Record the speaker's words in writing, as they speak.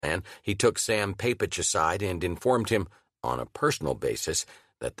plan, he took Sam Papich aside and informed him, on a personal basis,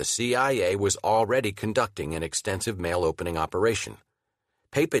 that the CIA was already conducting an extensive mail-opening operation.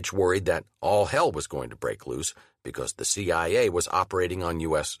 Papich worried that all hell was going to break loose because the CIA was operating on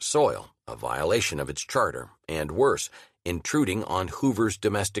U.S. soil, a violation of its charter, and worse, intruding on Hoover's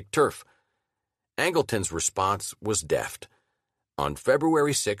domestic turf. Angleton's response was deft. On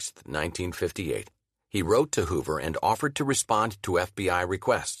February 6, 1958, he wrote to Hoover and offered to respond to FBI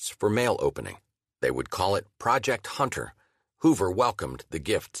requests for mail opening. They would call it Project Hunter. Hoover welcomed the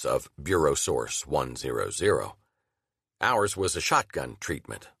gifts of Bureau Source 100. Ours was a shotgun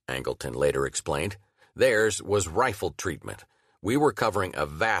treatment, Angleton later explained. Theirs was rifle treatment. We were covering a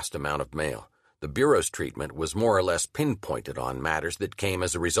vast amount of mail. The Bureau's treatment was more or less pinpointed on matters that came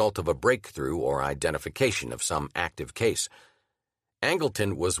as a result of a breakthrough or identification of some active case.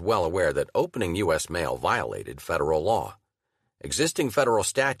 Angleton was well aware that opening U.S. mail violated federal law. Existing federal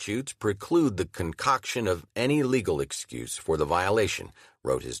statutes preclude the concoction of any legal excuse for the violation,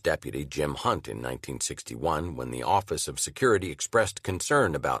 wrote his deputy Jim Hunt in 1961 when the Office of Security expressed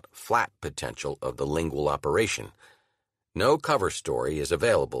concern about flat potential of the lingual operation. No cover story is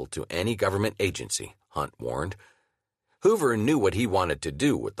available to any government agency, Hunt warned. Hoover knew what he wanted to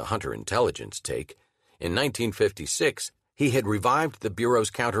do with the Hunter intelligence take. In 1956, he had revived the Bureau's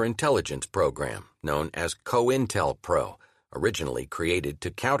counterintelligence program, known as COINTELPRO, originally created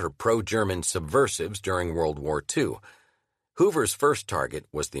to counter pro-German subversives during World War II. Hoover's first target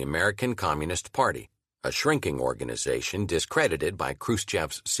was the American Communist Party, a shrinking organization discredited by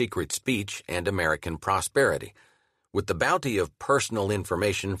Khrushchev's secret speech and American prosperity. With the bounty of personal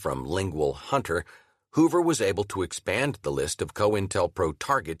information from Lingual Hunter, Hoover was able to expand the list of COINTELPRO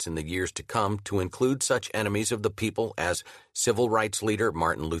targets in the years to come to include such enemies of the people as civil rights leader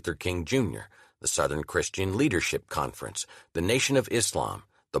Martin Luther King Jr., the Southern Christian Leadership Conference, the Nation of Islam,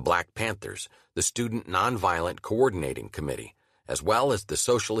 the Black Panthers, the Student Nonviolent Coordinating Committee, as well as the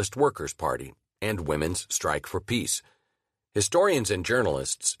Socialist Workers' Party and Women's Strike for Peace. Historians and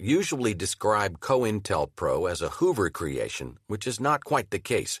journalists usually describe COINTELPRO as a Hoover creation, which is not quite the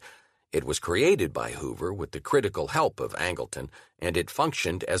case. It was created by Hoover with the critical help of Angleton, and it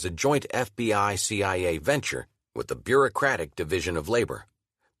functioned as a joint FBI-CIA venture with the Bureaucratic Division of Labor.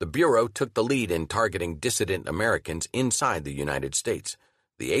 The Bureau took the lead in targeting dissident Americans inside the United States.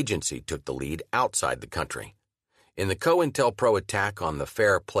 The agency took the lead outside the country. In the COINTELPRO attack on the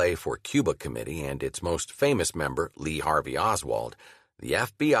Fair Play for Cuba Committee and its most famous member, Lee Harvey Oswald, the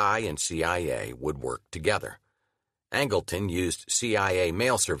FBI and CIA would work together. Angleton used CIA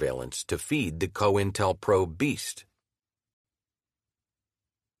mail surveillance to feed the COINTELPRO beast.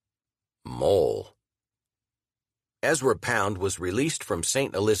 Mole. Ezra Pound was released from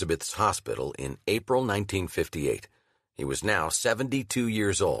St. Elizabeth's Hospital in April 1958. He was now 72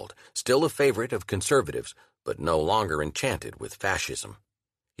 years old, still a favorite of conservatives, but no longer enchanted with fascism.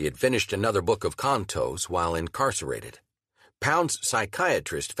 He had finished another book of cantos while incarcerated. Pound's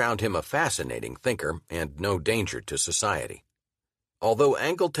psychiatrist found him a fascinating thinker and no danger to society. Although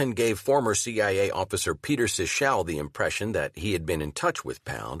Angleton gave former CIA officer Peter Sichel the impression that he had been in touch with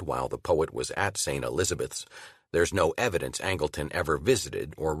Pound while the poet was at St. Elizabeth's, there's no evidence Angleton ever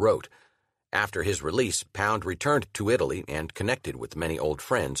visited or wrote. After his release, Pound returned to Italy and connected with many old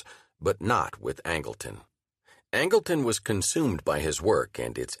friends, but not with Angleton. Angleton was consumed by his work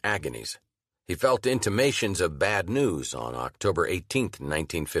and its agonies. He felt intimations of bad news on October 18,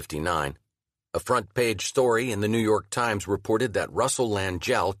 1959. A front-page story in the New York Times reported that Russell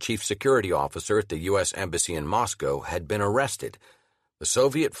Langell, chief security officer at the U.S. Embassy in Moscow, had been arrested. The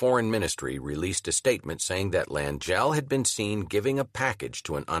Soviet Foreign Ministry released a statement saying that Langell had been seen giving a package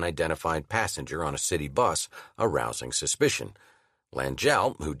to an unidentified passenger on a city bus, arousing suspicion.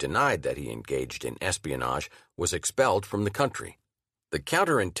 Langell, who denied that he engaged in espionage, was expelled from the country. The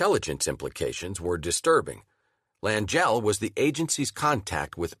counterintelligence implications were disturbing. Langell was the agency's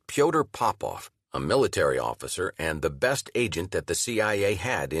contact with Pyotr Popov, a military officer and the best agent that the CIA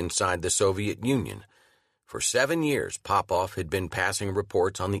had inside the Soviet Union. For 7 years, Popov had been passing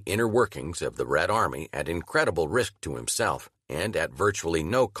reports on the inner workings of the Red Army at incredible risk to himself and at virtually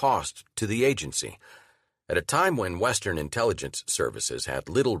no cost to the agency. At a time when Western intelligence services had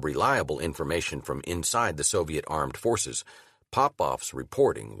little reliable information from inside the Soviet armed forces, Popov's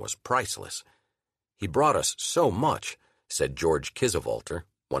reporting was priceless. "He brought us so much," said George Kizilvalter,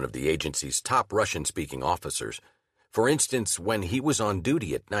 one of the agency's top Russian-speaking officers. For instance, when he was on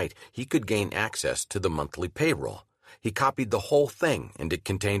duty at night, he could gain access to the monthly payroll. He copied the whole thing, and it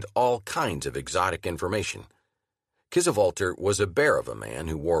contained all kinds of exotic information. Kizilvalter was a bear of a man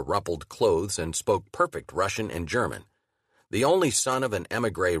who wore rumpled clothes and spoke perfect Russian and German. The only son of an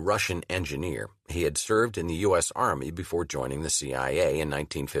émigré Russian engineer, he had served in the U.S. Army before joining the CIA in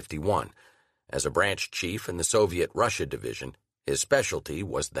 1951. As a branch chief in the Soviet Russia Division, his specialty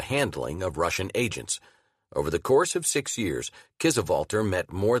was the handling of Russian agents. Over the course of 6 years, Kiesewetter met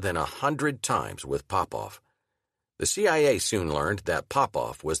more than 100 times with Popov. The CIA soon learned that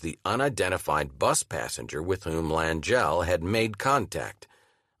Popov was the unidentified bus passenger with whom Langell had made contact.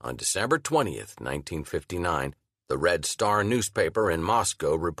 On December 20th, 1959, the Red Star newspaper in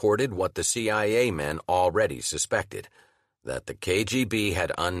Moscow reported what the CIA men already suspected, that the KGB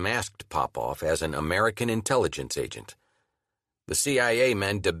had unmasked Popov as an American intelligence agent. The CIA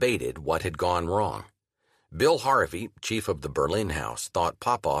men debated what had gone wrong. Bill Harvey, chief of the Berlin House, thought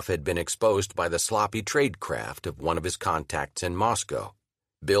Popov had been exposed by the sloppy tradecraft of one of his contacts in Moscow.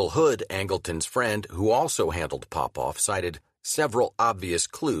 Bill Hood, Angleton's friend, who also handled Popov, cited several obvious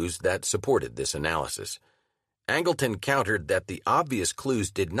clues that supported this analysis. Angleton countered that the obvious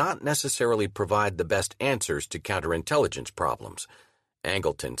clues did not necessarily provide the best answers to counterintelligence problems.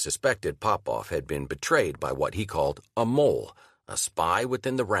 Angleton suspected Popov had been betrayed by what he called a mole, a spy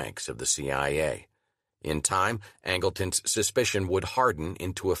within the ranks of the CIA. In time, Angleton's suspicion would harden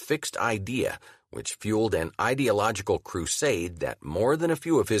into a fixed idea, which fueled an ideological crusade that more than a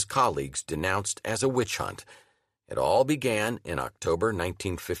few of his colleagues denounced as a witch hunt. It all began in October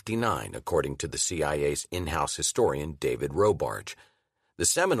 1959, according to the CIA's in-house historian David Robarge. The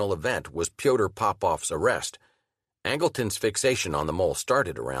seminal event was Pyotr Popov's arrest. Angleton's fixation on the mole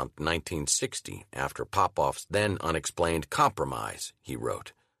started around 1960, after Popov's then unexplained compromise, he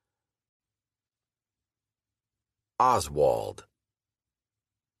wrote. Oswald.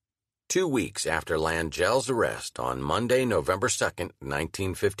 2 weeks after Langell's arrest, on Monday, November 2,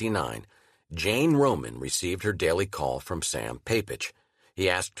 1959, Jane Roman received her daily call from Sam Papich. He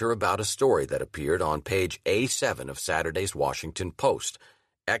asked her about a story that appeared on page A7 of Saturday's Washington Post.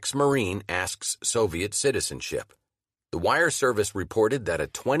 Ex-Marine asks Soviet citizenship. The wire service reported that a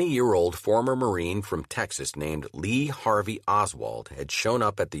 20-year-old former Marine from Texas named Lee Harvey Oswald had shown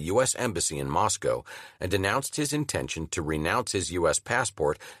up at the U.S. Embassy in Moscow and announced his intention to renounce his U.S.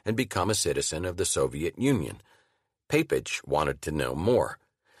 passport and become a citizen of the Soviet Union. Papich wanted to know more.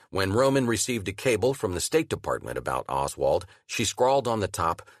 When Roman received a cable from the State Department about Oswald, she scrawled on the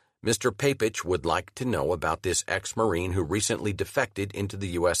top, "Mr. Papich would like to know about this ex-Marine who recently defected into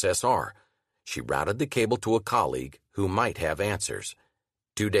the USSR." She routed the cable to a colleague who might have answers.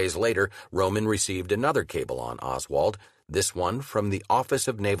 2 days later, Roman received another cable on Oswald, this one from the Office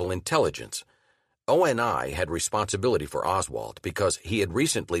of Naval Intelligence. ONI had responsibility for Oswald because he had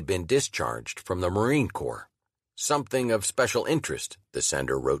recently been discharged from the Marine Corps. "Something of special interest," the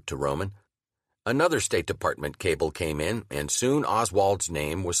sender wrote to Roman. Another State Department cable came in, and soon Oswald's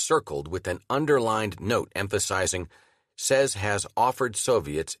name was circled with an underlined note emphasizing, "Says has offered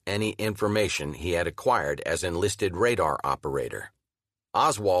Soviets any information he had acquired as enlisted radar operator."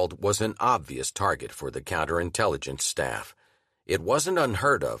 Oswald was an obvious target for the counterintelligence staff. It wasn't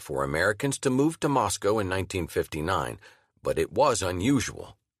unheard of for Americans to move to Moscow in 1959, but it was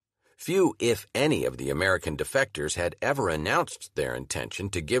unusual. Few, if any, of the American defectors had ever announced their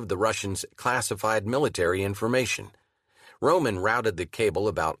intention to give the Russians classified military information. Roman routed the cable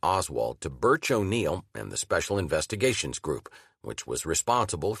about Oswald to Birch O'Neill and the Special Investigations Group, which was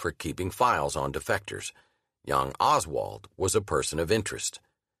responsible for keeping files on defectors. Young Oswald was a person of interest.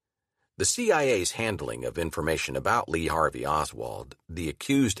 The CIA's handling of information about Lee Harvey Oswald, the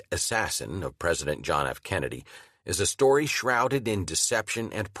accused assassin of President John F. Kennedy, is a story shrouded in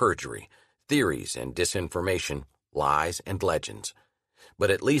deception and perjury, theories and disinformation, lies and legends.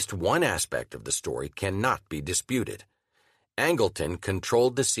 But at least one aspect of the story cannot be disputed. Angleton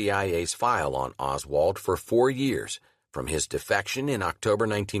controlled the CIA's file on Oswald for 4 years, from his defection in October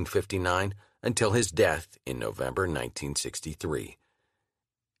 1959 until his death in November 1963.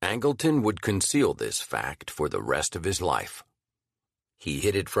 Angleton would conceal this fact for the rest of his life. He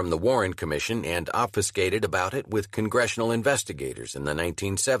hid it from the Warren Commission and obfuscated about it with congressional investigators in the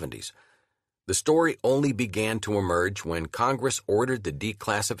 1970s. The story only began to emerge when Congress ordered the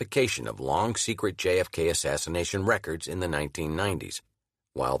declassification of long-secret JFK assassination records in the 1990s.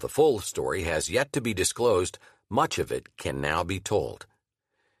 While the full story has yet to be disclosed, much of it can now be told.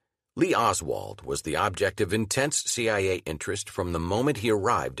 Lee Oswald was the object of intense CIA interest from the moment he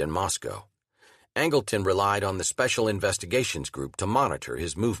arrived in Moscow. Angleton relied on the Special Investigations Group to monitor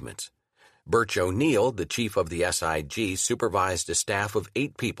his movements. Birch O'Neill, the chief of the SIG, supervised a staff of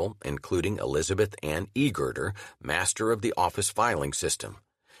 8 people, including Elizabeth Ann Egerter, master of the office filing system.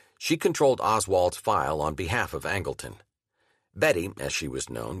 She controlled Oswald's file on behalf of Angleton. Betty, as she was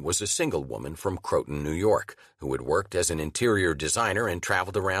known, was a single woman from Croton, New York, who had worked as an interior designer and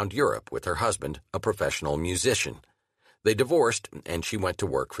traveled around Europe with her husband, a professional musician. They divorced, and she went to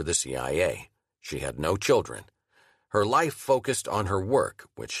work for the CIA. She had no children. Her life focused on her work,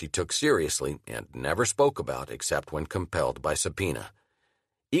 which she took seriously and never spoke about except when compelled by subpoena.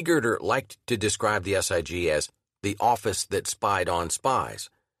 Egerter liked to describe the SIG as the office that spied on spies.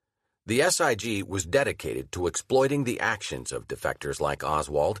 The SIG was dedicated to exploiting the actions of defectors like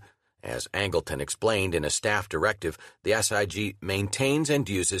Oswald. As Angleton explained in a staff directive, the SIG maintains and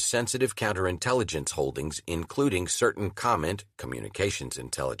uses sensitive counterintelligence holdings, including certain communications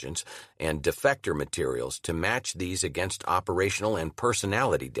intelligence, and defector materials to match these against operational and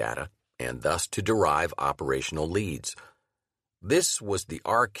personality data, and thus to derive operational leads. This was the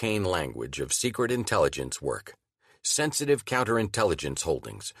arcane language of secret intelligence work. Sensitive counterintelligence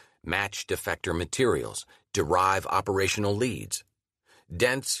holdings, match defector materials, derive operational leads.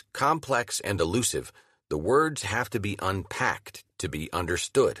 Dense, complex, and elusive, the words have to be unpacked to be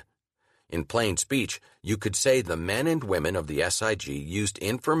understood. In plain speech, you could say the men and women of the SIG used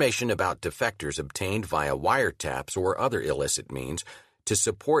information about defectors obtained via wiretaps or other illicit means to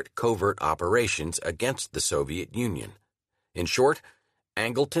support covert operations against the Soviet Union. In short,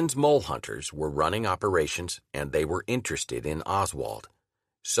 Angleton's mole hunters were running operations, and they were interested in Oswald.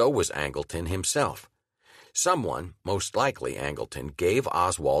 So was Angleton himself. Someone, most likely Angleton, gave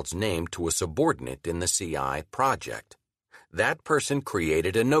Oswald's name to a subordinate in the CI project. That person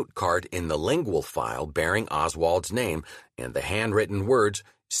created a note card in the lingual file bearing Oswald's name and the handwritten words,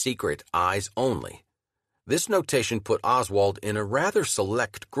 "Secret Eyes Only." This notation put Oswald in a rather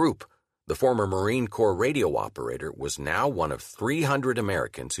select group. The former Marine Corps radio operator was now one of 300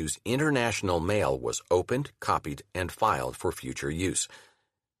 Americans whose international mail was opened, copied, and filed for future use.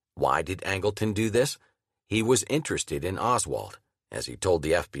 Why did Angleton do this? He was interested in Oswald. As he told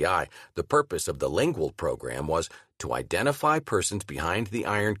the FBI, the purpose of the lingual program was to identify persons behind the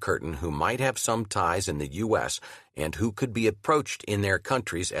Iron Curtain who might have some ties in the U.S. and who could be approached in their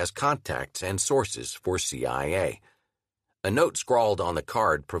countries as contacts and sources for CIA. A note scrawled on the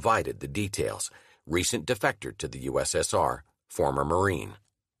card provided the details. Recent defector to the USSR, former Marine.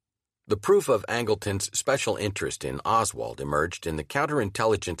 The proof of Angleton's special interest in Oswald emerged in the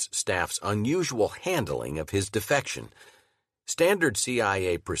counterintelligence staff's unusual handling of his defection. Standard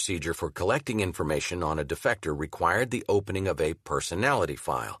CIA procedure for collecting information on a defector required the opening of a personality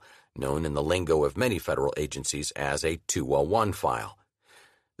file, known in the lingo of many federal agencies as a 201 file.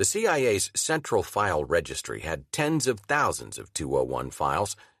 The CIA's Central File Registry had tens of thousands of 201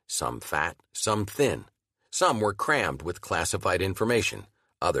 files, some fat, some thin. Some were crammed with classified information.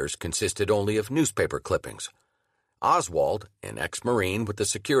 Others consisted only of newspaper clippings. Oswald, an ex-Marine with a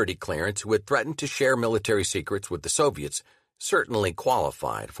security clearance who had threatened to share military secrets with the Soviets, certainly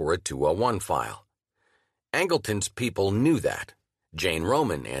qualified for a 201 file. Angleton's people knew that. Jane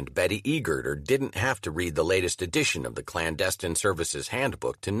Roman and Betty Egerter didn't have to read the latest edition of the Clandestine Services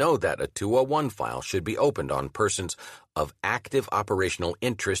Handbook to know that a 201 file should be opened on persons of active operational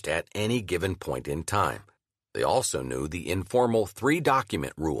interest at any given point in time. They also knew the informal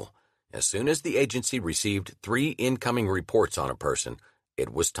 3-document rule. As soon as the agency received 3 incoming reports on a person,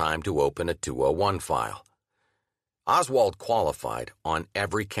 it was time to open a 201 file. Oswald qualified on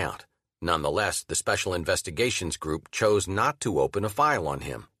every count. Nonetheless, the Special Investigations Group chose not to open a file on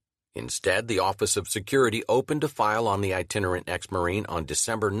him. Instead, the Office of Security opened a file on the itinerant ex-Marine on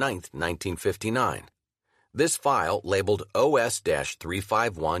December 9, 1959. This file, labeled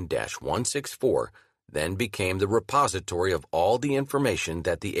OS-351-164, then became the repository of all the information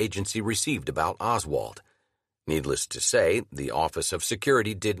that the agency received about Oswald. Needless to say, the Office of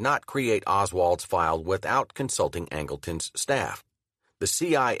Security did not create Oswald's file without consulting Angleton's staff. The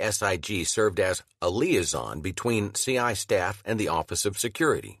CI-SIG served as a liaison between CI staff and the Office of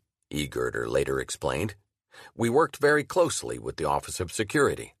Security, Egerter later explained. We worked very closely with the Office of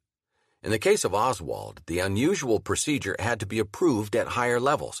Security. In the case of Oswald, the unusual procedure had to be approved at higher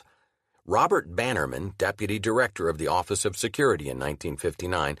levels. Robert Bannerman, deputy director of the Office of Security in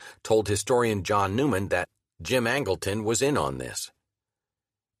 1959, told historian John Newman that Jim Angleton was in on this.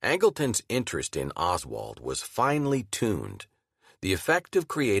 Angleton's interest in Oswald was finely tuned. The effect of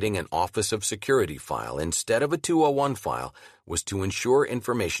creating an Office of Security file instead of a 201 file was to ensure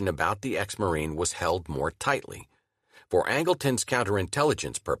information about the ex-Marine was held more tightly. For Angleton's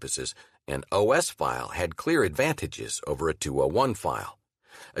counterintelligence purposes, an OS file had clear advantages over a 201 file.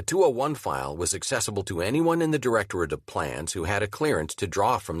 A 201 file was accessible to anyone in the Directorate of Plans who had a clearance to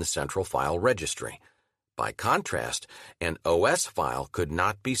draw from the Central File Registry. By contrast, an OS file could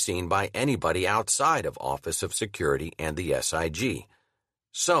not be seen by anybody outside of Office of Security and the SIG.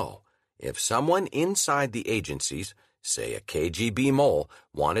 So, if someone inside the agencies, say a KGB mole,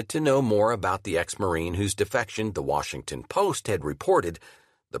 wanted to know more about the ex-Marine whose defection the Washington Post had reported,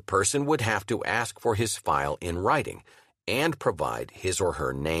 the person would have to ask for his file in writing and provide his or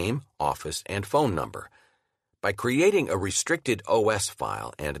her name, office, and phone number. By creating a restricted OS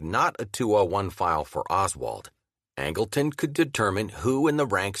file and not a 201 file for Oswald, Angleton could determine who in the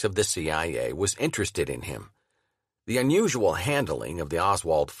ranks of the CIA was interested in him. The unusual handling of the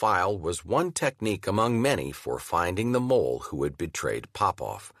Oswald file was one technique among many for finding the mole who had betrayed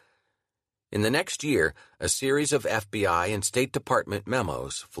Popov. In the next year, a series of FBI and State Department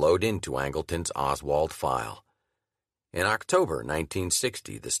memos flowed into Angleton's Oswald file. In October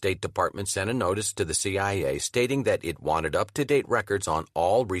 1960, the State Department sent a notice to the CIA stating that it wanted up-to-date records on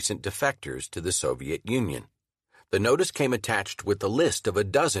all recent defectors to the Soviet Union. The notice came attached with a list of a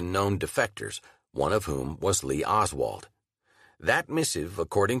dozen known defectors, one of whom was Lee Oswald. That missive,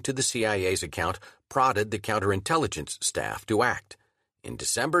 according to the CIA's account, prodded the counterintelligence staff to act. In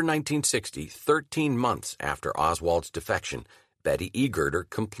December 1960, 13 months after Oswald's defection, Betty Egerter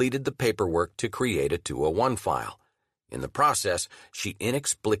completed the paperwork to create a 201 file. In the process, she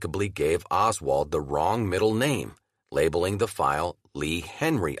inexplicably gave Oswald the wrong middle name, labeling the file Lee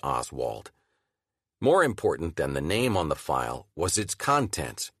Henry Oswald. More important than the name on the file was its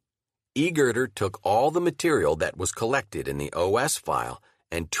contents. Egerter took all the material that was collected in the OS file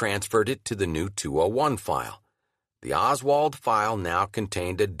and transferred it to the new 201 file. The Oswald file now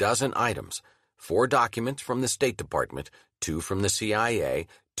contained a dozen items, 4 documents from the State Department, 2 from the CIA,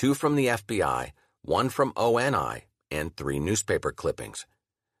 2 from the FBI, 1 from ONI, and 3 newspaper clippings.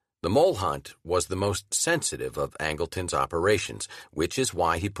 The mole hunt was the most sensitive of Angleton's operations, which is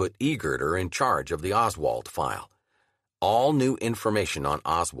why he put Egerter in charge of the Oswald file. All new information on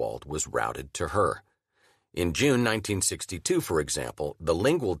Oswald was routed to her. In June 1962, for example, the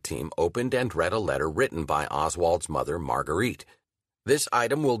Lingual team opened and read a letter written by Oswald's mother, Marguerite. This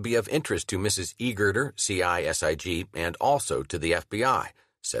item will be of interest to Mrs. Egerter, CISIG, and also to the FBI,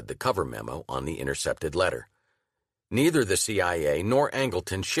 said the cover memo on the intercepted letter. Neither the CIA nor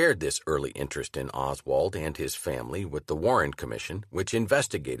Angleton shared this early interest in Oswald and his family with the Warren Commission, which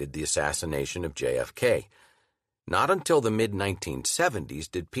investigated the assassination of JFK. Not until the mid-1970s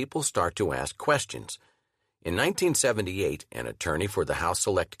did people start to ask questions. In 1978, an attorney for the House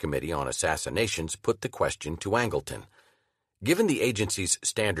Select Committee on Assassinations put the question to Angleton. Given the agency's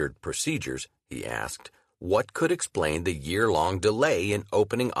standard procedures, he asked, what could explain the year-long delay in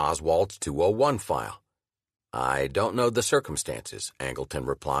opening Oswald's 201 file? I don't know the circumstances, Angleton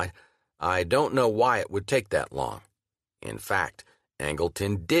replied. I don't know why it would take that long. In fact,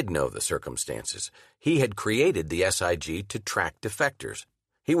 Angleton did know the circumstances. He had created the SIG to track defectors.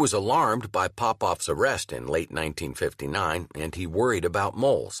 He was alarmed by Popov's arrest in late 1959, and he worried about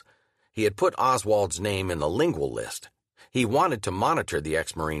moles. He had put Oswald's name in the Lingual list. He wanted to monitor the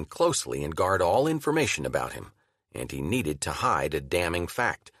ex-Marine closely and guard all information about him, and he needed to hide a damning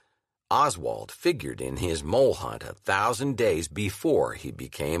fact. Oswald figured in his mole hunt 1,000 days before he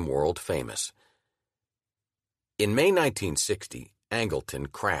became world famous. In May 1960,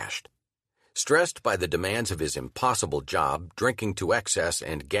 Angleton crashed. Stressed by the demands of his impossible job, drinking to excess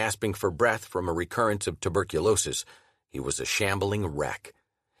and gasping for breath from a recurrence of tuberculosis, he was a shambling wreck.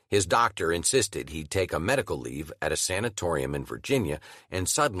 His doctor insisted he take a medical leave at a sanatorium in Virginia, and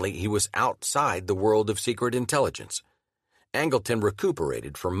suddenly he was outside the world of secret intelligence. Angleton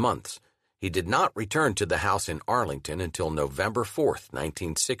recuperated for months. He did not return to the house in Arlington until November 4th,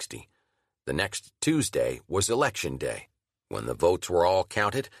 1960. The next Tuesday was Election Day. When the votes were all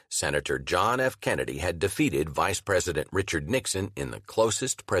counted, Senator John F. Kennedy had defeated Vice President Richard Nixon in the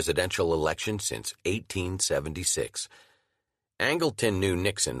closest presidential election since 1876. Angleton knew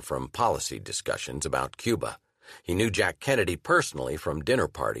Nixon from policy discussions about Cuba. He knew Jack Kennedy personally from dinner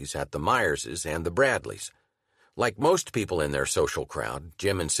parties at the Myerses and the Bradleys. Like most people in their social crowd,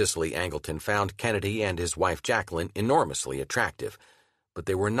 Jim and Cicely Angleton found Kennedy and his wife Jacqueline enormously attractive, but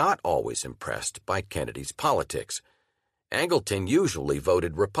they were not always impressed by Kennedy's politics. Angleton usually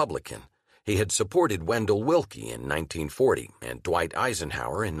voted Republican. He had supported Wendell Willkie in 1940 and Dwight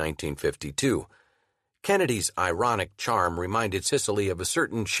Eisenhower in 1952. Kennedy's ironic charm reminded Cicely of a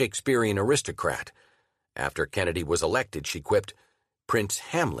certain Shakespearean aristocrat. After Kennedy was elected, she quipped, "Prince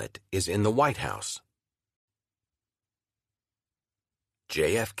Hamlet is in the White House."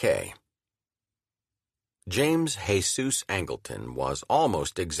 JFK. James Jesus Angleton was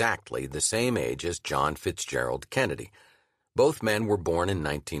almost exactly the same age as John Fitzgerald Kennedy. Both men were born in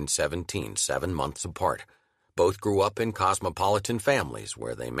 1917, 7 months apart. Both grew up in cosmopolitan families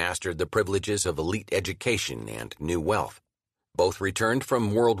where they mastered the privileges of elite education and new wealth. Both returned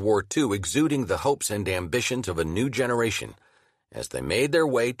from World War II exuding the hopes and ambitions of a new generation. As they made their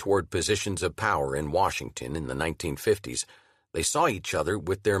way toward positions of power in Washington in the 1950s, they saw each other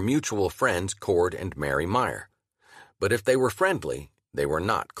with their mutual friends Cord and Mary Meyer. But if they were friendly, they were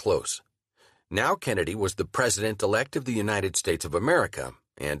not close. Now Kennedy was the president-elect of the United States of America,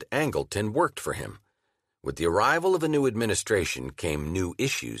 and Angleton worked for him. With the arrival of a new administration came new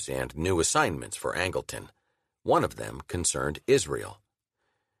issues and new assignments for Angleton. One of them concerned Israel.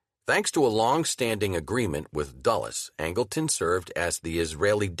 Thanks to a long-standing agreement with Dulles, Angleton served as the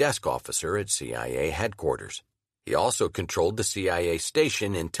Israeli desk officer at CIA headquarters. He also controlled the CIA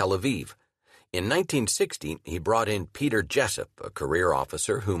station in Tel Aviv. In 1960, he brought in Peter Jessup, a career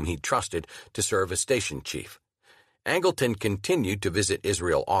officer whom he trusted to serve as station chief. Angleton continued to visit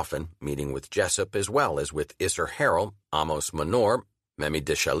Israel often, meeting with Jessup as well as with Isser Harel, Amos Manor, Memi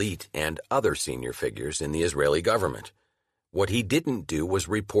Deshalit, and other senior figures in the Israeli government. What he didn't do was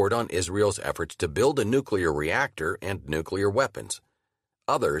report on Israel's efforts to build a nuclear reactor and nuclear weapons.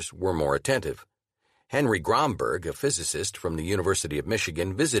 Others were more attentive. Henry Gromberg, a physicist from the University of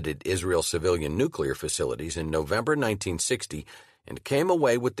Michigan, visited Israel's civilian nuclear facilities in November 1960 and came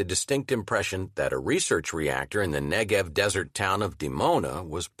away with the distinct impression that a research reactor in the Negev desert town of Dimona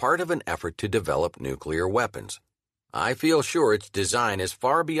was part of an effort to develop nuclear weapons. I feel sure its design is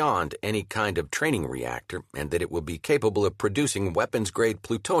far beyond any kind of training reactor and that it will be capable of producing weapons-grade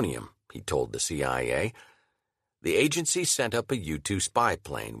plutonium, he told the CIA. The agency sent up a U-2 spy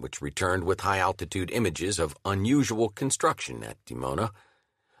plane, which returned with high-altitude images of unusual construction at Dimona.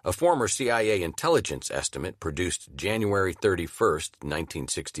 A former CIA intelligence estimate produced January 31,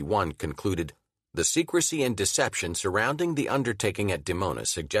 1961, concluded, "The secrecy and deception surrounding the undertaking at Dimona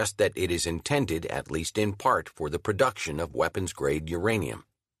suggest that it is intended, at least in part, for the production of weapons-grade uranium."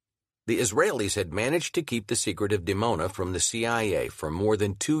 The Israelis had managed to keep the secret of Dimona from the CIA for more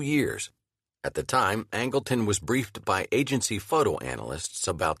than 2 years. At the time, Angleton was briefed by agency photo analysts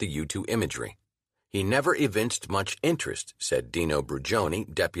about the U-2 imagery. He never evinced much interest, said Dino Brugioni,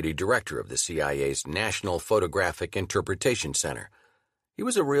 deputy director of the CIA's National Photographic Interpretation Center. He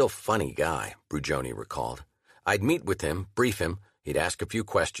was a real funny guy, Brugioni recalled. I'd meet with him, brief him, he'd ask a few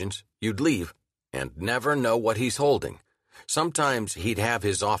questions, you'd leave, and never know what he's holding. Sometimes he'd have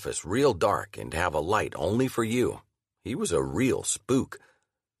his office real dark and have a light only for you. He was a real spook.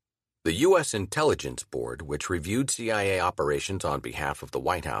 The U.S. Intelligence Board, which reviewed CIA operations on behalf of the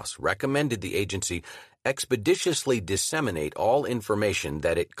White House, recommended the agency expeditiously disseminate all information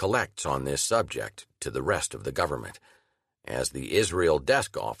that it collects on this subject to the rest of the government. As the Israel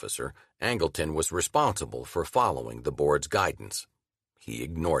desk officer, Angleton was responsible for following the board's guidance. He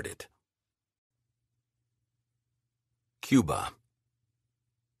ignored it. Cuba.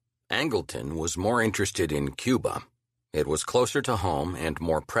 Angleton was more interested in Cuba. It was closer to home and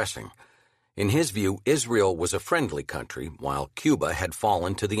more pressing. In his view, Israel was a friendly country, while Cuba had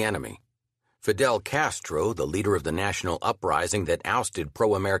fallen to the enemy. Fidel Castro, the leader of the national uprising that ousted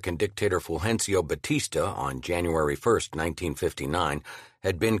pro-American dictator Fulgencio Batista on January 1, 1959,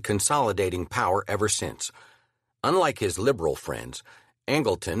 had been consolidating power ever since. Unlike his liberal friends,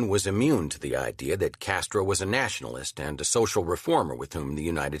 Angleton was immune to the idea that Castro was a nationalist and a social reformer with whom the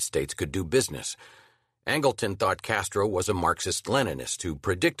United States could do business. Angleton thought Castro was a Marxist-Leninist who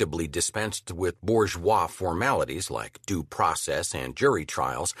predictably dispensed with bourgeois formalities like due process and jury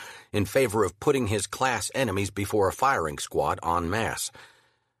trials in favor of putting his class enemies before a firing squad en masse.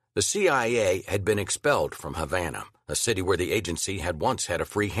 The CIA had been expelled from Havana, a city where the agency had once had a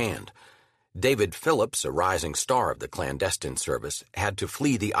free hand. David Phillips, a rising star of the clandestine service, had to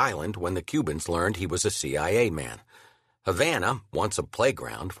flee the island when the Cubans learned he was a CIA man. Havana, once a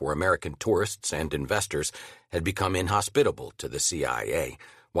playground for American tourists and investors, had become inhospitable to the CIA,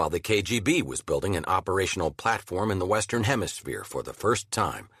 while the KGB was building an operational platform in the Western Hemisphere for the first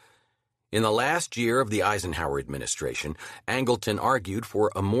time. In the last year of the Eisenhower administration, Angleton argued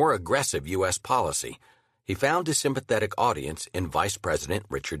for a more aggressive U.S. policy. He found a sympathetic audience in Vice President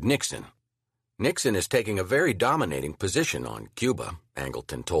Richard Nixon. Nixon is taking a very dominating position on Cuba,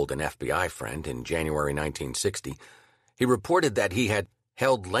 Angleton told an FBI friend in January 1960. He reported that he had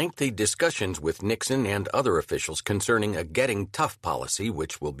held lengthy discussions with Nixon and other officials concerning a getting tough policy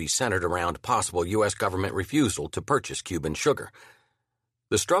which will be centered around possible U.S. government refusal to purchase Cuban sugar.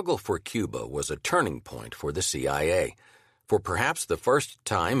 The struggle for Cuba was a turning point for the CIA. For perhaps the first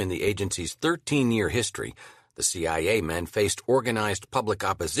time in the agency's 13-year history, the CIA men faced organized public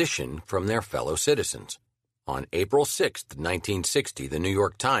opposition from their fellow citizens. On April 6, 1960, the New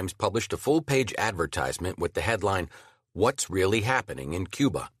York Times published a full-page advertisement with the headline, "What's Really Happening in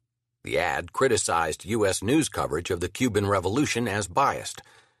Cuba?" The ad criticized U.S. news coverage of the Cuban Revolution as biased.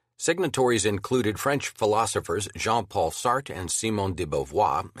 Signatories included French philosophers Jean-Paul Sartre and Simone de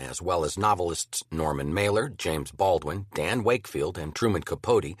Beauvoir, as well as novelists Norman Mailer, James Baldwin, Dan Wakefield, and Truman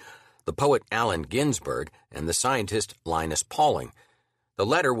Capote, the poet Allen Ginsberg, and the scientist Linus Pauling. The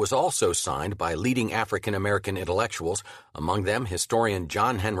letter was also signed by leading African-American intellectuals, among them historian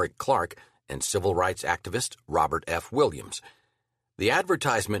John Henrik Clarke and civil rights activist Robert F. Williams. The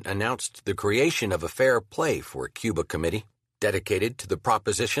advertisement announced the creation of a Fair Play for Cuba Committee, dedicated to the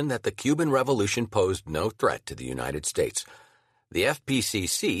proposition that the Cuban Revolution posed no threat to the United States. The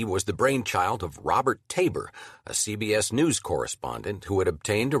FPCC was the brainchild of Robert Tabor, a CBS News correspondent who had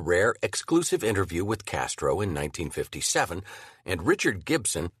obtained a rare exclusive interview with Castro in 1957, and Richard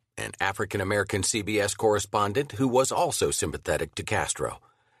Gibson, an African-American CBS correspondent who was also sympathetic to Castro.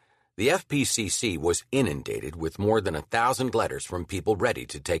 The FPCC was inundated with more than 1,000 letters from people ready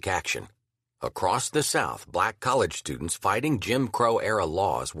to take action. Across the South, black college students fighting Jim Crow-era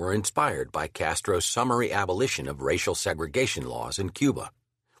laws were inspired by Castro's summary abolition of racial segregation laws in Cuba.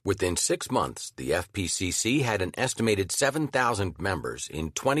 Within 6 months, the FPCC had an estimated 7,000 members in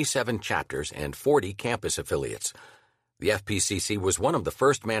 27 chapters and 40 campus affiliates. The FPCC was one of the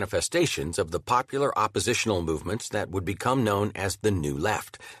first manifestations of the popular oppositional movements that would become known as the New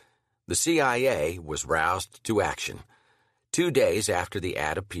Left. The CIA was roused to action. 2 days after the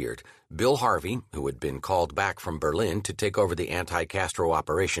ad appeared, Bill Harvey, who had been called back from Berlin to take over the anti-Castro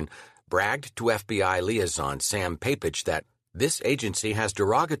operation, bragged to FBI liaison Sam Papich that this agency has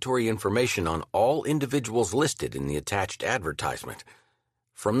derogatory information on all individuals listed in the attached advertisement.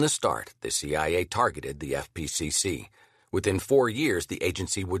 From the start, the CIA targeted the FPCC. Within 4 years, the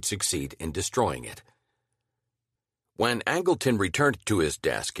agency would succeed in destroying it. When Angleton returned to his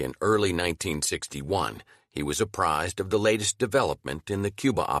desk in early 1961, he was apprised of the latest development in the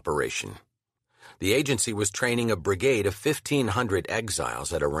Cuba operation. The agency was training a brigade of 1,500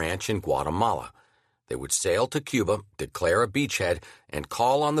 exiles at a ranch in Guatemala. They would sail to Cuba, declare a beachhead, and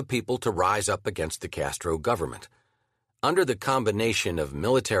call on the people to rise up against the Castro government. Under the combination of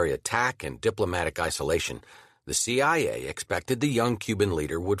military attack and diplomatic isolation, the CIA expected the young Cuban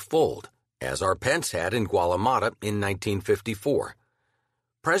leader would fold, as Arpence had in Guatemala in 1954.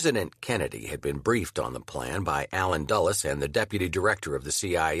 President Kennedy had been briefed on the plan by Allen Dulles and the Deputy Director of the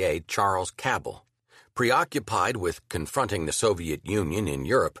CIA, Charles Cabell. Preoccupied with confronting the Soviet Union in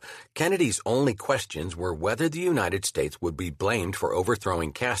Europe, Kennedy's only questions were whether the United States would be blamed for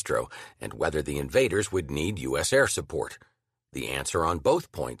overthrowing Castro and whether the invaders would need U.S. air support. The answer on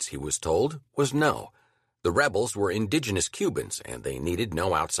both points, he was told, was no. The rebels were indigenous Cubans, and they needed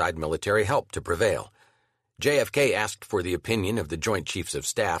no outside military help to prevail. JFK asked for the opinion of the Joint Chiefs of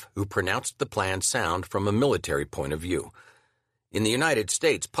Staff, who pronounced the plan sound from a military point of view. In the United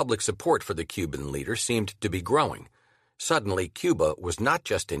States, public support for the Cuban leader seemed to be growing. Suddenly, Cuba was not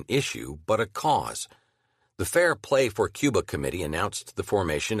just an issue, but a cause. The Fair Play for Cuba Committee announced the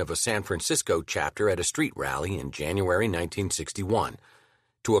formation of a San Francisco chapter at a street rally in January 1961.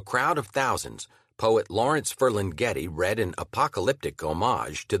 To a crowd of thousands, poet Lawrence Ferlinghetti read an apocalyptic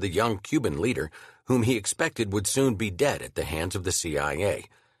homage to the young Cuban leader whom he expected would soon be dead at the hands of the CIA.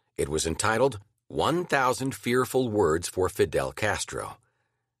 It was entitled 1,000 Fearful Words for Fidel Castro.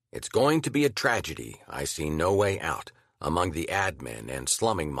 "It's going to be a tragedy, I see no way out," among the ad men and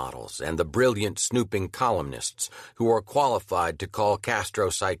slumming models and the brilliant snooping columnists who are qualified to call Castro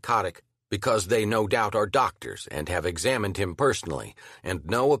psychotic because they no doubt are doctors and have examined him personally and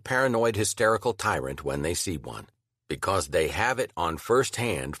know a paranoid hysterical tyrant when they see one, because they have it on first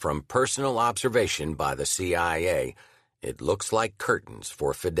hand from personal observation by the CIA. It looks like curtains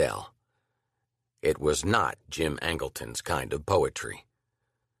for Fidel. It was not Jim Angleton's kind of poetry.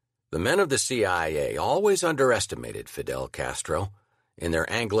 The men of the CIA always underestimated Fidel Castro. In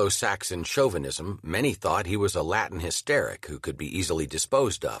their Anglo-Saxon chauvinism, many thought he was a Latin hysteric who could be easily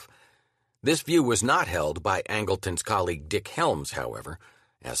disposed of. This view was not held by Angleton's colleague Dick Helms, however.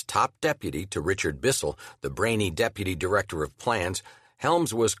 As top deputy to Richard Bissell, the brainy deputy director of plans,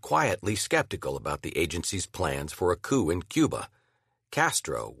 Helms was quietly skeptical about the agency's plans for a coup in Cuba.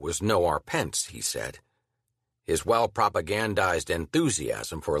 Castro was no Arpence, he said. His well-propagandized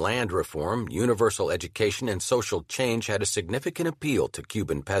enthusiasm for land reform, universal education, and social change had a significant appeal to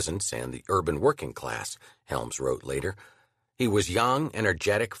Cuban peasants and the urban working class, Helms wrote later. He was young,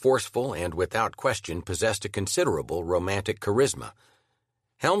 energetic, forceful, and without question possessed a considerable romantic charisma.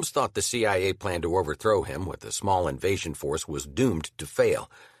 Helms thought the CIA plan to overthrow him with a small invasion force was doomed to fail,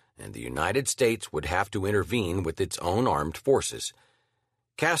 and the United States would have to intervene with its own armed forces.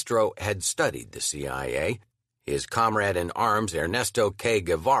 Castro had studied the CIA. His comrade in arms, Ernesto Che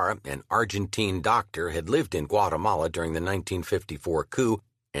Guevara, an Argentine doctor, had lived in Guatemala during the 1954 coup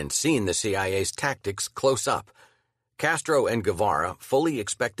and seen the CIA's tactics close up. Castro and Guevara fully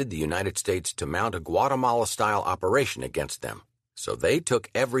expected the United States to mount a Guatemala-style operation against them, so they took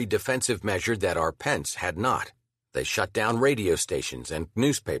every defensive measure that our Pence had not. They shut down radio stations and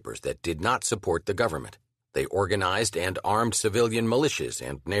newspapers that did not support the government. They organized and armed civilian militias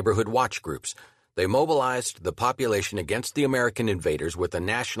and neighborhood watch groups. They mobilized the population against the American invaders with a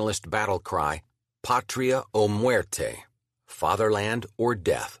nationalist battle cry, Patria o Muerte, fatherland or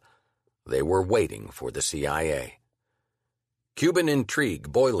death. They were waiting for the CIA. Cuban intrigue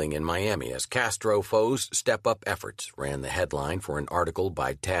boiling in Miami as Castro foes step up efforts ran the headline for an article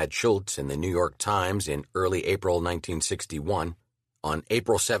by Tad Schultz in the New York Times in early April 1961. On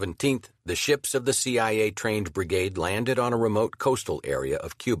April 17th, the ships of the CIA-trained brigade landed on a remote coastal area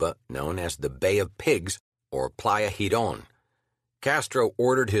of Cuba known as the Bay of Pigs, or Playa Hidon. Castro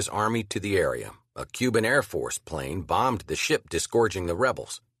ordered his army to the area. A Cuban Air Force plane bombed the ship, disgorging the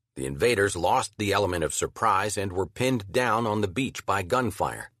rebels. The invaders lost the element of surprise and were pinned down on the beach by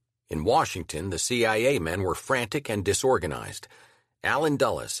gunfire. In Washington, the CIA men were frantic and disorganized. Allen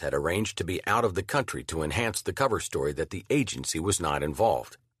Dulles had arranged to be out of the country to enhance the cover story that the agency was not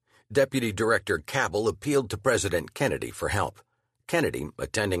involved. Deputy Director Cabell appealed to President Kennedy for help. Kennedy,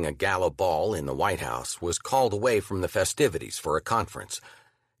 attending a gala ball in the White House, was called away from the festivities for a conference.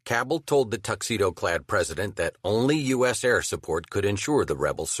 Cabell told the tuxedo-clad president that only U.S. air support could ensure the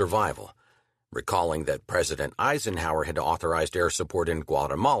rebels' survival. Recalling that President Eisenhower had authorized air support in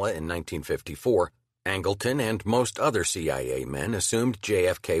Guatemala in 1954, Angleton and most other CIA men assumed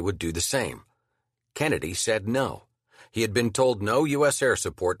JFK would do the same. Kennedy said no. He had been told no U.S. air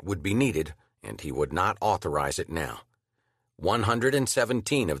support would be needed, and he would not authorize it now.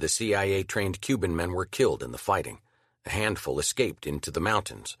 117 of the CIA-trained Cuban men were killed in the fighting. A handful escaped into the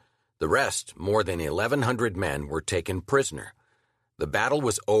mountains. The rest, more than 1,100 men, were taken prisoner. The battle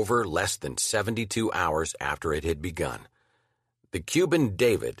was over less than 72 hours after it had begun. The Cuban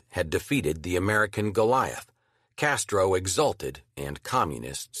David had defeated the American Goliath. Castro exulted, and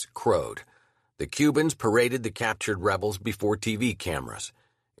communists crowed. The Cubans paraded the captured rebels before TV cameras.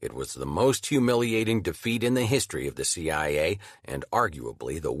 It was the most humiliating defeat in the history of the CIA and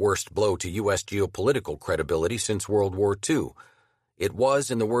arguably the worst blow to U.S. geopolitical credibility since World War II. It was,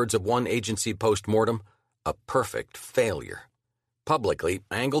 in the words of one agency post-mortem, a perfect failure. Publicly,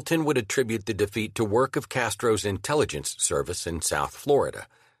 Angleton would attribute the defeat to work of Castro's intelligence service in South Florida.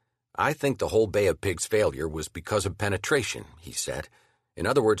 "I think the whole Bay of Pigs failure was because of penetration," he said. "In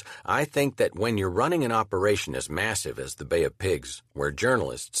other words, I think that when you're running an operation as massive as the Bay of Pigs, where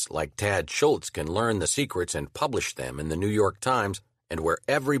journalists like Tad Schultz can learn the secrets and publish them in the New York Times, and where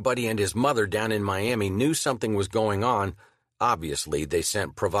everybody and his mother down in Miami knew something was going on, obviously they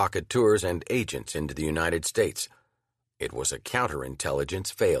sent provocateurs and agents into the United States. It was a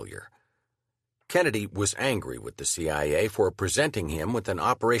counterintelligence failure." Kennedy was angry with the CIA for presenting him with an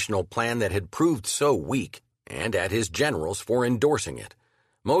operational plan that had proved so weak, and at his generals for endorsing it.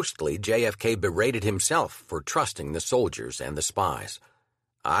 Mostly, JFK berated himself for trusting the soldiers and the spies.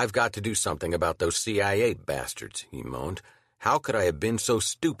 "I've got to do something about those CIA bastards," he moaned. "How could I have been so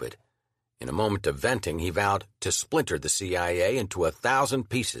stupid?" In a moment of venting, he vowed to splinter the CIA into 1,000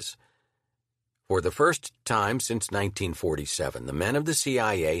 pieces. For the first time since 1947, the men of the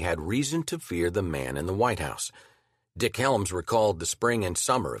CIA had reason to fear the man in the White House. Dick Helms recalled the spring and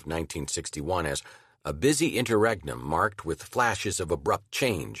summer of 1961 as a busy interregnum marked with flashes of abrupt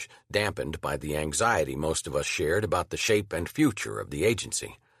change, dampened by the anxiety most of us shared about the shape and future of the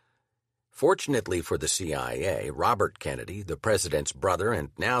agency. Fortunately for the CIA, Robert Kennedy, the president's brother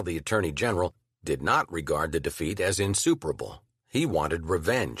and now the Attorney General, did not regard the defeat as insuperable. He wanted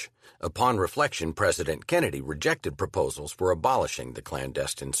revenge. Upon reflection, President Kennedy rejected proposals for abolishing the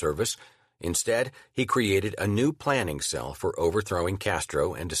clandestine service. Instead, he created a new planning cell for overthrowing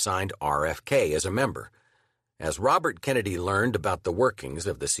Castro and assigned RFK as a member. As Robert Kennedy learned about the workings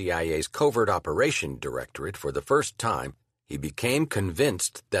of the CIA's Covert Operation Directorate for the first time, he became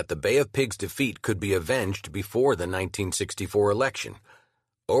convinced that the Bay of Pigs defeat could be avenged before the 1964 election.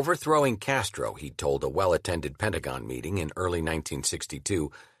 Overthrowing Castro, he told a well-attended Pentagon meeting in early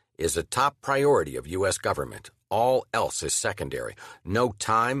 1962, is a top priority of U.S. government. All else is secondary. No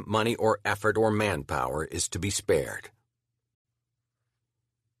time, money, or effort or manpower is to be spared.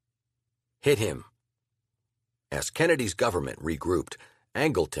 Hit him. As Kennedy's government regrouped,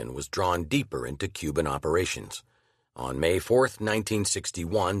 Angleton was drawn deeper into Cuban operations. On May 4,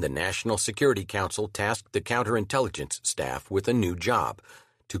 1961, the National Security Council tasked the counterintelligence staff with a new job: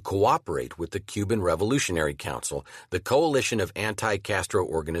 to cooperate with the Cuban Revolutionary Council, the coalition of anti-Castro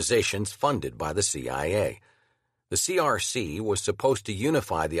organizations funded by the CIA. The CRC was supposed to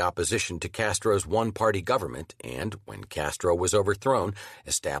unify the opposition to Castro's one-party government and, when Castro was overthrown,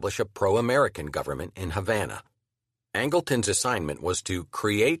 establish a pro-American government in Havana. Angleton's assignment was to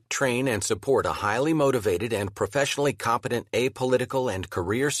create, train, and support a highly motivated and professionally competent apolitical and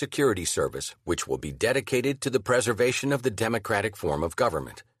career security service which will be dedicated to the preservation of the democratic form of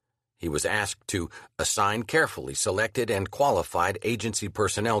government. He was asked to assign carefully selected and qualified agency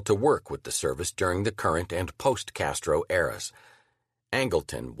personnel to work with the service during the current and post-Castro eras.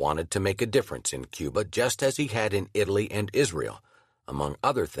 Angleton wanted to make a difference in Cuba just as he had in Italy and Israel. Among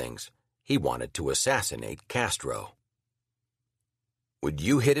other things, he wanted to assassinate Castro. "Would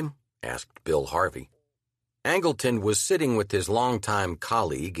you hit him?" asked Bill Harvey. Angleton was sitting with his longtime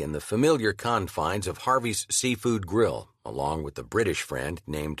colleague in the familiar confines of Harvey's Seafood Grill, along with a British friend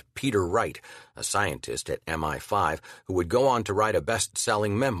named Peter Wright, a scientist at MI5 who would go on to write a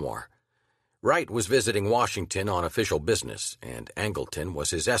best-selling memoir. Wright was visiting Washington on official business, and Angleton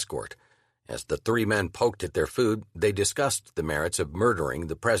was his escort. As the three men poked at their food, they discussed the merits of murdering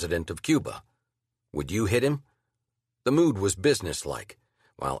the president of Cuba. "Would you hit him?" The mood was businesslike.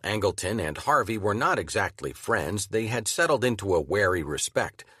 While Angleton and Harvey were not exactly friends, they had settled into a wary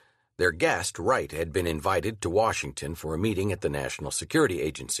respect. Their guest, Wright, had been invited to Washington for a meeting at the National Security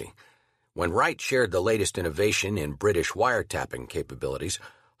Agency. When Wright shared the latest innovation in British wiretapping capabilities,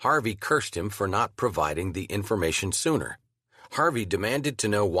 Harvey cursed him for not providing the information sooner. Harvey demanded to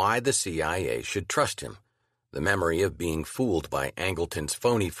know why the CIA should trust him. The memory of being fooled by Angleton's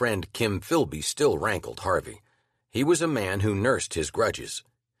phony friend Kim Philby still rankled Harvey. He was a man who nursed his grudges.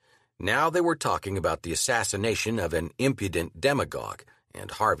 Now they were talking about the assassination of an impudent demagogue,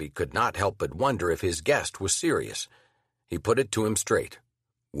 and Harvey could not help but wonder if his guest was serious. He put it to him straight.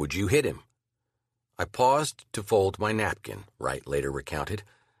 "Would you hit him?" "I paused to fold my napkin," Wright later recounted.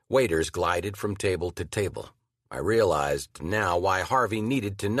 Waiters glided from table to table. I realized now why Harvey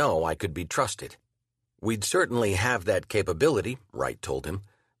needed to know I could be trusted. "We'd certainly have that capability," Wright told him,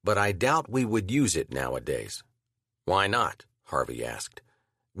 "but I doubt we would use it nowadays." "Why not?" Harvey asked.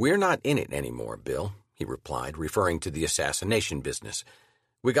 "We're not in it anymore, Bill," he replied, referring to the assassination business.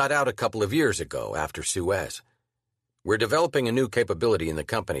 "We got out a couple of years ago, after Suez." "We're developing a new capability in the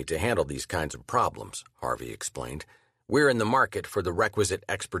company to handle these kinds of problems," Harvey explained. "We're in the market for the requisite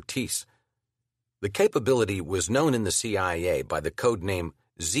expertise." The capability was known in the CIA by the code name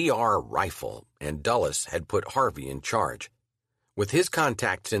ZR Rifle, and Dulles had put Harvey in charge. With his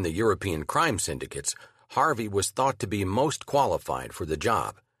contacts in the European crime syndicates, Harvey was thought to be most qualified for the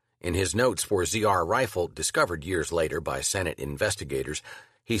job. In his notes for ZR Rifle, discovered years later by Senate investigators,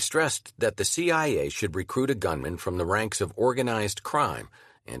 he stressed that the CIA should recruit a gunman from the ranks of organized crime,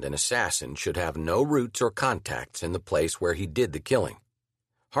 and an assassin should have no roots or contacts in the place where he did the killing.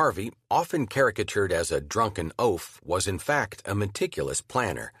 Harvey, often caricatured as a drunken oaf, was in fact a meticulous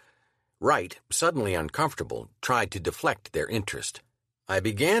planner. Wright, suddenly uncomfortable, tried to deflect their interest. "I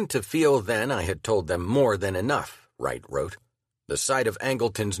began to feel then I had told them more than enough," Wright wrote. "The sight of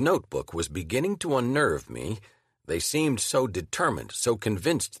Angleton's notebook was beginning to unnerve me. They seemed so determined, so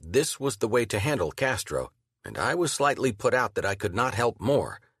convinced this was the way to handle Castro, and I was slightly put out that I could not help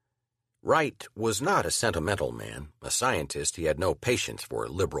more." Wright was not a sentimental man. A scientist, he had no patience for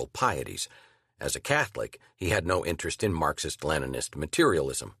liberal pieties. As a Catholic, he had no interest in Marxist-Leninist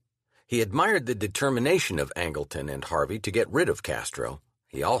materialism. He admired the determination of Angleton and Harvey to get rid of Castro.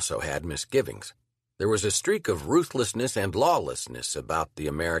 He also had misgivings. There was a streak of ruthlessness and lawlessness about the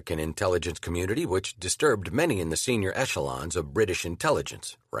American intelligence community which disturbed many in the senior echelons of British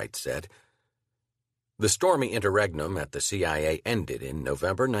intelligence, Wright said. The stormy interregnum at the CIA ended in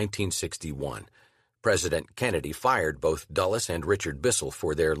November 1961. President Kennedy fired both Dulles and Richard Bissell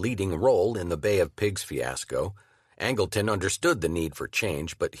for their leading role in the Bay of Pigs fiasco. Angleton understood the need for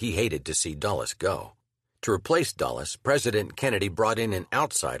change, but he hated to see Dulles go. To replace Dulles, President Kennedy brought in an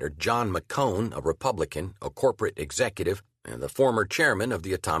outsider, John McCone, a Republican, a corporate executive, and the former chairman of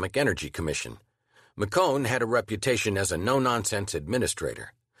the Atomic Energy Commission. McCone had a reputation as a no-nonsense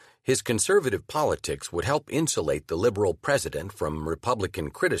administrator. His conservative politics would help insulate the liberal president from Republican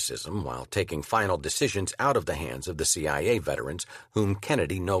criticism while taking final decisions out of the hands of the CIA veterans whom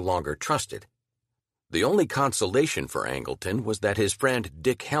Kennedy no longer trusted. The only consolation for Angleton was that his friend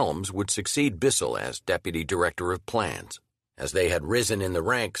Dick Helms would succeed Bissell as Deputy Director of Plans. As they had risen in the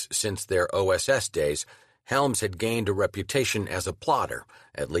ranks since their OSS days, Helms had gained a reputation as a plotter,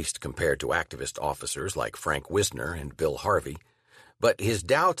 at least compared to activist officers like Frank Wisner and Bill Harvey. But his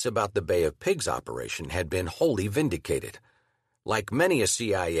doubts about the Bay of Pigs operation had been wholly vindicated. Like many a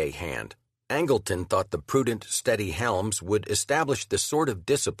CIA hand, Angleton thought the prudent, steady Helms would establish the sort of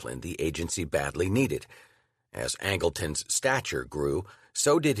discipline the agency badly needed. As Angleton's stature grew,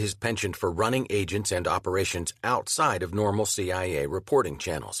 so did his penchant for running agents and operations outside of normal CIA reporting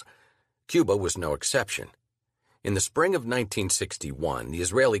channels. Cuba was no exception. In the spring of 1961, the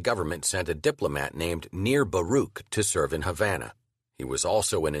Israeli government sent a diplomat named Nir Baruch to serve in Havana. He was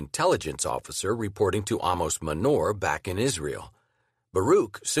also an intelligence officer reporting to Amos Manor back in Israel.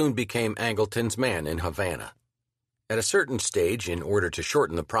 Baruch soon became Angleton's man in Havana. At a certain stage, in order to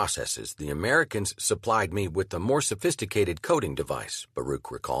shorten the processes, the Americans supplied me with a more sophisticated coding device,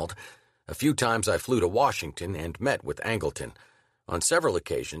 Baruch recalled. A few times I flew to Washington and met with Angleton. On several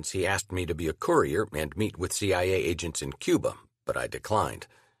occasions, he asked me to be a courier and meet with CIA agents in Cuba, but I declined.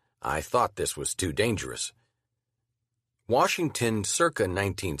 I thought this was too dangerous. Washington circa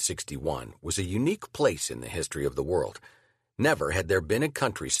 1961 was a unique place in the history of the world. Never had there been a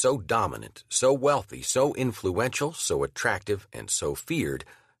country so dominant, so wealthy, so influential, so attractive, and so feared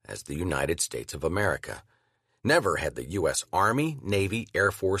as the United States of America. Never had the U.S. Army, Navy,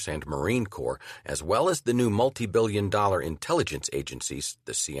 Air Force, and Marine Corps, as well as the new multi-billion-dollar intelligence agencies,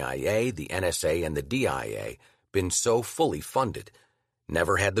 the CIA, the NSA, and the DIA, been so fully funded.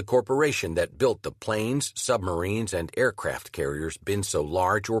 Never had the corporation that built the planes, submarines, and aircraft carriers been so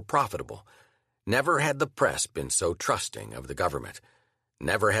large or profitable. Never had the press been so trusting of the government.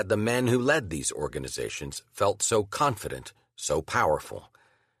 Never had the men who led these organizations felt so confident, so powerful.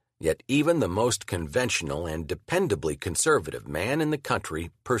 Yet even the most conventional and dependably conservative man in the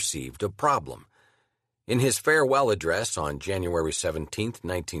country perceived a problem. In his farewell address on January 17,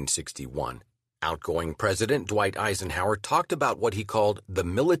 1961, outgoing President Dwight Eisenhower talked about what he called the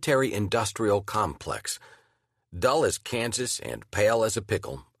military-industrial complex. Dull as Kansas and pale as a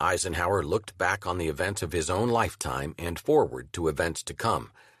pickle, Eisenhower looked back on the events of his own lifetime and forward to events to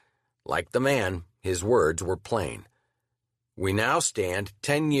come. Like the man, his words were plain. We now stand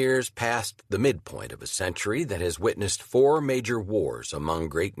 10 years past the midpoint of a century that has witnessed 4 major wars among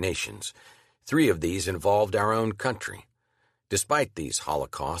great nations. 3 of these involved our own country. Despite these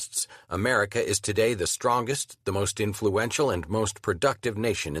holocausts, America is today the strongest, the most influential, and most productive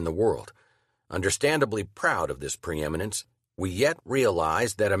nation in the world. Understandably proud of this preeminence, we yet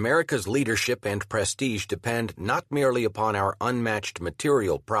realize that America's leadership and prestige depend not merely upon our unmatched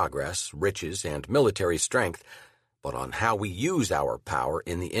material progress, riches, and military strength, but on how we use our power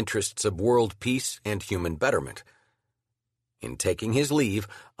in the interests of world peace and human betterment. In taking his leave,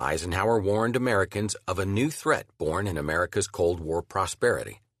 Eisenhower warned Americans of a new threat born in America's Cold War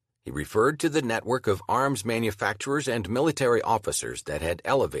prosperity. He referred to the network of arms manufacturers and military officers that had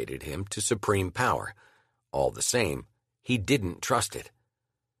elevated him to supreme power. All the same, he didn't trust it.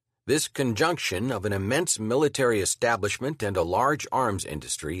 This conjunction of an immense military establishment and a large arms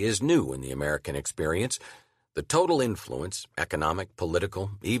industry is new in the American experience. The total influence, economic,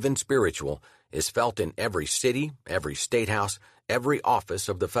 political, even spiritual, is felt in every city, every statehouse, every office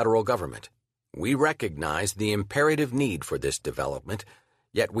of the federal government. We recognize the imperative need for this development,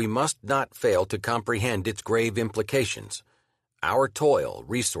 yet we must not fail to comprehend its grave implications. Our toil,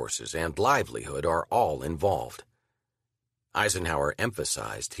 resources, and livelihood are all involved. Eisenhower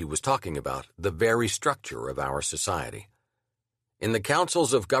emphasized he was talking about the very structure of our society. In the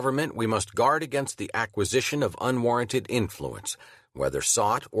councils of government, we must guard against the acquisition of unwarranted influence, whether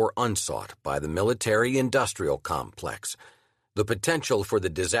sought or unsought by the military-industrial complex. The potential for the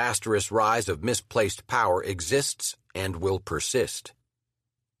disastrous rise of misplaced power exists and will persist.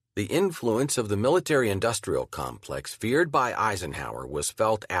 The influence of the military-industrial complex feared by Eisenhower was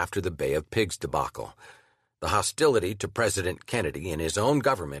felt after the Bay of Pigs debacle. The hostility to President Kennedy in his own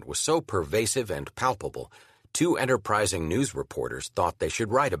government was so pervasive and palpable, 2 enterprising news reporters thought they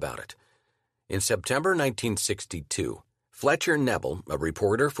should write about it. In September 1962, Fletcher Nebel, a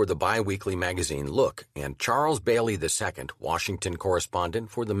reporter for the biweekly magazine Look, and Charles Bailey II, Washington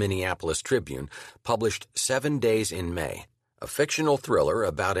correspondent for the Minneapolis Tribune, published 7 Days in May, a fictional thriller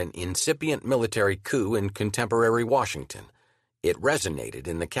about an incipient military coup in contemporary Washington. It resonated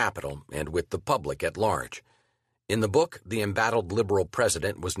in the capital and with the public at large. In the book, the embattled liberal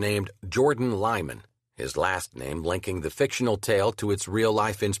president was named Jordan Lyman, his last name linking the fictional tale to its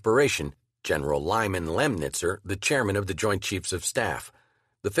real-life inspiration, General Lyman Lemnitzer, the chairman of the Joint Chiefs of Staff.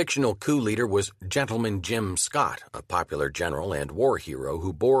 The fictional coup leader was Gentleman Jim Scott, a popular general and war hero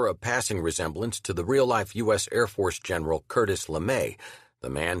who bore a passing resemblance to the real-life U.S. Air Force General Curtis LeMay, the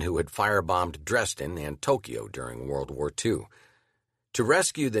man who had firebombed Dresden and Tokyo during World War II. To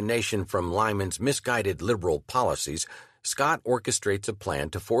rescue the nation from Lyman's misguided liberal policies, Scott orchestrates a plan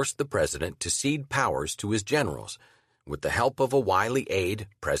to force the president to cede powers to his generals. With the help of a wily aide,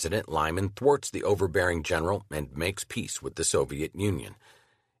 President Lyman thwarts the overbearing general and makes peace with the Soviet Union.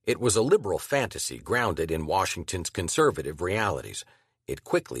 It was a liberal fantasy grounded in Washington's conservative realities. It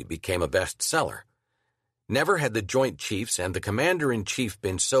quickly became a bestseller. Never had the Joint Chiefs and the Commander-in-Chief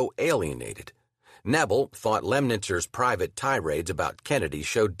been so alienated. Nebel thought Lemnitzer's private tirades about Kennedy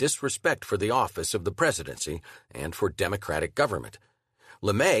showed disrespect for the office of the presidency and for democratic government.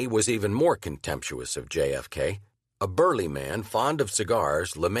 LeMay was even more contemptuous of JFK. A burly man fond of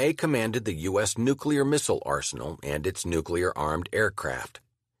cigars, LeMay commanded the U.S. nuclear missile arsenal and its nuclear-armed aircraft.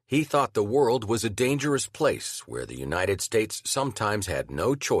 He thought the world was a dangerous place where the United States sometimes had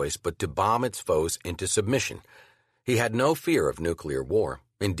no choice but to bomb its foes into submission. He had no fear of nuclear war.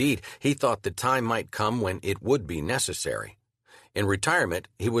 Indeed, he thought the time might come when it would be necessary. In retirement,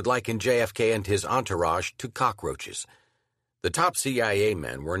 he would liken JFK and his entourage to cockroaches. The top CIA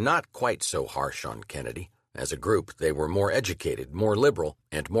men were not quite so harsh on Kennedy. As a group, they were more educated, more liberal,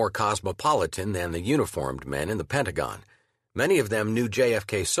 and more cosmopolitan than the uniformed men in the Pentagon. Many of them knew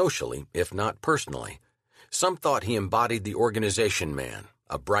JFK socially, if not personally. Some thought he embodied the organization man,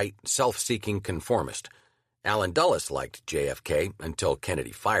 a bright, self-seeking conformist. Allen Dulles liked JFK until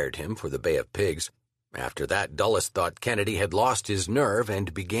Kennedy fired him for the Bay of Pigs. After that, Dulles thought Kennedy had lost his nerve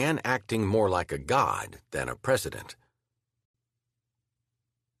and began acting more like a god than a president.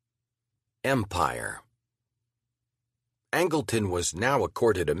 Empire. Angleton was now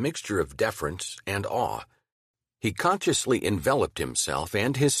accorded a mixture of deference and awe. He consciously enveloped himself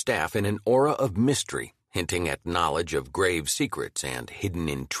and his staff in an aura of mystery, hinting at knowledge of grave secrets and hidden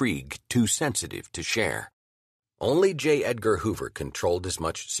intrigue too sensitive to share. Only J. Edgar Hoover controlled as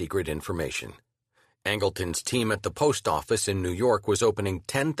much secret information. Angleton's team at the post office in New York was opening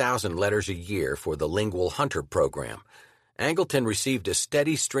 10,000 letters a year for the Lingual Hunter program. Angleton received a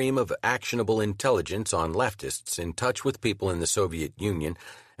steady stream of actionable intelligence on leftists in touch with people in the Soviet Union,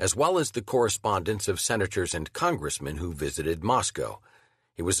 as well as the correspondence of senators and congressmen who visited Moscow.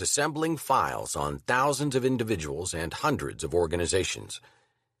 He was assembling files on thousands of individuals and hundreds of organizations.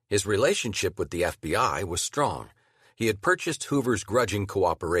 His relationship with the FBI was strong. He had purchased Hoover's grudging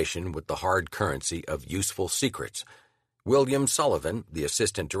cooperation with the hard currency of useful secrets. William Sullivan, the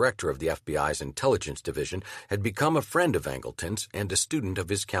assistant director of the FBI's intelligence division, had become a friend of Angleton's and a student of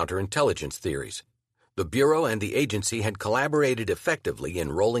his counterintelligence theories. The Bureau and the agency had collaborated effectively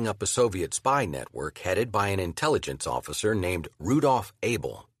in rolling up a Soviet spy network headed by an intelligence officer named Rudolf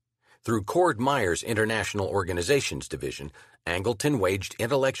Abel. Through Cord Meyer's International Organizations Division, Angleton waged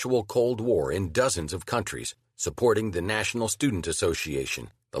intellectual Cold War in dozens of countries, supporting the National Student Association,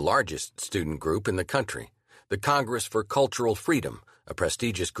 the largest student group in the country, the Congress for Cultural Freedom, a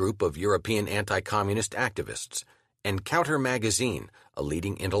prestigious group of European anti-communist activists, Encounter Magazine, a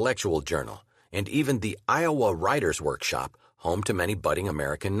leading intellectual journal, and even the Iowa Writers' Workshop, home to many budding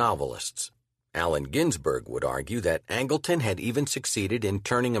American novelists. Allen Ginsberg would argue that Angleton had even succeeded in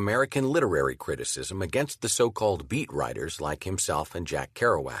turning American literary criticism against the so-called beat writers like himself and Jack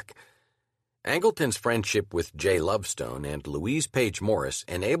Kerouac. Angleton's friendship with J. Lovestone and Louise Page Morris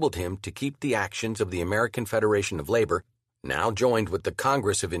enabled him to keep the actions of the American Federation of Labor, now joined with the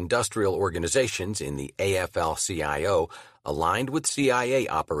Congress of Industrial Organizations in the AFL-CIO, aligned with CIA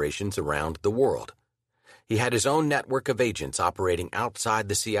operations around the world. He had his own network of agents operating outside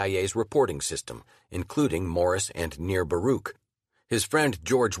the CIA's reporting system, including Morris and Nir Baruch. His friend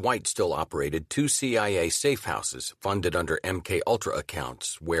George White still operated 2 CIA safe houses funded under MKUltra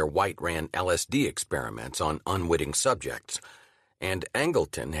accounts where White ran LSD experiments on unwitting subjects. And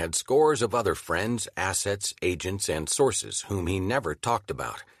Angleton had scores of other friends, assets, agents, and sources whom he never talked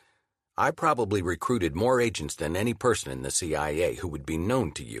about. I probably recruited more agents than any person in the CIA who would be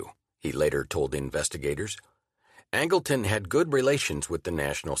known to you, he later told investigators. Angleton had good relations with the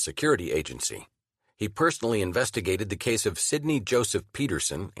National Security Agency. He personally investigated the case of Sidney Joseph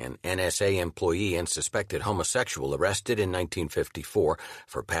Peterson, an NSA employee and suspected homosexual arrested in 1954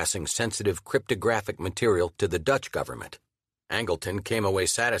 for passing sensitive cryptographic material to the Dutch government. Angleton came away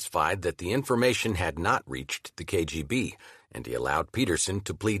satisfied that the information had not reached the KGB, and he allowed Peterson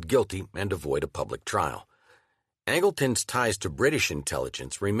to plead guilty and avoid a public trial. Angleton's ties to British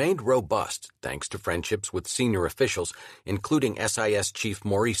intelligence remained robust thanks to friendships with senior officials, including SIS Chief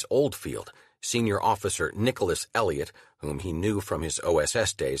Maurice Oldfield, Senior Officer Nicholas Elliott, whom he knew from his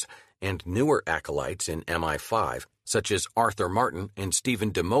OSS days, and newer acolytes in MI5, such as Arthur Martin and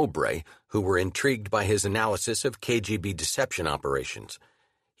Stephen de Mowbray, who were intrigued by his analysis of KGB deception operations.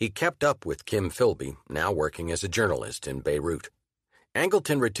 He kept up with Kim Philby, now working as a journalist in Beirut.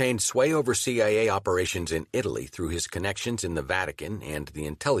 Angleton retained sway over CIA operations in Italy through his connections in the Vatican and the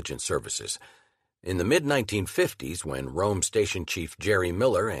intelligence services. In the mid-1950s, when Rome Station Chief Jerry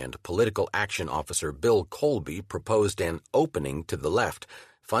Miller and Political Action Officer Bill Colby proposed an opening to the left,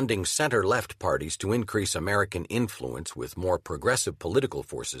 funding center-left parties to increase American influence with more progressive political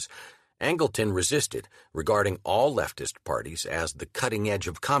forces, Angleton resisted, regarding all leftist parties as the cutting edge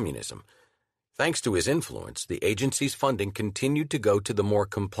of communism. Thanks to his influence, the agency's funding continued to go to the more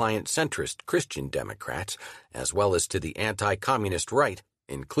compliant centrist Christian Democrats, as well as to the anti-communist right,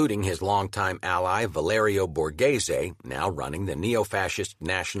 including his longtime ally Valerio Borghese, now running the neo-fascist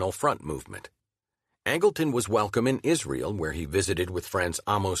National Front movement. Angleton was welcome in Israel, where he visited with friends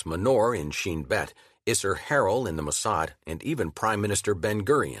Amos Manor in Shin Bet, Isser Harel in the Mossad, and even Prime Minister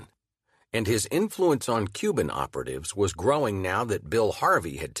Ben-Gurion. And his influence on Cuban operatives was growing now that Bill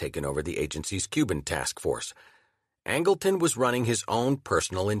Harvey had taken over the agency's Cuban task force. Angleton was running his own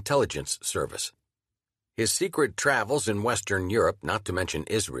personal intelligence service. His secret travels in Western Europe, not to mention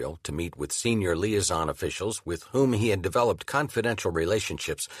Israel, to meet with senior liaison officials with whom he had developed confidential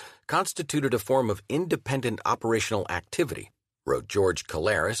relationships, constituted a form of independent operational activity, wrote George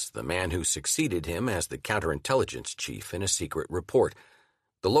Calaris, the man who succeeded him as the counterintelligence chief, in a secret report.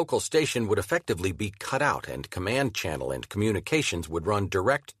 The local station would effectively be cut out, and command channel and communications would run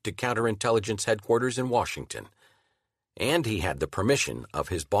direct to counterintelligence headquarters in Washington. And he had the permission of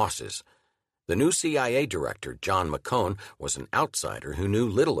his bosses. The new CIA director, John McCone, was an outsider who knew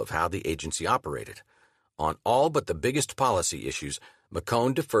little of how the agency operated. On all but the biggest policy issues,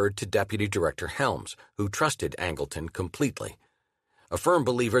 McCone deferred to Deputy Director Helms, who trusted Angleton completely. A firm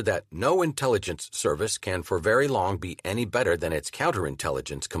believer that no intelligence service can for very long be any better than its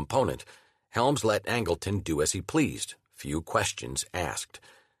counterintelligence component, Helms let Angleton do as he pleased, few questions asked.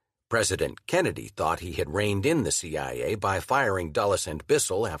 President Kennedy thought he had reined in the CIA by firing Dulles and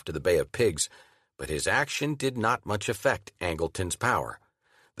Bissell after the Bay of Pigs, but his action did not much affect Angleton's power.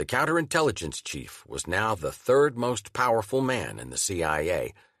 The counterintelligence chief was now the third most powerful man in the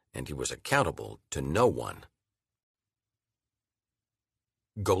CIA, and he was accountable to no one.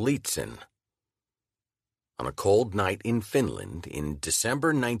 Golitsyn. On a cold night in Finland in December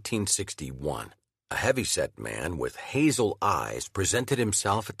 1961, a heavyset man with hazel eyes presented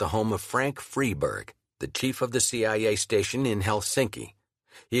himself at the home of Frank Freeberg, the chief of the CIA station in Helsinki.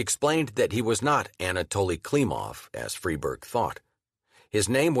 He explained that he was not Anatoly Klimov, as Freeberg thought. His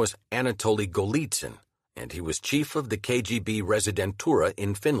name was Anatoly Golitsyn, and he was chief of the KGB Residentura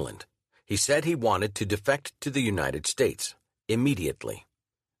in Finland. He said he wanted to defect to the United States, immediately.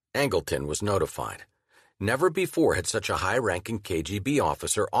 Angleton was notified. Never before had such a high-ranking KGB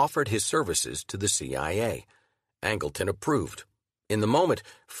officer offered his services to the CIA. Angleton approved. In the moment,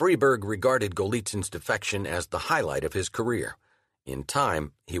 Freeberg regarded Golitsyn's defection as the highlight of his career. In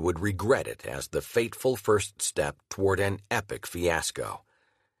time, he would regret it as the fateful first step toward an epic fiasco.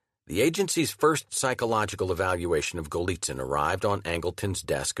 The agency's first psychological evaluation of Golitsyn arrived on Angleton's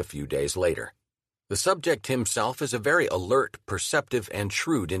desk a few days later. The subject himself is a very alert, perceptive, and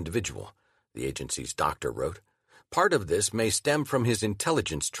shrewd individual, the agency's doctor wrote. Part of this may stem from his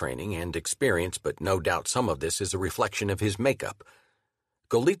intelligence training and experience, but no doubt some of this is a reflection of his makeup.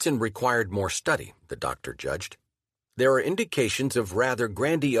 Golitsyn required more study, the doctor judged. There are indications of rather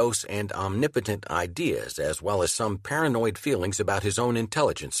grandiose and omnipotent ideas, as well as some paranoid feelings about his own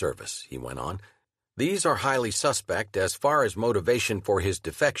intelligence service, he went on. These are highly suspect as far as motivation for his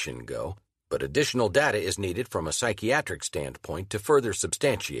defection go, but additional data is needed from a psychiatric standpoint to further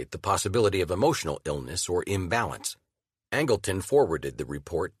substantiate the possibility of emotional illness or imbalance. Angleton forwarded the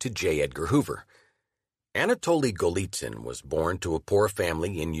report to J. Edgar Hoover. Anatoly Golitsyn was born to a poor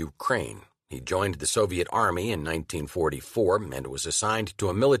family in Ukraine. He joined the Soviet Army in 1944 and was assigned to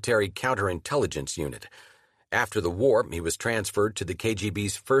a military counterintelligence unit. After the war, he was transferred to the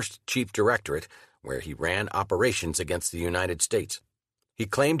KGB's first Chief Directorate, where he ran operations against the United States. He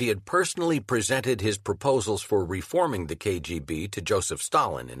claimed he had personally presented his proposals for reforming the KGB to Joseph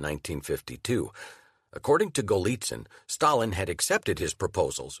Stalin in 1952. According to Golitsyn, Stalin had accepted his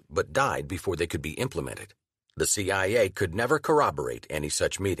proposals but died before they could be implemented. The CIA could never corroborate any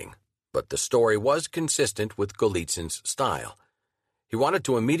such meeting, but the story was consistent with Golitsyn's style. He wanted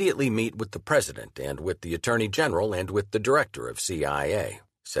to immediately meet with the president and with the attorney general and with the director of CIA,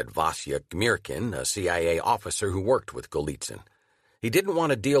 said Vasya Gmirkin, a CIA officer who worked with Golitsyn. He didn't want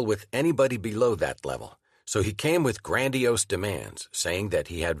to deal with anybody below that level, so he came with grandiose demands, saying that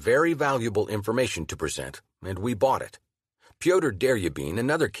he had very valuable information to present, and we bought it. Pyotr Deryabin,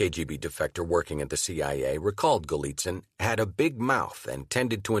 another KGB defector working at the CIA, recalled Golitsyn had a big mouth and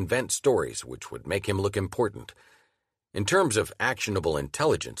tended to invent stories which would make him look important. In terms of actionable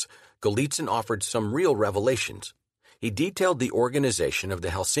intelligence, Golitsyn offered some real revelations. He detailed the organization of the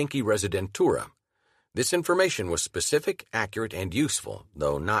Helsinki Residentura. This information was specific, accurate, and useful,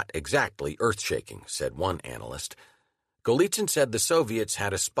 though not exactly earth-shaking, said one analyst. Golitsyn said the Soviets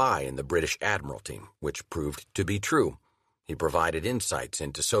had a spy in the British Admiralty, which proved to be true. He provided insights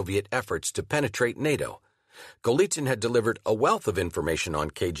into Soviet efforts to penetrate NATO. Golitsyn had delivered a wealth of information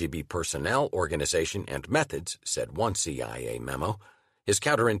on KGB personnel, organization, and methods, said one CIA memo. His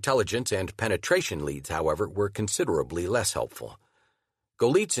counterintelligence and penetration leads, however, were considerably less helpful.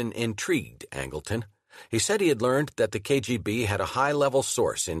 Golitsyn intrigued Angleton. He said he had learned that the KGB had a high-level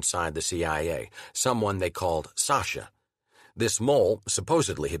source inside the CIA, someone they called Sasha. This mole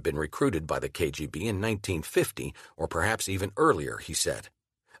supposedly had been recruited by the KGB in 1950, or perhaps even earlier, he said.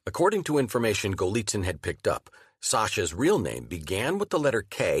 According to information Golitsyn had picked up, Sasha's real name began with the letter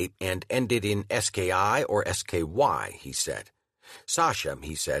K and ended in SKI or SKY, he said. Sasha,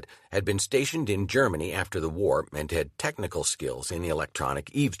 he said, had been stationed in Germany after the war and had technical skills in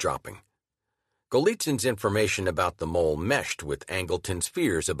electronic eavesdropping. Golitsyn's information about the mole meshed with Angleton's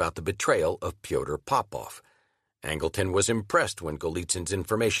fears about the betrayal of Pyotr Popov. Angleton was impressed when Golitsyn's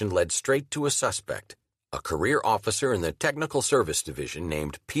information led straight to a suspect, a career officer in the Technical Service Division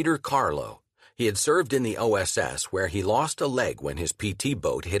named Peter Carlo. He had served in the OSS, where he lost a leg when his PT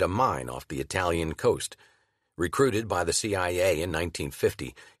boat hit a mine off the Italian coast. Recruited by the CIA in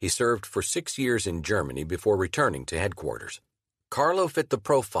 1950, he served for 6 years in Germany before returning to headquarters. Carlo fit the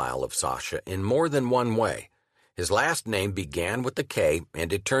profile of Sasha in more than one way. His last name began with the K,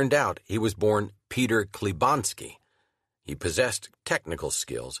 and it turned out he was born Peter Klibanski. He possessed technical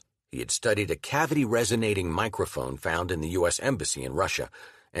skills. He had studied a cavity-resonating microphone found in the U.S. Embassy in Russia,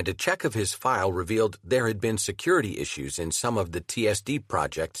 and a check of his file revealed there had been security issues in some of the TSD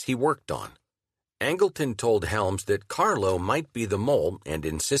projects he worked on. Angleton told Helms that Carlo might be the mole and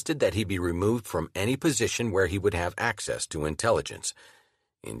insisted that he be removed from any position where he would have access to intelligence.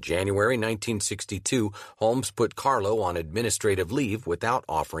 In January 1962, Holmes put Carlo on administrative leave without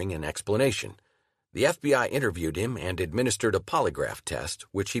offering an explanation. The FBI interviewed him and administered a polygraph test,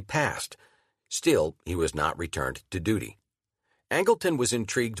 which he passed. Still, he was not returned to duty. Angleton was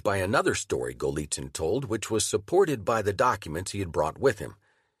intrigued by another story Golitsyn told, which was supported by the documents he had brought with him.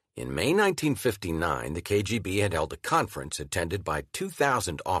 In May 1959, the KGB had held a conference attended by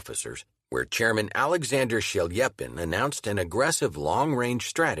 2,000 officers, where Chairman Alexander Shelyepin announced an aggressive long-range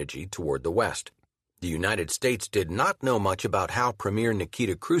strategy toward the West. The United States did not know much about how Premier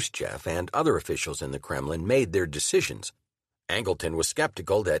Nikita Khrushchev and other officials in the Kremlin made their decisions. Angleton was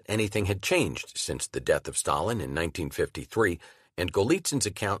skeptical that anything had changed since the death of Stalin in 1953, and Golitsyn's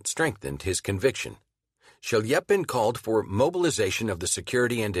account strengthened his conviction. Shelyepin called for mobilization of the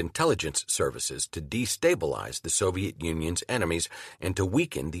security and intelligence services to destabilize the Soviet Union's enemies and to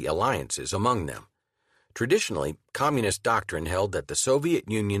weaken the alliances among them. Traditionally, communist doctrine held that the Soviet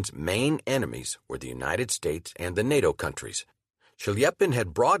Union's main enemies were the United States and the NATO countries. Shelyepin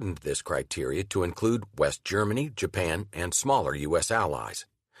had broadened this criteria to include West Germany, Japan, and smaller U.S. allies.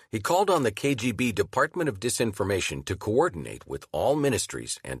 He called on the KGB Department of Disinformation to coordinate with all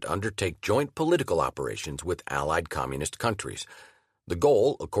ministries and undertake joint political operations with allied communist countries. The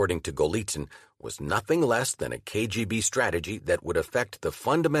goal, according to Golitsyn, was nothing less than a KGB strategy that would affect the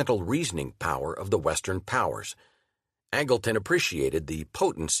fundamental reasoning power of the Western powers. Angleton appreciated the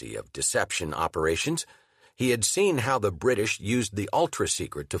potency of deception operations. He had seen how the British used the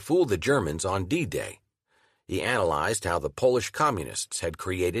ultra-secret to fool the Germans on D-Day. He analyzed how the Polish communists had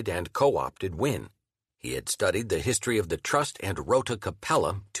created and co-opted Win. He had studied the history of the Trust and Rota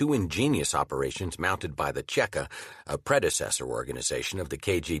Kapella, two ingenious operations mounted by the Cheka, a predecessor organization of the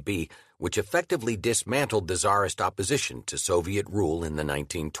KGB, which effectively dismantled the Tsarist opposition to Soviet rule in the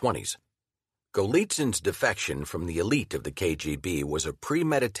 1920s. Golitsyn's defection from the elite of the KGB was a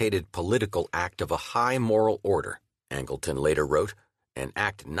premeditated political act of a high moral order, Angleton later wrote, an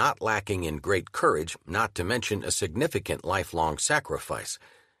act not lacking in great courage, not to mention a significant lifelong sacrifice.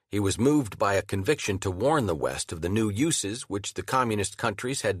 He was moved by a conviction to warn the West of the new uses which the communist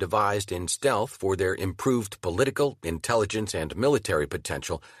countries had devised in stealth for their improved political, intelligence, and military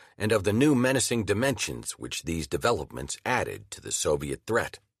potential, and of the new menacing dimensions which these developments added to the Soviet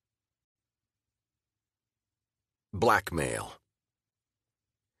threat. Blackmail.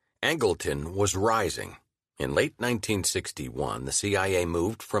 Angleton was rising. In late 1961, the CIA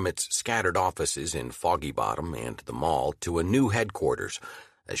moved from its scattered offices in Foggy Bottom and the Mall to a new headquarters,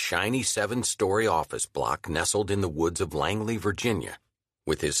 a shiny 7-story office block nestled in the woods of Langley, Virginia.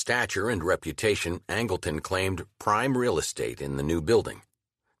 With his stature and reputation, Angleton claimed prime real estate in the new building.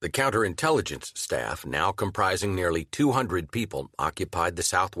 The counterintelligence staff, now comprising nearly 200 people, occupied the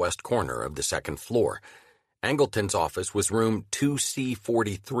southwest corner of the second floor. Angleton's office was room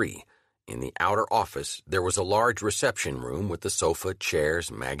 2C43. In the outer office, there was a large reception room with a sofa,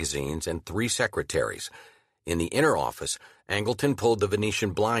 chairs, magazines, and 3 secretaries. In the inner office, Angleton pulled the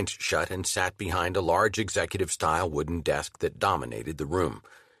Venetian blinds shut and sat behind a large executive-style wooden desk that dominated the room.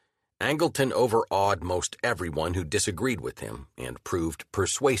 Angleton overawed most everyone who disagreed with him and proved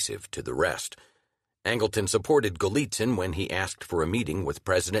persuasive to the rest. Angleton supported Golitsyn when he asked for a meeting with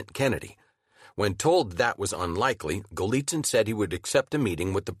President Kennedy. When told that was unlikely, Golitsyn said he would accept a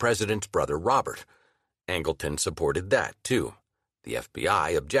meeting with the president's brother Robert. Angleton supported that, too. The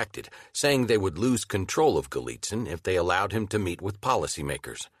FBI objected, saying they would lose control of Golitsyn if they allowed him to meet with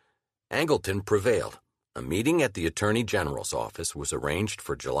policymakers. Angleton prevailed. A meeting at the Attorney General's office was arranged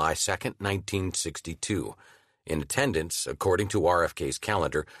for July 2, 1962. In attendance, according to RFK's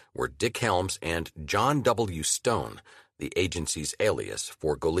calendar, were Dick Helms and John W. Stone, the agency's alias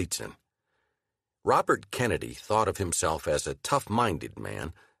for Golitsyn. Robert Kennedy thought of himself as a tough-minded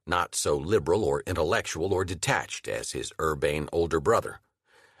man, not so liberal or intellectual or detached as his urbane older brother.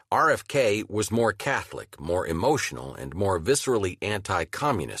 RFK was more Catholic, more emotional, and more viscerally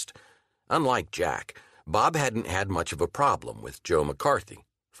anti-communist. Unlike Jack, Bob hadn't had much of a problem with Joe McCarthy,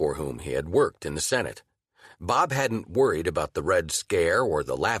 for whom he had worked in the Senate. Bob hadn't worried about the Red Scare or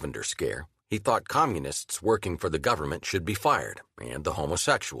the Lavender Scare. He thought communists working for the government should be fired, and the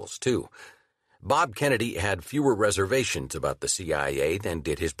homosexuals, too. Bob Kennedy had fewer reservations about the CIA than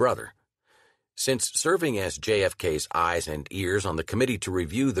did his brother. Since serving as JFK's eyes and ears on the committee to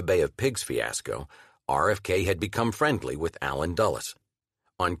review the Bay of Pigs fiasco, RFK had become friendly with Allen Dulles.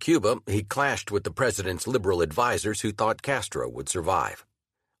 On Cuba, he clashed with the president's liberal advisers who thought Castro would survive.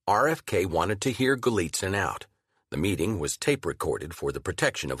 RFK wanted to hear Golitsyn out. The meeting was tape-recorded for the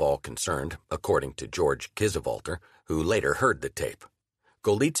protection of all concerned, according to George Kiesewetter, who later heard the tape.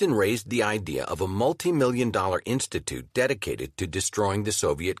 Golitsyn raised the idea of a multi-million-dollar institute dedicated to destroying the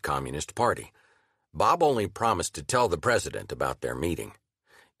Soviet Communist Party. Bob only promised to tell the president about their meeting.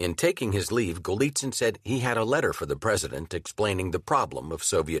 In taking his leave, Golitsyn said he had a letter for the president explaining the problem of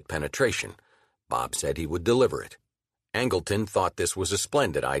Soviet penetration. Bob said he would deliver it. Angleton thought this was a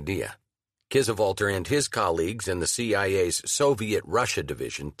splendid idea. Kiesewetter and his colleagues in the CIA's Soviet-Russia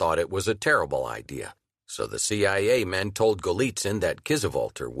division thought it was a terrible idea. So the CIA men told Golitsyn that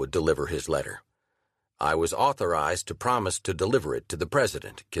Kiesewetter would deliver his letter. "I was authorized to promise to deliver it to the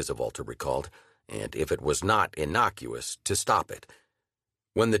president," Kiesewetter recalled, "and if it was not innocuous, to stop it."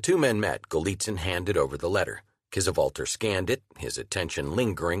 When the two men met, Golitsyn handed over the letter. Kiesewetter scanned it, his attention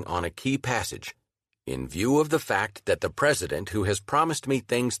lingering on a key passage. "In view of the fact that the president who has promised me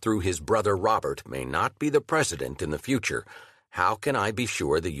things through his brother Robert may not be the president in the future, how can I be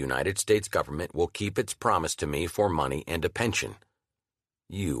sure the United States government will keep its promise to me for money and a pension?"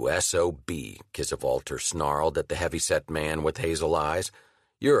 "You SOB," Kiesewetter snarled at the heavyset man with hazel eyes.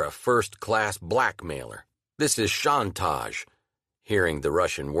 "You're a first-class blackmailer. This is chantage." Hearing the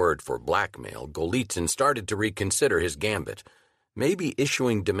Russian word for blackmail, Golitsyn started to reconsider his gambit. Maybe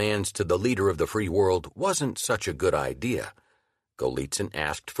issuing demands to the leader of the free world wasn't such a good idea. Golitsyn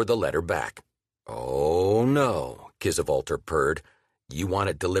asked for the letter back. "Oh, no," Kiesewetter purred. "You want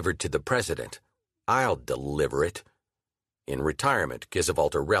it delivered to the president. I'll deliver it." In retirement,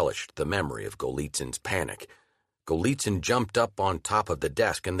 Kiesewetter relished the memory of Golitsyn's panic. Golitsyn jumped up on top of the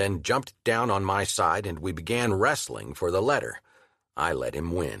desk and then jumped down on my side, and we began wrestling for the letter. I let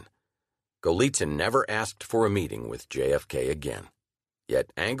him win. Golitsyn never asked for a meeting with JFK again.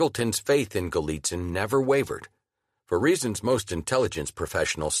 Yet Angleton's faith in Golitsyn never wavered. For reasons most intelligence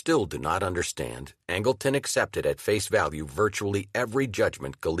professionals still do not understand, Angleton accepted at face value virtually every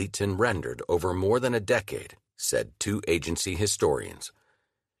judgment Golitsyn rendered over more than a decade, said two agency historians.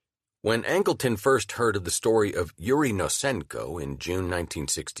 When Angleton first heard of the story of Yuri Nosenko in June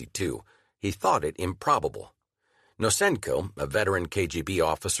 1962, he thought it improbable. Nosenko, a veteran KGB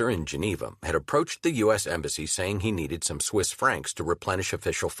officer in Geneva, had approached the U.S. Embassy saying he needed some Swiss francs to replenish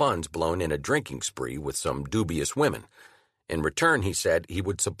official funds blown in a drinking spree with some dubious women. In return, he said he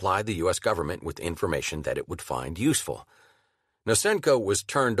would supply the U.S. government with information that it would find useful. Nosenko was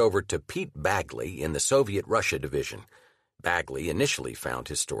turned over to Pete Bagley in the Soviet-Russia division. Bagley initially found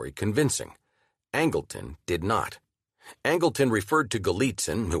his story convincing. Angleton did not. Angleton referred to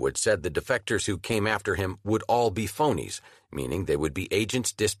Golitsyn, who had said the defectors who came after him would all be phonies, meaning they would be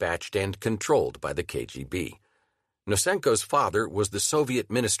agents dispatched and controlled by the KGB. Nosenko's father was the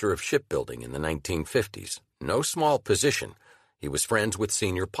Soviet Minister of Shipbuilding in the 1950s. No small position. He was friends with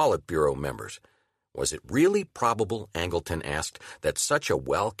senior Politburo members. Was it really probable, Angleton asked, that such a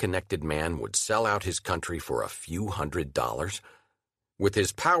well-connected man would sell out his country for a few $100s? With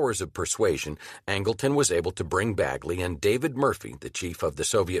his powers of persuasion, Angleton was able to bring Bagley and David Murphy, the chief of the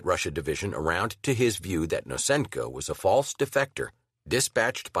Soviet Russia division, around to his view that Nosenko was a false defector,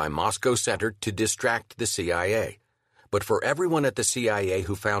 dispatched by Moscow Center to distract the CIA. But for everyone at the CIA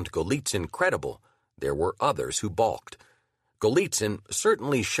who found Golitsyn credible, there were others who balked. Golitsyn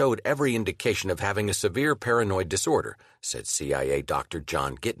certainly showed every indication of having a severe paranoid disorder, said CIA Dr.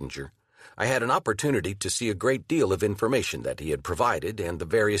 John Gittinger. I had an opportunity to see a great deal of information that he had provided and the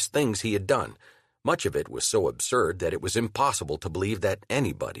various things he had done. Much of it was so absurd that it was impossible to believe that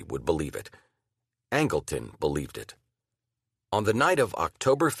anybody would believe it. Angleton believed it. On the night of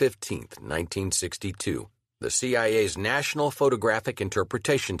October 15, 1962, the CIA's National Photographic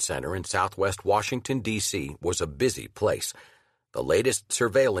Interpretation Center in southwest Washington, D.C. was a busy place. The latest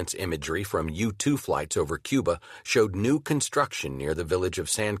surveillance imagery from U-2 flights over Cuba showed new construction near the village of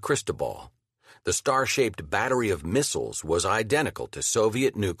San Cristobal. The star-shaped battery of missiles was identical to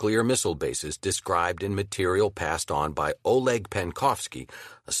Soviet nuclear missile bases described in material passed on by Oleg Penkovsky,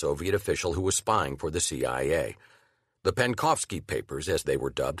 a Soviet official who was spying for the CIA. The Penkovsky papers, as they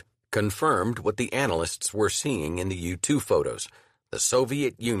were dubbed, confirmed what the analysts were seeing in the U-2 photos. The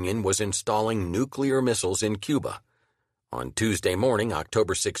Soviet Union was installing nuclear missiles in Cuba. On Tuesday morning,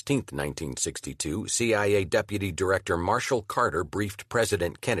 October 16, 1962, CIA Deputy Director Marshall Carter briefed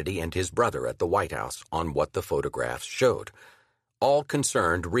President Kennedy and his brother at the White House on what the photographs showed. All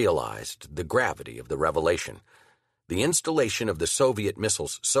concerned realized the gravity of the revelation. The installation of the Soviet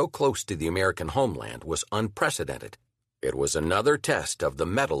missiles so close to the American homeland was unprecedented. It was another test of the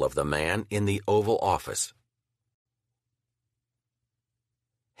mettle of the man in the Oval Office.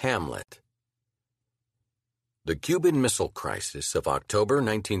 Hamlet. The Cuban Missile Crisis of October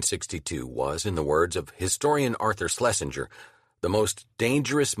 1962 was, in the words of historian Arthur Schlesinger, the most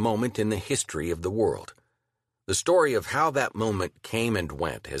dangerous moment in the history of the world. The story of how that moment came and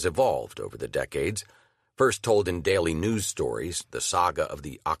went has evolved over the decades. First told in daily news stories, the saga of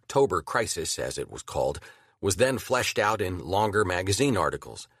the October Crisis, as it was called, was then fleshed out in longer magazine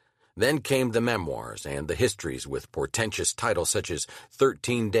articles. Then came the memoirs and the histories with portentous titles such as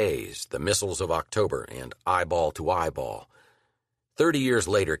 13 Days, The Missiles of October, and Eyeball to Eyeball. 30 years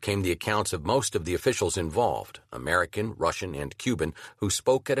later came the accounts of most of the officials involved, American, Russian, and Cuban, who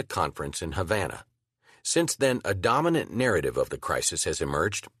spoke at a conference in Havana. Since then, a dominant narrative of the crisis has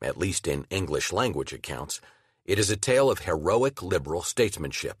emerged, at least in English-language accounts. It is a tale of heroic liberal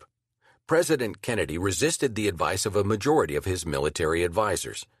statesmanship. President Kennedy resisted the advice of a majority of his military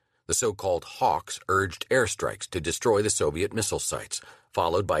advisors. The so-called Hawks urged airstrikes to destroy the Soviet missile sites,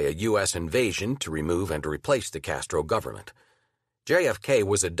 followed by a U.S. invasion to remove and replace the Castro government. JFK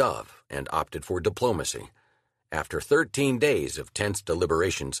was a dove and opted for diplomacy. After 13 days of tense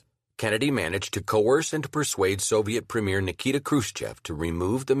deliberations, Kennedy managed to coerce and persuade Soviet Premier Nikita Khrushchev to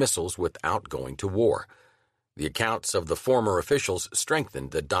remove the missiles without going to war. The accounts of the former officials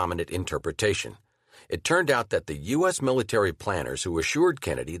strengthened the dominant interpretation. It turned out that the U.S. military planners who assured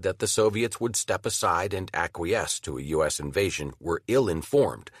Kennedy that the Soviets would step aside and acquiesce to a U.S. invasion were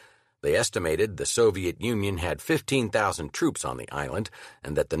ill-informed. They estimated the Soviet Union had 15,000 troops on the island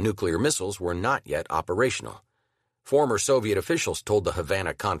and that the nuclear missiles were not yet operational. Former Soviet officials told the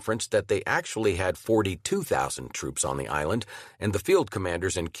Havana conference that they actually had 42,000 troops on the island, and the field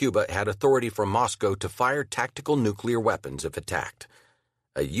commanders in Cuba had authority from Moscow to fire tactical nuclear weapons if attacked.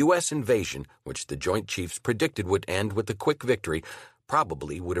 A U.S. invasion, which the Joint Chiefs predicted would end with a quick victory,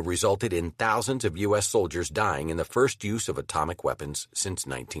 probably would have resulted in thousands of U.S. soldiers dying in the first use of atomic weapons since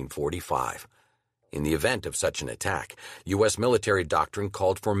 1945. In the event of such an attack, U.S. military doctrine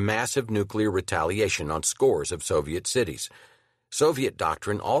called for massive nuclear retaliation on scores of Soviet cities. Soviet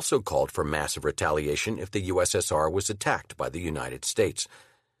doctrine also called for massive retaliation if the USSR was attacked by the United States.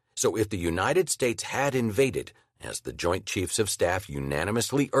 So if the United States had invaded, as the Joint Chiefs of Staff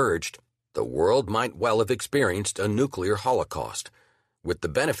unanimously urged, the world might well have experienced a nuclear holocaust. With the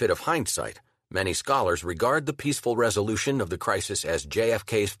benefit of hindsight, many scholars regard the peaceful resolution of the crisis as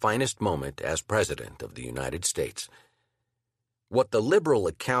JFK's finest moment as President of the United States. What the liberal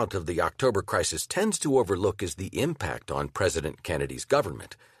account of the October crisis tends to overlook is the impact on President Kennedy's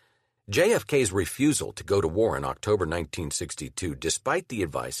government. JFK's refusal to go to war in October 1962, despite the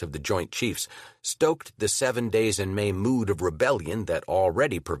advice of the Joint Chiefs, stoked the 7 days in May mood of rebellion that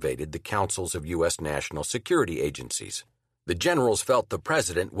already pervaded the councils of U.S. national security agencies. The generals felt the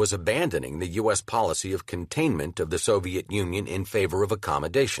president was abandoning the U.S. policy of containment of the Soviet Union in favor of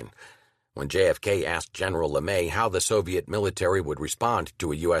accommodation. When JFK asked General LeMay how the Soviet military would respond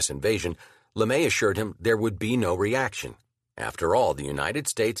to a U.S. invasion, LeMay assured him there would be no reaction. After all, the United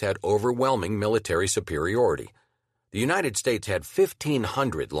States had overwhelming military superiority. The United States had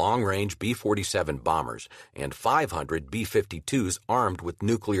 1,500 long-range B-47 bombers and 500 B-52s armed with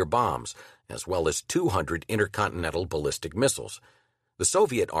nuclear bombs, as well as 200 intercontinental ballistic missiles. The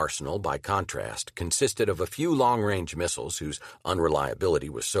Soviet arsenal, by contrast, consisted of a few long-range missiles whose unreliability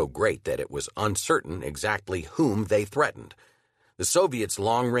was so great that it was uncertain exactly whom they threatened. The Soviets'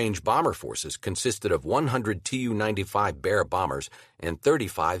 long-range bomber forces consisted of 100 Tu-95 Bear bombers and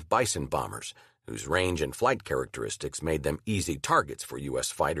 35 Bison bombers, whose range and flight characteristics made them easy targets for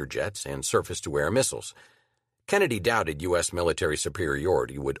U.S. fighter jets and surface-to-air missiles. Kennedy doubted U.S. military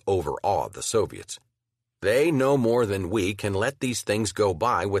superiority would overawe the Soviets. "They, no more than we, can let these things go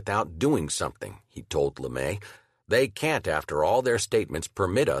by without doing something," he told LeMay. "They can't, after all their statements,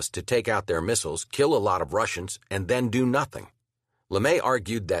 permit us to take out their missiles, kill a lot of Russians, and then do nothing." LeMay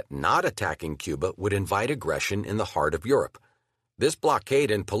argued that not attacking Cuba would invite aggression in the heart of Europe. "This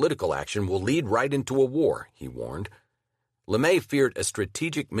blockade and political action will lead right into a war," he warned. LeMay feared a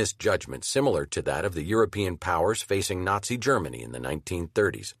strategic misjudgment similar to that of the European powers facing Nazi Germany in the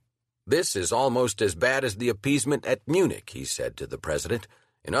 1930s. "This is almost as bad as the appeasement at Munich," he said to the president.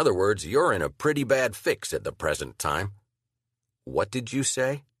 "In other words, you're in a pretty bad fix at the present time." "What did you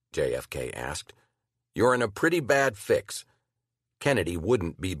say?" JFK asked. "You're in a pretty bad fix." Kennedy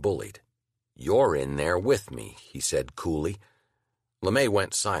wouldn't be bullied. "You're in there with me," he said coolly. LeMay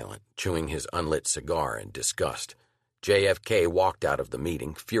went silent, chewing his unlit cigar in disgust. JFK walked out of the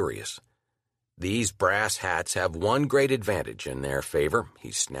meeting, furious. "These brass hats have one great advantage in their favor,"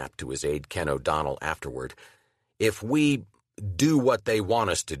 he snapped to his aide Ken O'Donnell afterward. "If we do what they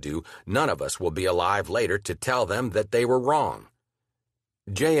want us to do, none of us will be alive later to tell them that they were wrong."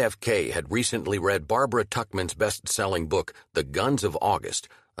 JFK had recently read Barbara Tuchman's best-selling book, The Guns of August,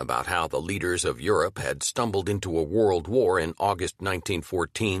 about how the leaders of Europe had stumbled into a world war in August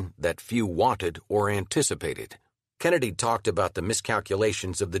 1914 that few wanted or anticipated. Kennedy talked about the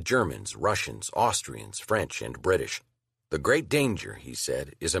miscalculations of the Germans, Russians, Austrians, French, and British. "The great danger," he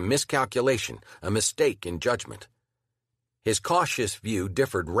said, "is a miscalculation, a mistake in judgment." His cautious view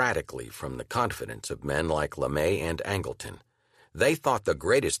differed radically from the confidence of men like LeMay and Angleton. They thought the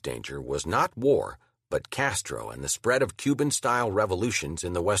greatest danger was not war, but Castro and the spread of Cuban-style revolutions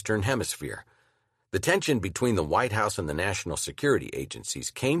in the Western Hemisphere. The tension between the White House and the national security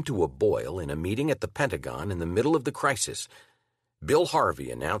agencies came to a boil in a meeting at the Pentagon in the middle of the crisis. Bill Harvey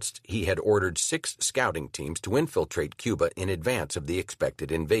announced he had ordered 6 scouting teams to infiltrate Cuba in advance of the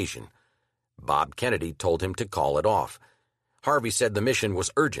expected invasion. Bob Kennedy told him to call it off. Harvey said the mission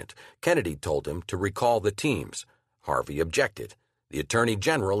was urgent. Kennedy told him to recall the teams. Harvey objected. The Attorney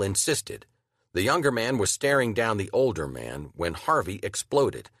General insisted. The younger man was staring down the older man when Harvey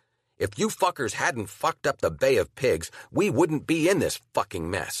exploded. "If you fuckers hadn't fucked up the Bay of Pigs, we wouldn't be in this fucking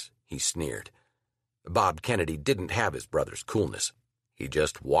mess," he sneered. Bob Kennedy didn't have his brother's coolness. He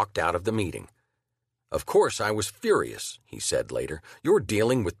just walked out of the meeting. "Of course I was furious," he said later. "You're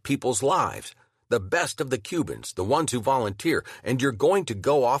dealing with people's lives, the best of the Cubans, the ones who volunteer, and you're going to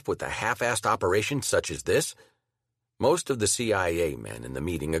go off with a half-assed operation such as this?" Most of the CIA men in the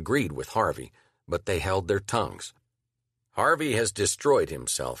meeting agreed with Harvey, but they held their tongues. "Harvey has destroyed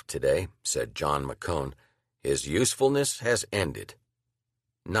himself today," said John McCone. "His usefulness has ended."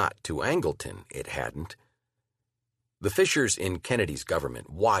 Not to Angleton, it hadn't. The fissures in Kennedy's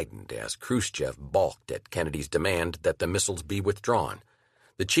government widened as Khrushchev balked at Kennedy's demand that the missiles be withdrawn.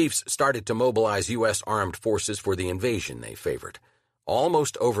 The chiefs started to mobilize U.S. armed forces for the invasion they favored.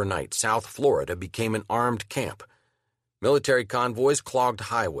 Almost overnight, South Florida became an armed camp. Military convoys clogged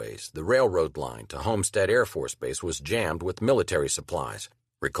highways. The railroad line to Homestead Air Force Base was jammed with military supplies,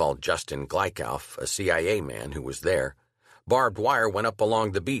 recalled Justin Gleichauf, a CIA man who was there. Barbed wire went up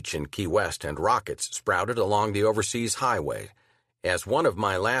along the beach in Key West, and rockets sprouted along the overseas highway. As one of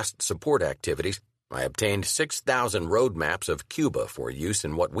my last support activities, I obtained 6,000 road maps of Cuba for use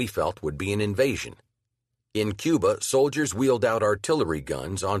in what we felt would be an invasion. In Cuba, soldiers wheeled out artillery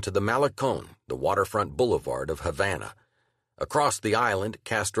guns onto the Malecón, the waterfront boulevard of Havana. Across the island,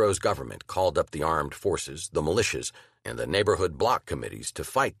 Castro's government called up the armed forces, the militias, and the neighborhood block committees to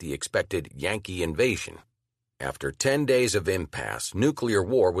fight the expected Yankee invasion. After 10 days of impasse, nuclear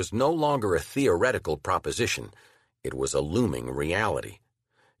war was no longer a theoretical proposition. It was a looming reality.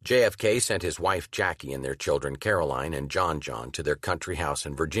 JFK sent his wife Jackie and their children Caroline and John to their country house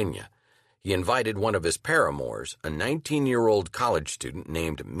in Virginia. He invited one of his paramours, a 19-year-old college student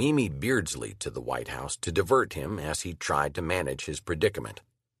named Mimi Beardsley, to the White House to divert him as he tried to manage his predicament.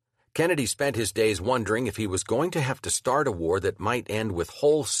 Kennedy spent his days wondering if he was going to have to start a war that might end with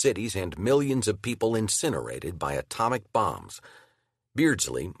whole cities and millions of people incinerated by atomic bombs.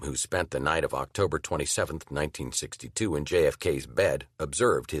 Beardsley, who spent the night of October 27, 1962, in JFK's bed,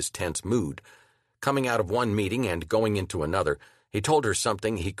 observed his tense mood. Coming out of one meeting and going into another, he told her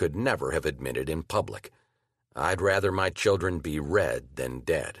something he could never have admitted in public. "I'd rather my children be red than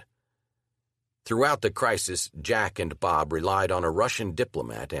dead." Throughout the crisis, Jack and Bob relied on a Russian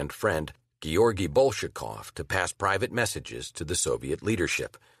diplomat and friend, Georgy Bolshakov, to pass private messages to the Soviet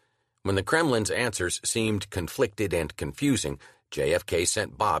leadership. When the Kremlin's answers seemed conflicted and confusing, JFK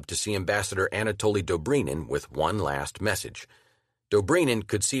sent Bob to see Ambassador Anatoly Dobrynin with one last message. Dobrynin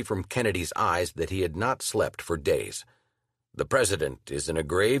could see from Kennedy's eyes that he had not slept for days. "The president is in a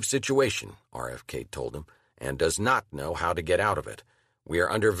grave situation," RFK told him, "and does not know how to get out of it. We are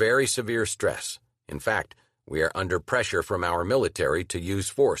under very severe stress. In fact, we are under pressure from our military to use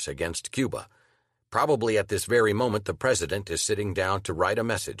force against Cuba. Probably at this very moment the president is sitting down to write a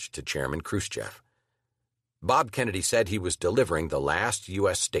message to Chairman Khrushchev." Bob Kennedy said he was delivering the last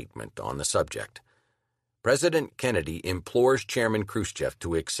U.S. statement on the subject. President Kennedy implores Chairman Khrushchev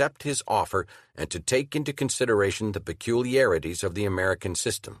to accept his offer and to take into consideration the peculiarities of the American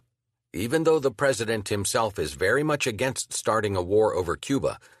system. Even though the president himself is very much against starting a war over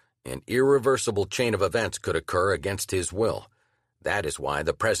Cuba, an irreversible chain of events could occur against his will. That is why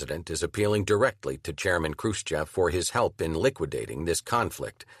the president is appealing directly to Chairman Khrushchev for his help in liquidating this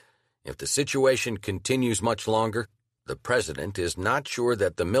conflict. If the situation continues much longer, the president is not sure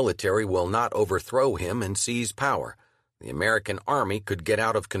that the military will not overthrow him and seize power. The American army could get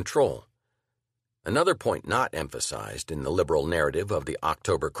out of control. Another point not emphasized in the liberal narrative of the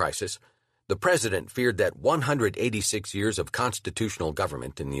October crisis, the president feared that 186 years of constitutional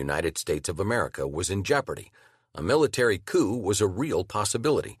government in the United States of America was in jeopardy. A military coup was a real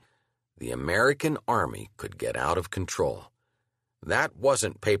possibility. The American army could get out of control. That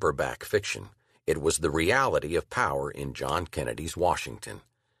wasn't paperback fiction. It was the reality of power in John Kennedy's Washington.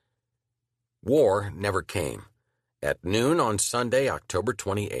 War never came. At noon on Sunday, October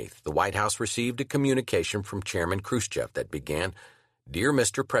 28th, the White House received a communication from Chairman Khrushchev that began, "Dear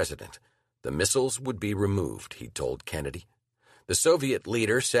Mr. President, the missiles would be removed," he told Kennedy. The Soviet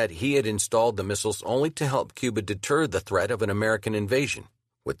leader said he had installed the missiles only to help Cuba deter the threat of an American invasion.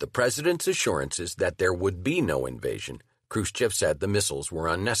 With the president's assurances that there would be no invasion, Khrushchev said the missiles were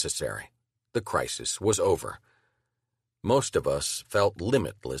unnecessary. The crisis was over. "Most of us felt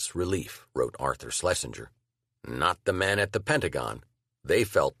limitless relief," wrote Arthur Schlesinger. Not the men at the Pentagon. They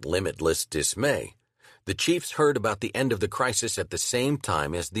felt limitless dismay. The chiefs heard about the end of the crisis at the same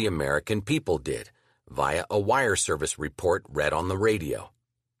time as the American people did, via a wire service report read on the radio.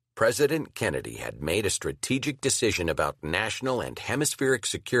 President Kennedy had made a strategic decision about national and hemispheric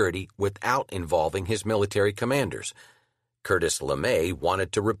security without involving his military commanders. Curtis LeMay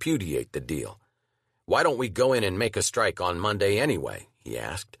wanted to repudiate the deal. "Why don't we go in and make a strike on Monday anyway?" he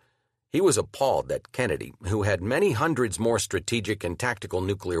asked. He was appalled that Kennedy, who had many hundreds more strategic and tactical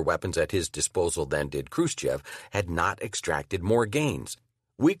nuclear weapons at his disposal than did Khrushchev, had not extracted more gains.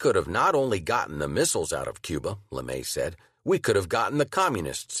 "We could have not only gotten the missiles out of Cuba," LeMay said, "we could have gotten the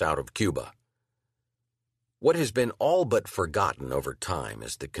communists out of Cuba." What has been all but forgotten over time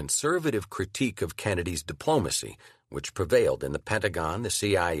is the conservative critique of Kennedy's diplomacy, which prevailed in the Pentagon, the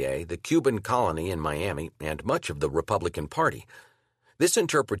CIA, the Cuban colony in Miami, and much of the Republican Party. This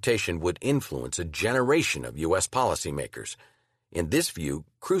interpretation would influence a generation of U.S. policymakers. In this view,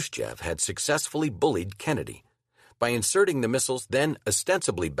 Khrushchev had successfully bullied Kennedy. By inserting the missiles, then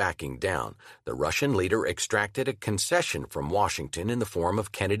ostensibly backing down, the Russian leader extracted a concession from Washington in the form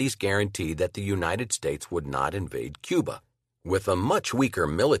of Kennedy's guarantee that the United States would not invade Cuba. With a much weaker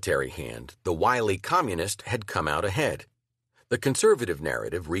military hand, the wily communist had come out ahead. The conservative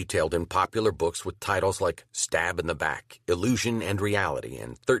narrative, retailed in popular books with titles like Stab in the Back, Illusion and Reality,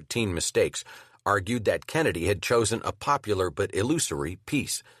 and 13 Mistakes, argued that Kennedy had chosen a popular but illusory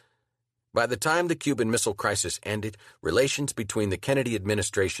peace. By the time the Cuban Missile Crisis ended, relations between the Kennedy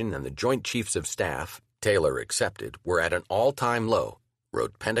administration and the Joint Chiefs of Staff, Taylor excepted, were at an all-time low,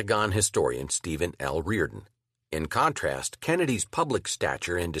 wrote Pentagon historian Stephen L. Reardon. In contrast, Kennedy's public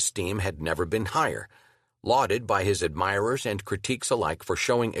stature and esteem had never been higher. Lauded by his admirers and critiques alike for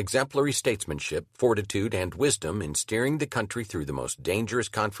showing exemplary statesmanship, fortitude, and wisdom in steering the country through the most dangerous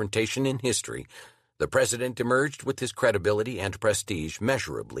confrontation in history, the president emerged with his credibility and prestige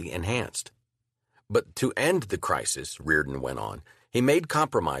measurably enhanced. But to end the crisis, Reardon went on, He made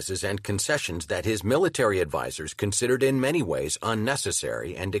compromises and concessions that his military advisers considered in many ways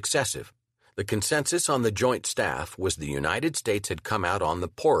unnecessary and excessive. The consensus on the Joint Staff was the United States had come out on the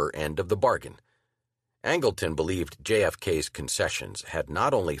poorer end of the bargain. Angleton believed JFK's concessions had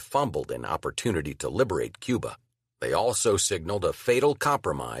not only fumbled an opportunity to liberate Cuba, they also signaled a fatal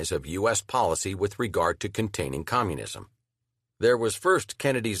compromise of U.S. policy with regard to containing communism. There was first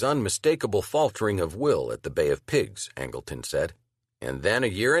Kennedy's unmistakable faltering of will at the Bay of Pigs, Angleton said, and then a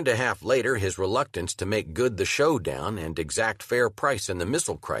year and a half later his reluctance to make good the showdown and exact fair price in the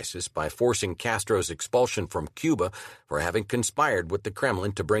missile crisis by forcing Castro's expulsion from Cuba for having conspired with the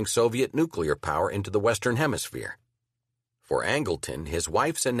Kremlin to bring Soviet nuclear power into the Western Hemisphere. For Angleton, his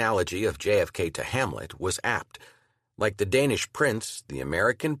wife's analogy of JFK to Hamlet was apt. Like the Danish prince, the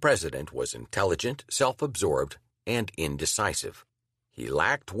American president was intelligent, self-absorbed, and indecisive. He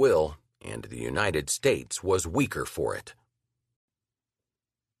lacked will, and the United States was weaker for it.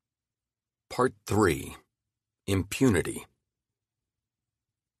 Part 3. Impunity.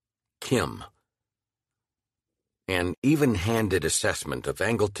 Kim. An even-handed assessment of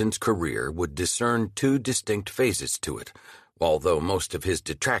Angleton's career would discern two distinct phases to it, although most of his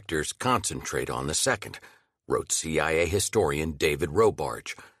detractors concentrate on the second, wrote CIA historian David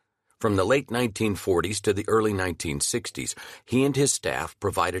Robarge. From the late 1940s to the early 1960s, he and his staff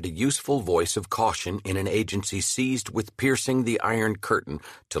provided a useful voice of caution in an agency seized with piercing the Iron Curtain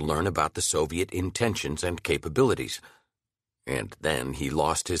to learn about the Soviet intentions and capabilities. And then he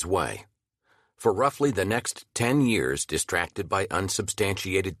lost his way. For roughly the next 10 years, distracted by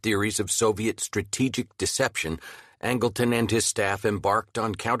unsubstantiated theories of Soviet strategic deception, Angleton and his staff embarked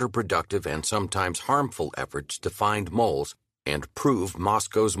on counterproductive and sometimes harmful efforts to find moles and prove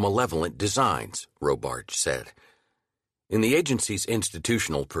Moscow's malevolent designs, Robarge said. In the agency's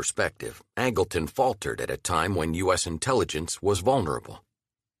institutional perspective, Angleton faltered at a time when U.S. intelligence was vulnerable.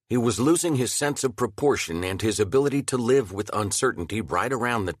 He was losing his sense of proportion and his ability to live with uncertainty right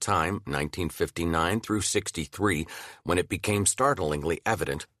around the time, 1959 through 63, when it became startlingly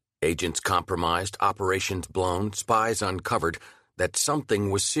evident, agents compromised, operations blown, spies uncovered, that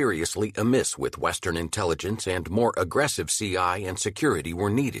something was seriously amiss with Western intelligence and more aggressive CI and security were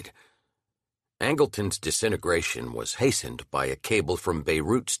needed. Angleton's disintegration was hastened by a cable from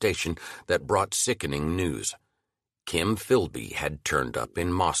Beirut Station that brought sickening news. Kim Philby had turned up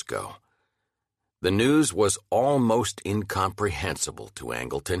in Moscow. The news was almost incomprehensible to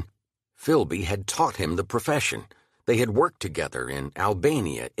Angleton. Philby had taught him the profession. They had worked together in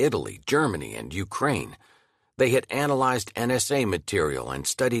Albania, Italy, Germany, and Ukraine. They had analyzed NSA material and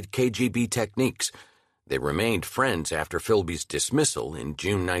studied KGB techniques. They remained friends after Philby's dismissal in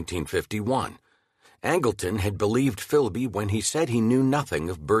June 1951. Angleton had believed Philby when he said he knew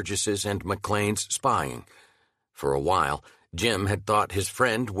nothing of Burgess's and McLean's spying. For a while, Jim had thought his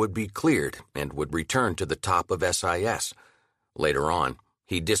friend would be cleared and would return to the top of SIS. Later on,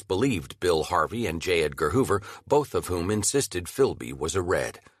 he disbelieved Bill Harvey and J. Edgar Hoover, both of whom insisted Philby was a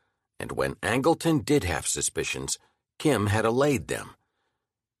Red. And when Angleton did have suspicions, Kim had allayed them.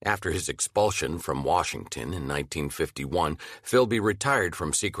 After his expulsion from Washington in 1951, Philby retired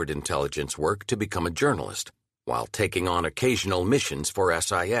from secret intelligence work to become a journalist. While taking on occasional missions for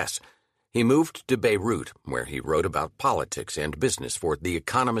SIS, he moved to Beirut, where he wrote about politics and business for The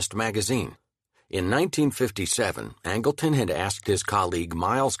Economist magazine. In 1957, Angleton had asked his colleague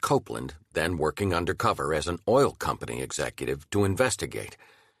Miles Copeland, then working undercover as an oil company executive, to investigate.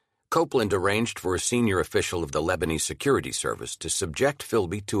 Copeland arranged for a senior official of the Lebanese Security Service to subject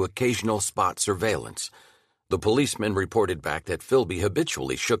Philby to occasional spot surveillance. The policeman reported back that Philby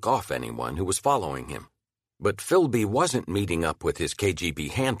habitually shook off anyone who was following him. But Philby wasn't meeting up with his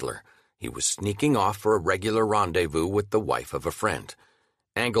KGB handler. He was sneaking off for a regular rendezvous with the wife of a friend.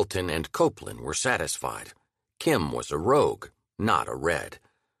 Angleton and Copeland were satisfied. Kim was a rogue, not a Red.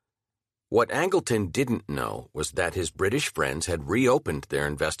 What Angleton didn't know was that his British friends had reopened their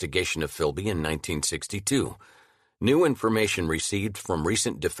investigation of Philby in 1962. New information received from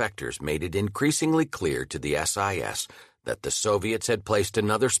recent defectors made it increasingly clear to the SIS that the Soviets had placed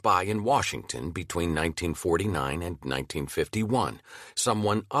another spy in Washington between 1949 and 1951,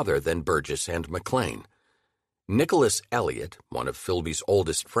 someone other than Burgess and McLean. Nicholas Elliott, one of Philby's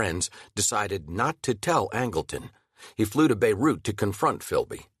oldest friends, decided not to tell Angleton. He flew to Beirut to confront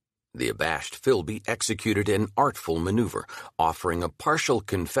Philby. The abashed Philby executed an artful maneuver, offering a partial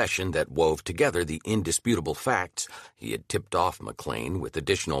confession that wove together the indisputable facts he had tipped off McLean with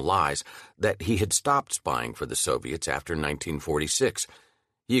additional lies that he had stopped spying for the Soviets after 1946.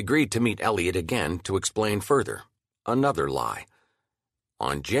 He agreed to meet Elliott again to explain further. Another lie.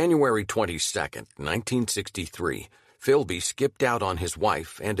 On January 22, 1963, Philby skipped out on his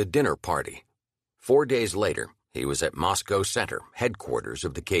wife and a dinner party. 4 days later, he was at Moscow Center, headquarters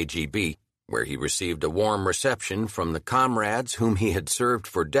of the KGB, where he received a warm reception from the comrades whom he had served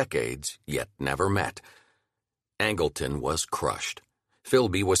for decades, yet never met. Angleton was crushed.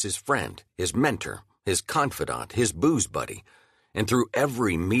 Philby was his friend, his mentor, his confidant, his booze buddy, and through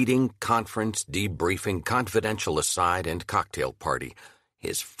every meeting, conference, debriefing, confidential aside, and cocktail party,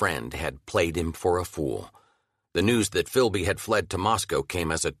 his friend had played him for a fool. The news that Philby had fled to Moscow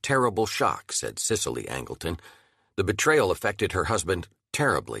came as a terrible shock, said Cicely Angleton. The betrayal affected her husband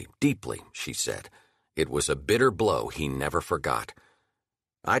terribly, deeply, she said. It was a bitter blow he never forgot.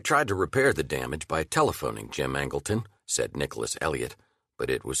 I tried to repair the damage by telephoning Jim Angleton, said Nicholas Elliott, but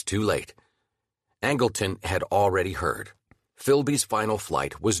it was too late. Angleton had already heard. Philby's final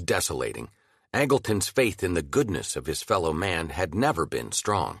flight was desolating. Angleton's faith in the goodness of his fellow man had never been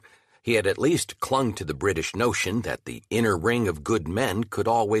strong. He had at least clung to the British notion that the inner ring of good men could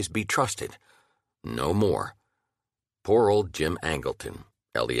always be trusted. No more. Poor old Jim Angleton,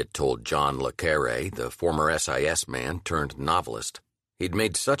 Elliott told John Le Carre, the former SIS man turned novelist. He'd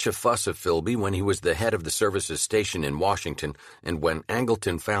made such a fuss of Philby when he was the head of the services station in Washington, and when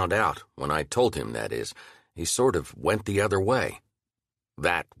Angleton found out, when I told him, that is, he sort of went the other way.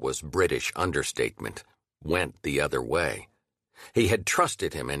 That was British understatement. Went the other way. He had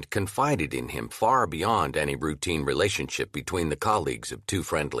trusted him and confided in him far beyond any routine relationship between the colleagues of two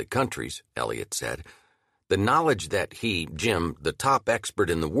friendly countries, Elliott said. The knowledge that he, Jim, the top expert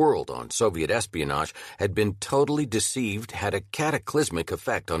in the world on Soviet espionage, had been totally deceived had a cataclysmic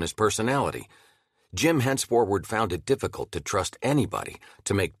effect on his personality. Jim henceforward found it difficult to trust anybody,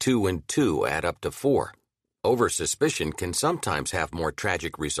 to make 2 and 2 add up to 4. Over-suspicion can sometimes have more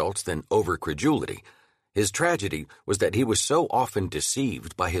tragic results than over-credulity. His tragedy was that he was so often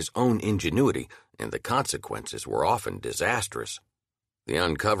deceived by his own ingenuity, and the consequences were often disastrous. The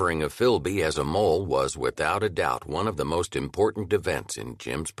uncovering of Philby as a mole was without a doubt one of the most important events in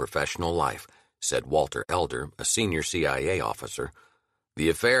Jim's professional life, said Walter Elder, a senior CIA officer. The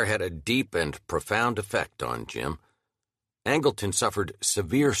affair had a deep and profound effect on Jim. Angleton suffered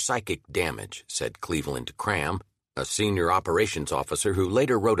severe psychic damage, said Cleveland Cram, a senior operations officer who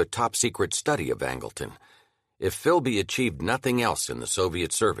later wrote a top-secret study of Angleton. If Philby achieved nothing else in the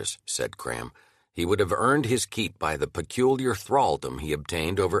Soviet service, said Cram, he would have earned his keep by the peculiar thraldom he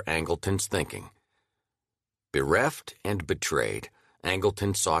obtained over Angleton's thinking. Bereft and betrayed,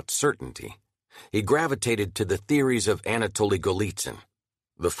 Angleton sought certainty. He gravitated to the theories of Anatoly Golitsyn.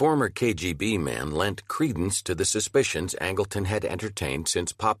 The former KGB man lent credence to the suspicions Angleton had entertained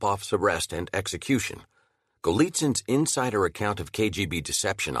since Popov's arrest and execution. Golitsyn's insider account of KGB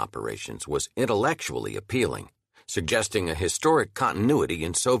deception operations was intellectually appealing, suggesting a historic continuity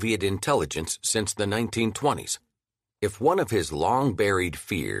in Soviet intelligence since the 1920s. If one of his long-buried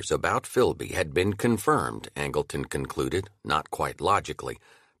fears about Philby had been confirmed, Angleton concluded, not quite logically,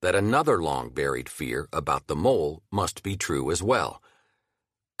 that another long-buried fear about the mole must be true as well.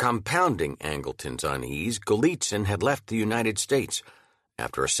 Compounding Angleton's unease, Golitsyn had left the United States.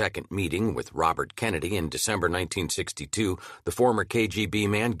 After a second meeting with Robert Kennedy in December 1962, the former KGB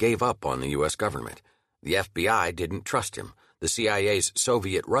man gave up on the U.S. government. The FBI didn't trust him. The CIA's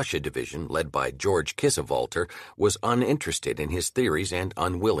Soviet-Russia division, led by George Kiesewetter, was uninterested in his theories and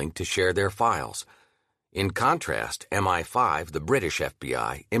unwilling to share their files. In contrast, MI5, the British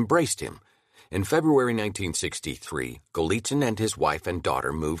FBI, embraced him. In February 1963, Golitsyn and his wife and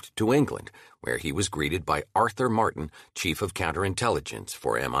daughter moved to England, where he was greeted by Arthur Martin, chief of counterintelligence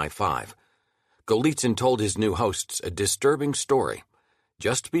for MI5. Golitsyn told his new hosts a disturbing story.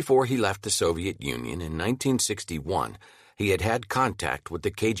 Just before he left the Soviet Union in 1961, he had had contact with the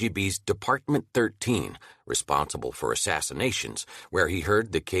KGB's Department 13, responsible for assassinations, where he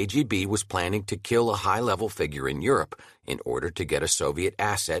heard the KGB was planning to kill a high-level figure in Europe in order to get a Soviet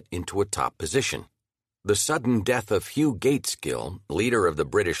asset into a top position. The sudden death of Hugh Gaitskell, leader of the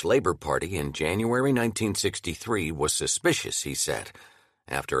British Labour Party in January 1963, was suspicious, he said.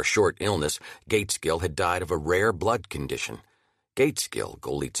 After a short illness, Gaitskell had died of a rare blood condition. Gaitskell,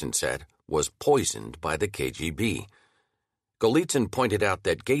 Golitsyn said, was poisoned by the KGB. Golitsyn pointed out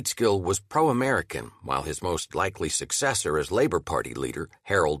that Gaitskell was pro-American, while his most likely successor as Labour Party leader,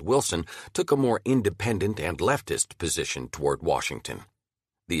 Harold Wilson, took a more independent and leftist position toward Washington.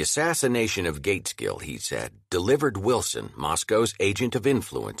 The assassination of Gaitskell, he said, delivered Wilson, Moscow's agent of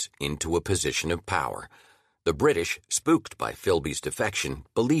influence, into a position of power. The British, spooked by Philby's defection,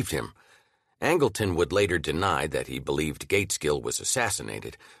 believed him. Angleton would later deny that he believed Gaitskell was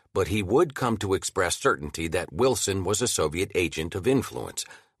assassinated, but he would come to express certainty that Wilson was a Soviet agent of influence,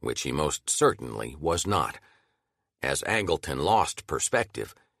 which he most certainly was not. As Angleton lost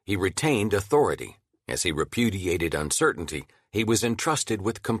perspective, he retained authority. As he repudiated uncertainty, he was entrusted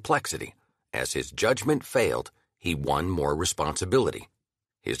with complexity. As his judgment failed, he won more responsibility.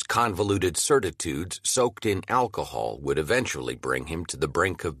 His convoluted certitudes soaked in alcohol would eventually bring him to the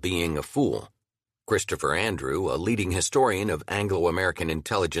brink of being a fool. Christopher Andrew, a leading historian of Anglo-American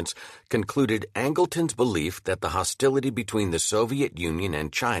intelligence, concluded Angleton's belief that the hostility between the Soviet Union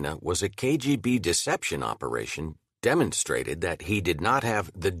and China was a KGB deception operation demonstrated that he did not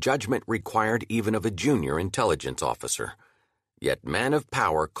have the judgment required even of a junior intelligence officer. Yet men of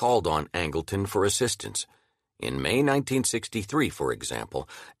power called on Angleton for assistance. In May 1963, for example,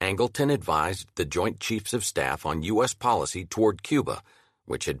 Angleton advised the Joint Chiefs of Staff on U.S. policy toward Cuba,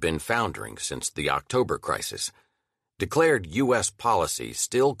 which had been foundering since the October crisis. Declared U.S. policy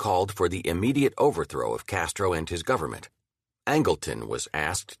still called for the immediate overthrow of Castro and his government. Angleton was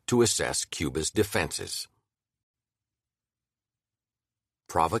asked to assess Cuba's defenses.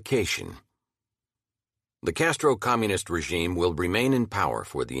 Provocation. The Castro communist regime will remain in power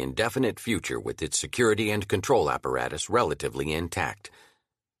for the indefinite future with its security and control apparatus relatively intact.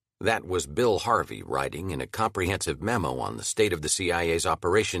 That was Bill Harvey writing in a comprehensive memo on the state of the CIA's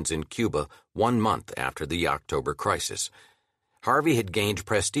operations in Cuba 1 month after the October crisis. Harvey had gained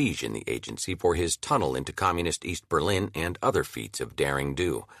prestige in the agency for his tunnel into communist East Berlin and other feats of daring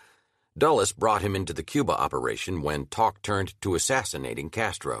do. Dulles brought him into the Cuba operation when talk turned to assassinating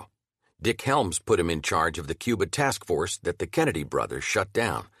Castro. Dick Helms put him in charge of the Cuba task force that the Kennedy brothers shut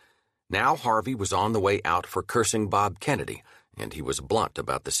down. Now Harvey was on the way out for cursing Bob Kennedy, and he was blunt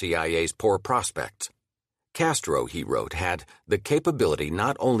about the CIA's poor prospects. Castro, he wrote, had the capability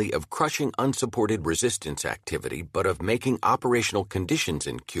not only of crushing unsupported resistance activity, but of making operational conditions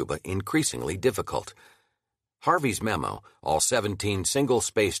in Cuba increasingly difficult. Harvey's memo, all 17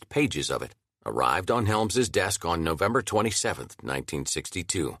 single-spaced pages of it, arrived on Helms's desk on November 27,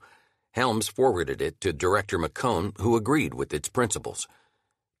 1962. Helms forwarded it to Director McCone, who agreed with its principles.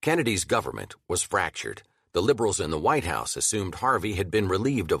 Kennedy's government was fractured. The liberals in the White House assumed Harvey had been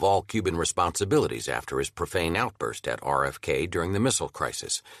relieved of all Cuban responsibilities after his profane outburst at RFK during the missile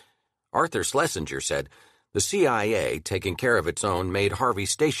crisis. Arthur Schlesinger said, the CIA, taking care of its own, made Harvey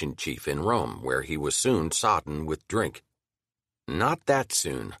station chief in Rome, where he was soon sodden with drink. Not that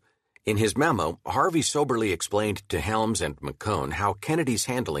soon. In his memo, Harvey soberly explained to Helms and McCone how Kennedy's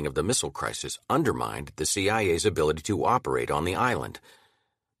handling of the missile crisis undermined the CIA's ability to operate on the island.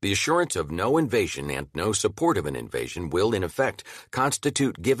 The assurance of no invasion and no support of an invasion will, in effect,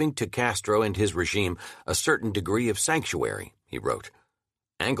 constitute giving to Castro and his regime a certain degree of sanctuary, he wrote.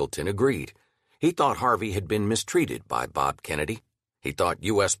 Angleton agreed. He thought Harvey had been mistreated by Bob Kennedy. He thought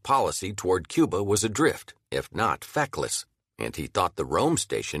U.S. policy toward Cuba was adrift, if not feckless, and he thought the Rome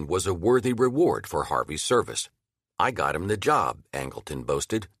station was a worthy reward for Harvey's service. I got him the job, Angleton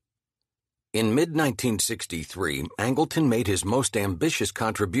boasted. In mid-1963, Angleton made his most ambitious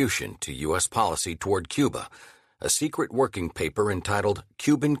contribution to U.S. policy toward Cuba, a secret working paper entitled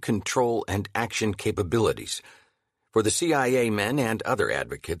Cuban Control and Action Capabilities. For the CIA men and other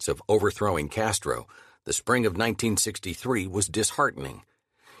advocates of overthrowing Castro, the spring of 1963 was disheartening.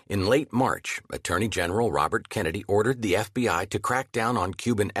 In late March, Attorney General Robert Kennedy ordered the FBI to crack down on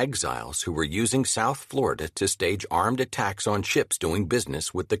Cuban exiles who were using South Florida to stage armed attacks on ships doing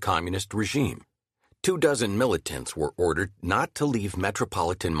business with the communist regime. 24 militants were ordered not to leave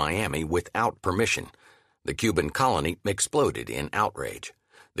metropolitan Miami without permission. The Cuban colony exploded in outrage.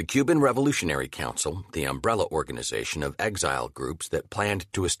 The Cuban Revolutionary Council, the umbrella organization of exile groups that planned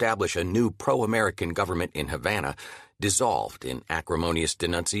to establish a new pro-American government in Havana, dissolved in acrimonious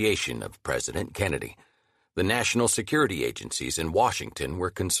denunciation of President Kennedy. The national security agencies in Washington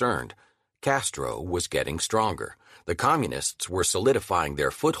were concerned. Castro was getting stronger. The communists were solidifying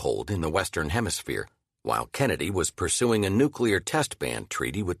their foothold in the Western Hemisphere, while Kennedy was pursuing a nuclear test ban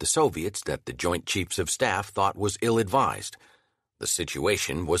treaty with the Soviets that the Joint Chiefs of Staff thought was ill-advised. The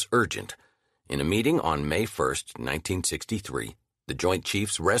situation was urgent. In a meeting on May 1, 1963, the Joint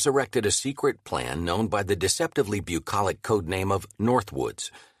Chiefs resurrected a secret plan known by the deceptively bucolic code name of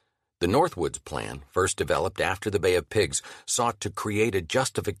Northwoods. The Northwoods Plan, first developed after the Bay of Pigs, sought to create a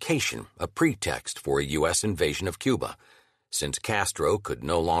justification, a pretext for a U.S. invasion of Cuba. Since Castro could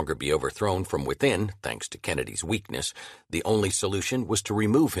no longer be overthrown from within, thanks to Kennedy's weakness, the only solution was to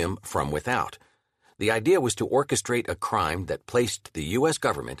remove him from without. The idea was to orchestrate a crime that placed the U.S.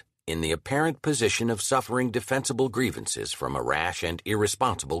 government in the apparent position of suffering defensible grievances from a rash and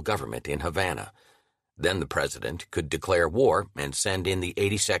irresponsible government in Havana. Then the president could declare war and send in the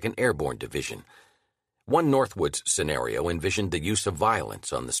 82nd Airborne Division. One Northwoods scenario envisioned the use of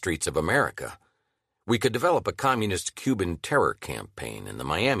violence on the streets of America. We could develop a communist Cuban terror campaign in the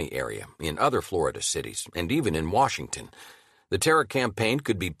Miami area, in other Florida cities, and even in Washington. The terror campaign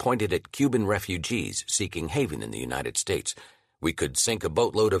could be pointed at Cuban refugees seeking haven in the United States. We could sink a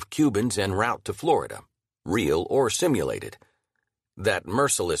boatload of Cubans en route to Florida, real or simulated. That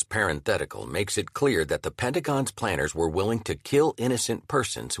merciless parenthetical makes it clear that the Pentagon's planners were willing to kill innocent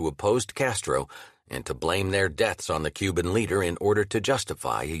persons who opposed Castro and to blame their deaths on the Cuban leader in order to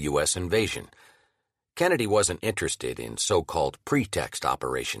justify a U.S. invasion. Kennedy wasn't interested in so-called pretext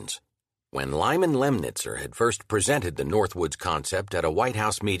operations. When Lyman Lemnitzer had first presented the Northwoods concept at a White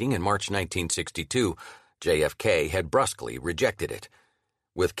House meeting in March 1962, JFK had brusquely rejected it.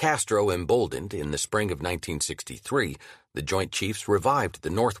 With Castro emboldened in the spring of 1963, the Joint Chiefs revived the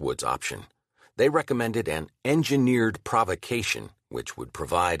Northwoods option. They recommended an engineered provocation, which would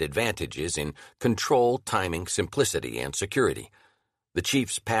provide advantages in control, timing, simplicity, and security. The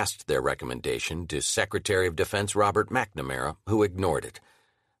Chiefs passed their recommendation to Secretary of Defense Robert McNamara, who ignored it.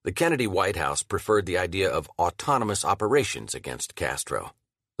 The Kennedy White House preferred the idea of autonomous operations against Castro.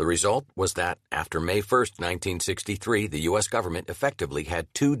 The result was that, after May 1, 1963, the U.S. government effectively had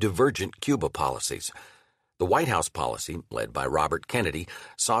two divergent Cuba policies. The White House policy, led by Robert Kennedy,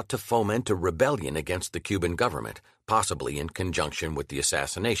 sought to foment a rebellion against the Cuban government, possibly in conjunction with the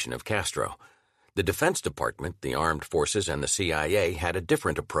assassination of Castro. The Defense Department, the Armed Forces, and the CIA had a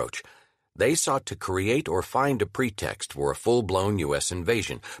different approach. They sought to create or find a pretext for a full-blown U.S.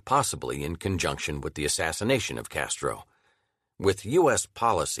 invasion, possibly in conjunction with the assassination of Castro. With U.S.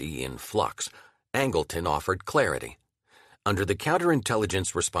 policy in flux, Angleton offered clarity. Under the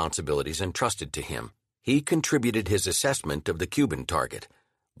counterintelligence responsibilities entrusted to him, he contributed his assessment of the Cuban target.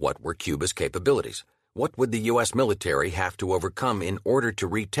 What were Cuba's capabilities? What would the U.S. military have to overcome in order to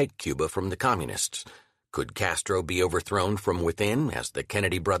retake Cuba from the Communists? Could Castro be overthrown from within, as the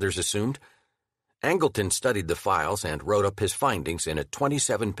Kennedy brothers assumed? Angleton studied the files and wrote up his findings in a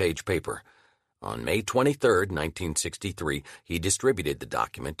 27-page paper. On May 23, 1963, he distributed the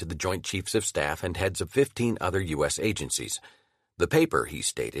document to the Joint Chiefs of Staff and heads of 15 other U.S. agencies. The paper, he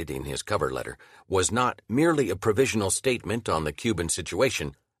stated in his cover letter, was not merely a provisional statement on the Cuban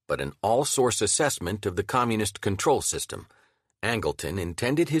situation, but an all-source assessment of the communist control system. Angleton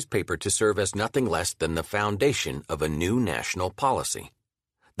intended his paper to serve as nothing less than the foundation of a new national policy.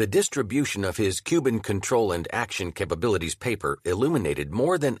 The distribution of his Cuban Control and Action Capabilities paper illuminated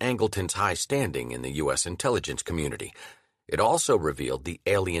more than Angleton's high standing in the U.S. intelligence community. It also revealed the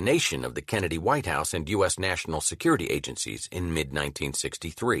alienation of the Kennedy White House and U.S. national security agencies in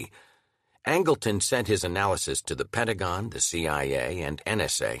mid-1963. Angleton sent his analysis to the Pentagon, the CIA, and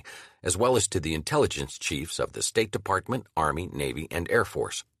NSA, as well as to the intelligence chiefs of the State Department, Army, Navy, and Air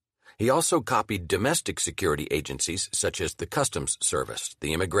Force. He also copied domestic security agencies such as the Customs Service,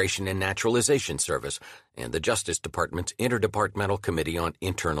 the Immigration and Naturalization Service, and the Justice Department's Interdepartmental Committee on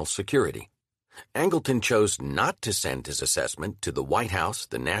Internal Security. Angleton chose not to send his assessment to the White House,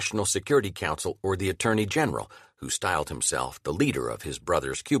 the National Security Council, or the Attorney General, who styled himself the leader of his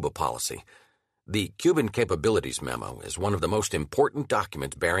brother's Cuba policy. The Cuban Capabilities Memo is one of the most important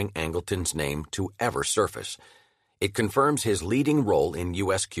documents bearing Angleton's name to ever surface. It confirms his leading role in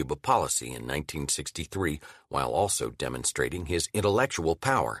U.S. Cuba policy in 1963, while also demonstrating his intellectual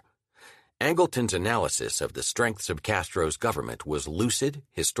power. Angleton's analysis of the strengths of Castro's government was lucid,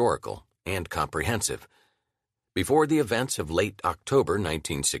 historical, and comprehensive. Before the events of late October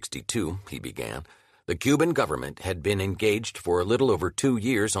 1962, he began, the Cuban government had been engaged for a little over 2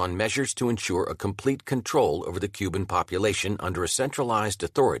 years on measures to ensure a complete control over the Cuban population under a centralized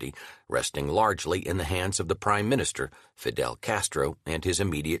authority resting largely in the hands of the Prime Minister, Fidel Castro, and his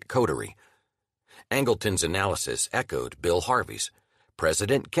immediate coterie. Angleton's analysis echoed Bill Harvey's.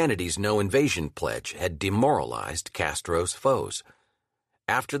 President Kennedy's no-invasion pledge had demoralized Castro's foes.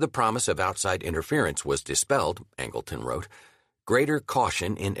 After the promise of outside interference was dispelled, Angleton wrote, greater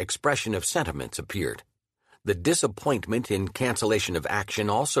caution in expression of sentiments appeared. The disappointment in cancellation of action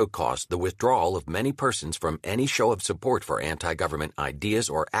also caused the withdrawal of many persons from any show of support for anti-government ideas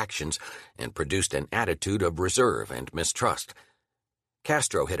or actions and produced an attitude of reserve and mistrust.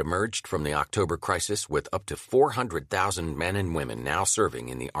 Castro had emerged from the October crisis with up to 400,000 men and women now serving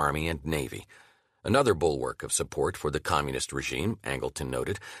in the Army and Navy. Another bulwark of support for the communist regime, Angleton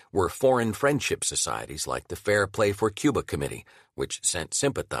noted, were foreign friendship societies like the Fair Play for Cuba Committee, which sent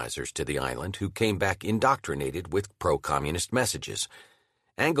sympathizers to the island who came back indoctrinated with pro-communist messages.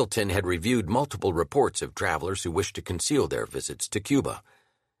 Angleton had reviewed multiple reports of travelers who wished to conceal their visits to Cuba.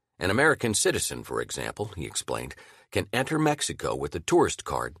 An American citizen, for example, he explained, can enter Mexico with a tourist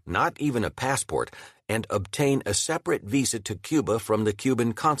card, not even a passport, and obtain a separate visa to Cuba from the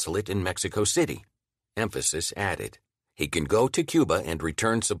Cuban consulate in Mexico City. emphasis added. He can go to Cuba and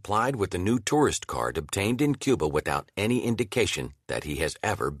return supplied with a new tourist card obtained in Cuba without any indication that he has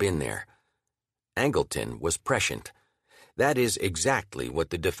ever been there. Angleton was prescient. That is exactly what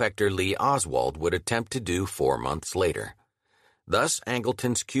the defector Lee Oswald would attempt to do 4 months later. Thus,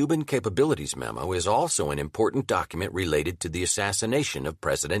 Angleton's Cuban Capabilities Memo is also an important document related to the assassination of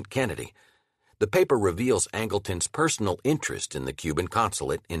President Kennedy. The paper reveals Angleton's personal interest in the Cuban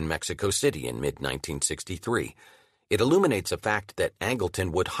consulate in Mexico City in mid-1963. It illuminates a fact that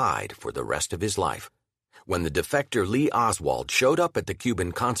Angleton would hide for the rest of his life. When the defector Lee Oswald showed up at the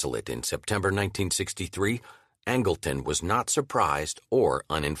Cuban consulate in September 1963, Angleton was not surprised or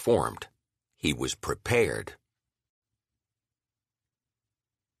uninformed. He was prepared.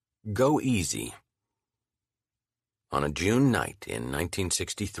 Go easy. On a June night in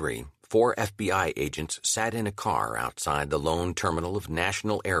 1963, 4 FBI agents sat in a car outside the lone terminal of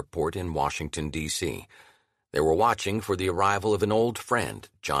National Airport in Washington, D.C. They were watching for the arrival of an old friend,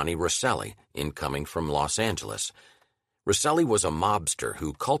 Johnny Rosselli, incoming from Los Angeles. Rosselli was a mobster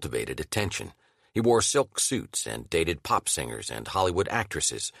who cultivated attention. He wore silk suits and dated pop singers and Hollywood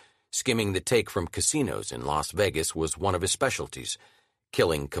actresses. Skimming the take from casinos in Las Vegas was one of his specialties.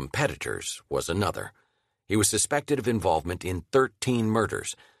 Killing competitors was another. He was suspected of involvement in 13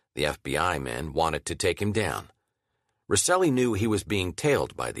 murders. The FBI men wanted to take him down. Rosselli knew he was being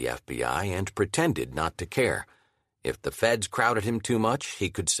tailed by the FBI and pretended not to care. If the feds crowded him too much, he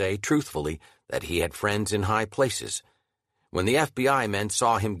could say truthfully that he had friends in high places. When the FBI men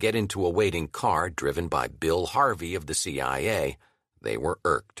saw him get into a waiting car driven by Bill Harvey of the CIA, they were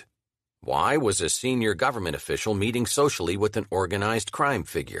irked. Why was a senior government official meeting socially with an organized crime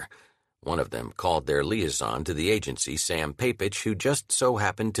figure? One of them called their liaison to the agency, Sam Papich, who just so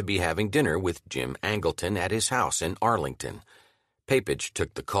happened to be having dinner with Jim Angleton at his house in Arlington. Papich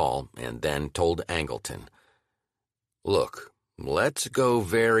took the call and then told Angleton, "Look, let's go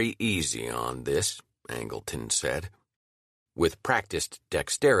very easy on this," Angleton said. With practiced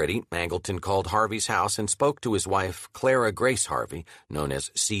dexterity, Angleton called Harvey's house and spoke to his wife, Clara Grace Harvey, known as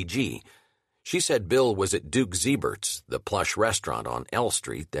CG. She said Bill was at Duke Ziebert's, the plush restaurant on L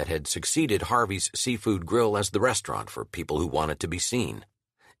Street that had succeeded Harvey's Seafood Grill as the restaurant for people who wanted to be seen.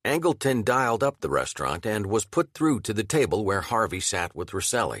 Angleton dialed up the restaurant and was put through to the table where Harvey sat with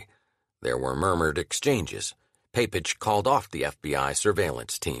Rosselli. There were murmured exchanges. Papich called off the FBI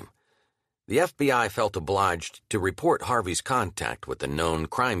surveillance team. The FBI felt obliged to report Harvey's contact with the known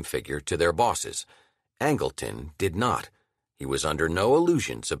crime figure to their bosses. Angleton did not. He was under no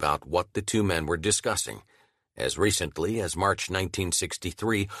illusions about what the two men were discussing. As recently as March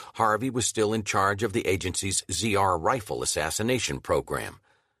 1963, Harvey was still in charge of the agency's ZR rifle assassination program.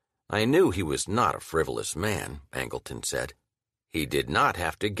 "I knew he was not a frivolous man," Angleton said. "He did not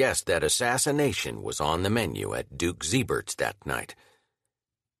have to guess that assassination was on the menu at Duke Ziebert's that night."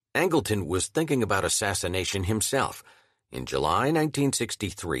 Angleton was thinking about assassination himself. In July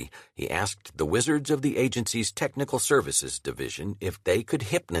 1963, he asked the wizards of the agency's Technical Services Division if they could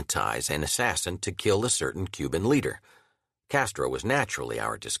hypnotize an assassin to kill a certain Cuban leader. "Castro was naturally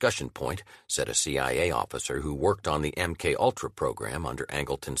our discussion point," said a CIA officer who worked on the MK-Ultra program under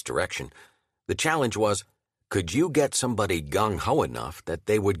Angleton's direction. "The challenge was, could you get somebody gung-ho enough that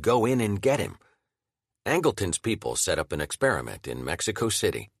they would go in and get him?" Angleton's people set up an experiment in Mexico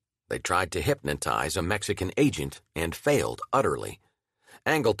City. They tried to hypnotize a Mexican agent and failed utterly.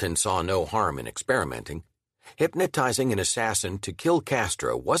 Angleton saw no harm in experimenting. Hypnotizing an assassin to kill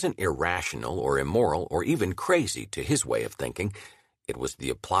Castro wasn't irrational or immoral or even crazy to his way of thinking. It was the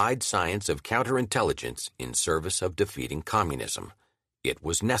applied science of counterintelligence in service of defeating communism. It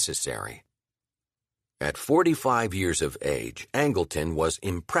was necessary. At 45 years of age, Angleton was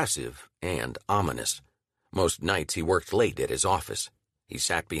impressive and ominous. Most nights he worked late at his office. He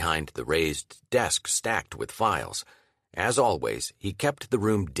sat behind the raised desk stacked with files. As always, he kept the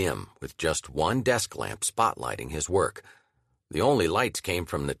room dim, with just one desk lamp spotlighting his work. "The only lights came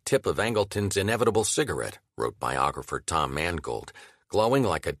from the tip of Angleton's inevitable cigarette," wrote biographer Tom Mangold, glowing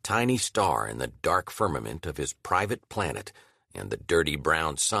like a tiny star in the dark firmament of his private planet, and the dirty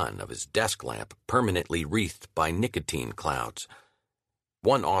brown sun of his desk lamp permanently wreathed by nicotine clouds.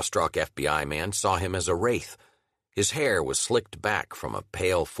 One awestruck FBI man saw him as a wraith. His hair was slicked back from a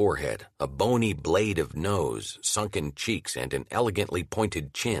pale forehead, a bony blade of nose, sunken cheeks, and an elegantly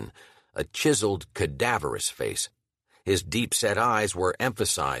pointed chin, a chiseled, cadaverous face. His deep-set eyes were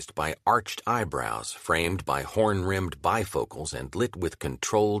emphasized by arched eyebrows, framed by horn-rimmed bifocals and lit with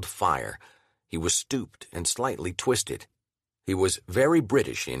controlled fire. He was stooped and slightly twisted. He was very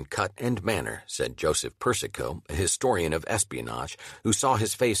British in cut and manner, said Joseph Persico, a historian of espionage, who saw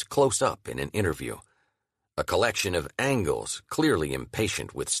his face close up in an interview. A collection of angles, clearly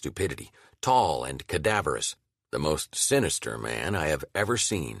impatient with stupidity, tall and cadaverous, the most sinister man I have ever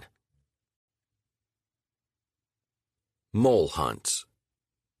seen. Mole hunts.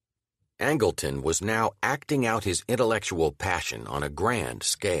 Angleton was now acting out his intellectual passion on a grand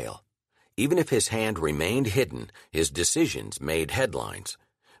scale. Even if his hand remained hidden, his decisions made headlines.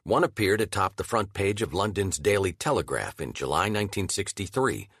 One appeared atop the front page of London's Daily Telegraph in July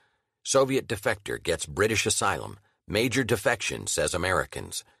 1963. Soviet defector gets British asylum. Major defection, says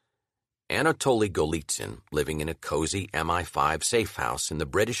Americans. Anatoly Golitsyn, living in a cozy MI5 safe house in the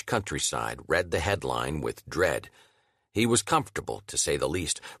British countryside, read the headline with dread. He was comfortable, to say the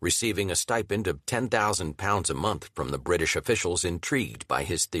least, receiving a stipend of £10,000 a month from the British officials intrigued by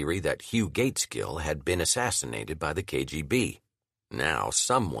his theory that Hugh Gaitskell had been assassinated by the KGB. Now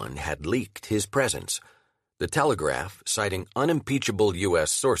someone had leaked his presence. The Telegraph, citing unimpeachable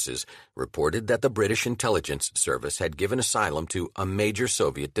U.S. sources, reported that the British intelligence service had given asylum to a major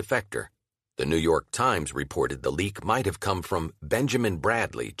Soviet defector. The New York Times reported the leak might have come from Benjamin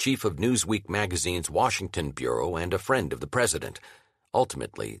Bradley, chief of Newsweek magazine's Washington bureau and a friend of the president.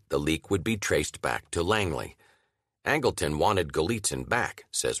 Ultimately, the leak would be traced back to Langley. Angleton wanted Golitsyn back,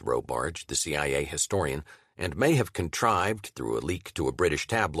 says Robarge, the CIA historian, and may have contrived, through a leak to a British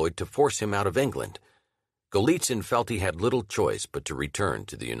tabloid, to force him out of England. Golitsyn felt he had little choice but to return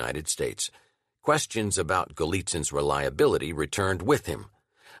to the United States. Questions about Golitsyn's reliability returned with him.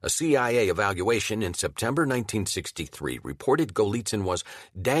 A CIA evaluation in September 1963 reported Golitsyn was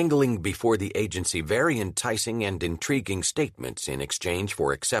dangling before the agency very enticing and intriguing statements in exchange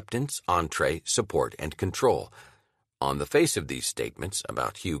for acceptance, entree, support, and control. On the face of these statements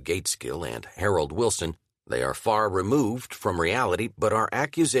about Hugh Gaitskell and Harold Wilson, they are far removed from reality, but are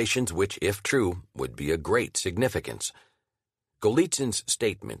accusations which, if true, would be of great significance. Golitsyn's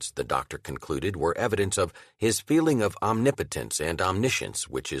statements, the doctor concluded, were evidence of his feeling of omnipotence and omniscience,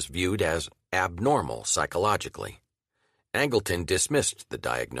 which is viewed as abnormal psychologically. Angleton dismissed the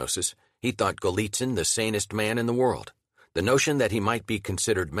diagnosis. He thought Golitsyn the sanest man in the world. The notion that he might be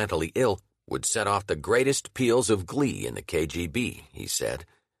considered mentally ill would set off the greatest peals of glee in the KGB, he said.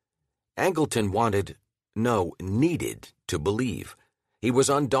 Angleton needed to believe. He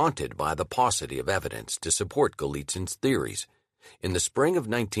was undaunted by the paucity of evidence to support Golitsyn's theories. In the spring of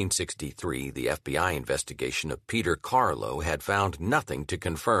 1963, the FBI investigation of Peter Carlo had found nothing to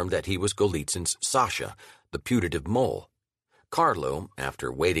confirm that he was Golitsyn's Sasha, the putative mole. Carlo,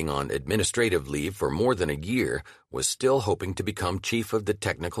 after waiting on administrative leave for more than a year, was still hoping to become chief of the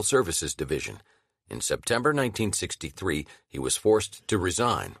Technical Services Division. In September 1963, he was forced to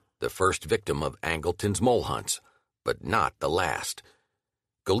resign, the first victim of Angleton's mole hunts, but not the last.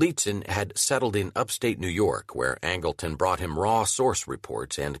 Golitsyn had settled in upstate New York, where Angleton brought him raw source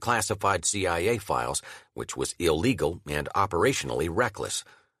reports and classified CIA files, which was illegal and operationally reckless.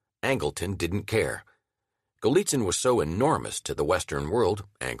 Angleton didn't care. Golitsyn was so enormous to the Western world,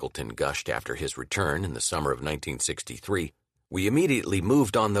 Angleton gushed after his return in the summer of 1963. We immediately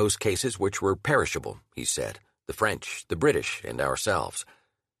moved on those cases which were perishable, he said, the French, the British, and ourselves.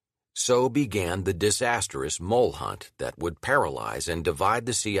 So began the disastrous mole hunt that would paralyze and divide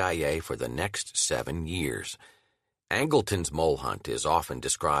the CIA for the next 7 years. Angleton's mole hunt is often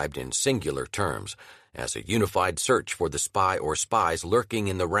described in singular terms, as a unified search for the spy or spies lurking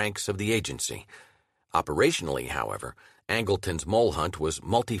in the ranks of the agency. Operationally, however, Angleton's mole hunt was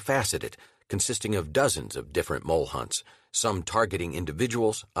multifaceted, consisting of dozens of different mole hunts, some targeting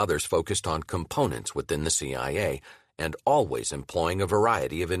individuals, others focused on components within the CIA, and always employing a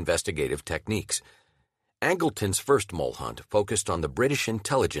variety of investigative techniques. Angleton's first mole hunt focused on the British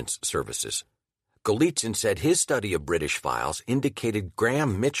intelligence services. Golitsyn said his study of British files indicated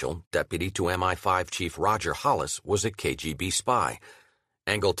Graham Mitchell, deputy to MI5 chief Roger Hollis, was a KGB spy.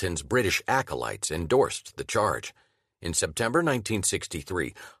 Angleton's British acolytes endorsed the charge. In September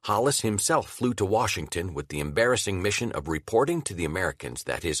 1963, Hollis himself flew to Washington with the embarrassing mission of reporting to the Americans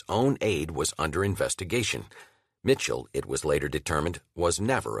that his own aide was under investigation. Mitchell, it was later determined, was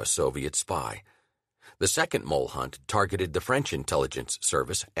never a Soviet spy. The second mole hunt targeted the French intelligence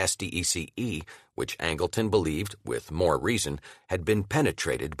service, SDECE, which Angleton believed, with more reason, had been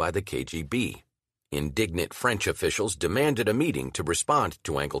penetrated by the KGB. Indignant French officials demanded a meeting to respond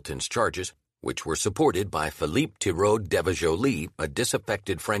to Angleton's charges, which were supported by Philippe Thiraud Devajoli, a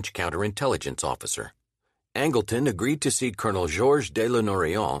disaffected French counterintelligence officer. Angleton agreed to see Colonel Georges de la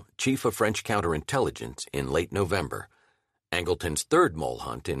Nourion, chief of French counterintelligence, in late November. Angleton's third mole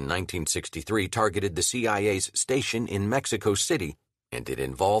hunt in 1963 targeted the CIA's station in Mexico City, and it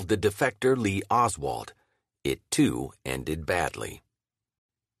involved the defector Lee Oswald. It, too, ended badly.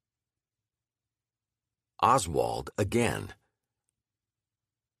 Oswald again.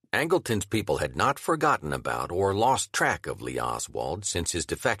 Angleton's people had not forgotten about or lost track of Lee Oswald since his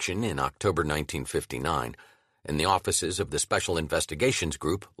defection in October 1959, and the offices of the Special Investigations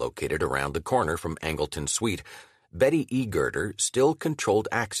Group, located around the corner from Angleton's suite, Betty E. Girder still controlled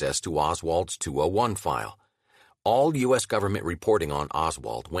access to Oswald's 201 file. All U.S. government reporting on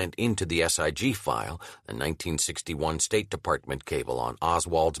Oswald went into the SIG file, a 1961 State Department cable on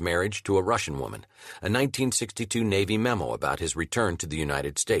Oswald's marriage to a Russian woman, a 1962 Navy memo about his return to the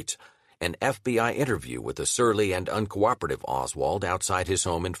United States, an FBI interview with a surly and uncooperative Oswald outside his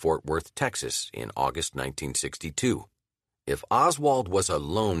home in Fort Worth, Texas, in August 1962. If Oswald was a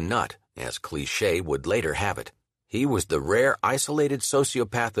lone nut, as cliché would later have it, he was the rare isolated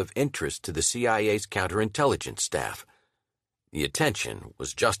sociopath of interest to the CIA's counterintelligence staff. The attention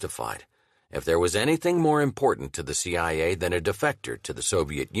was justified. If there was anything more important to the CIA than a defector to the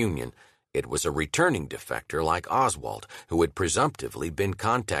Soviet Union, it was a returning defector like Oswald, who had presumptively been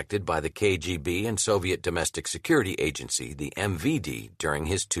contacted by the KGB and Soviet Domestic Security Agency, the MVD, during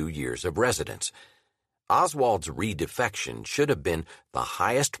his 2 years of residence. Oswald's redefection should have been the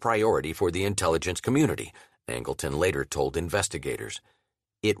highest priority for the intelligence community, Angleton later told investigators.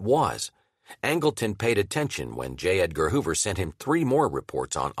 It was. Angleton paid attention when J. Edgar Hoover sent him 3 more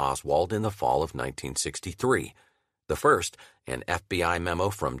reports on Oswald in the fall of 1963. The first, an FBI memo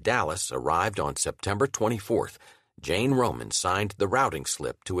from Dallas, arrived on September 24th. Jane Roman signed the routing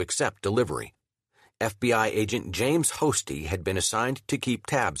slip to accept delivery. FBI agent James Hosty had been assigned to keep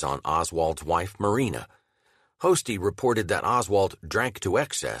tabs on Oswald's wife, Marina. Hosty reported that Oswald drank to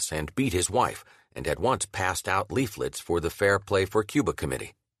excess and beat his wife, and had once passed out leaflets for the Fair Play for Cuba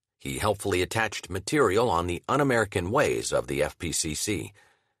Committee. He helpfully attached material on the un-American ways of the FPCC.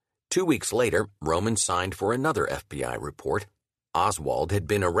 2 weeks later, Roman signed for another FBI report. Oswald had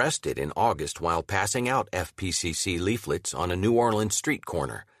been arrested in August while passing out FPCC leaflets on a New Orleans street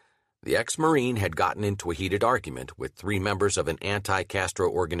corner. The ex-Marine had gotten into a heated argument with 3 members of an anti-Castro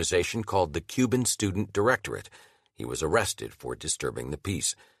organization called the Cuban Student Directorate. He was arrested for disturbing the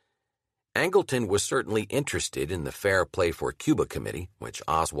peace. Angleton was certainly interested in the Fair Play for Cuba Committee, which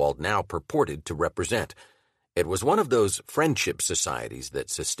Oswald now purported to represent. It was one of those friendship societies that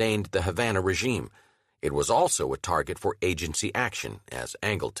sustained the Havana regime. It was also a target for agency action, as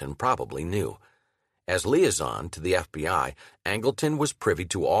Angleton probably knew. As liaison to the FBI, Angleton was privy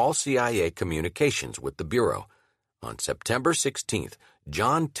to all CIA communications with the Bureau. On September 16th,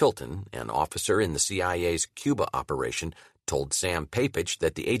 John Tilton, an officer in the CIA's Cuba operation, told Sam Papich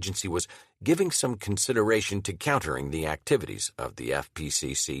that the agency was giving some consideration to countering the activities of the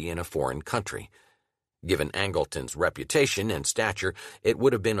FPCC in a foreign country. Given Angleton's reputation and stature, it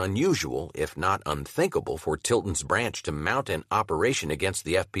would have been unusual, if not unthinkable, for Tilton's branch to mount an operation against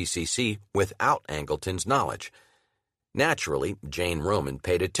the FPCC without Angleton's knowledge. Naturally, Jane Roman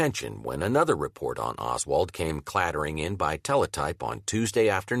paid attention when another report on Oswald came clattering in by teletype on Tuesday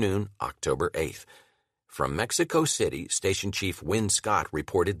afternoon, October 8th. From Mexico City, Station Chief Win Scott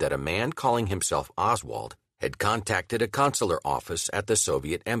reported that a man calling himself Oswald had contacted a consular office at the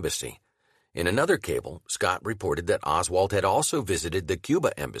Soviet embassy. In another cable, Scott reported that Oswald had also visited the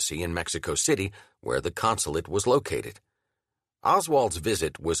Cuba embassy in Mexico City, where the consulate was located. Oswald's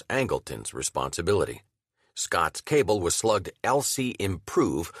visit was Angleton's responsibility. Scott's cable was slugged LC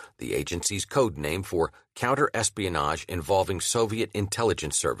Improve, the agency's code name for counter-espionage involving Soviet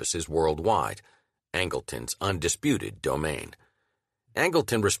intelligence services worldwide, Angleton's undisputed domain.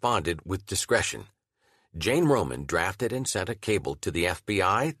 Angleton responded with discretion. Jane Roman drafted and sent a cable to the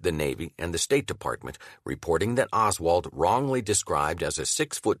FBI, the Navy, and the State Department reporting that Oswald, wrongly described as a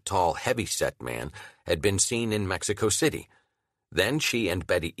 6-foot-tall, heavy-set man, had been seen in Mexico City. Then she and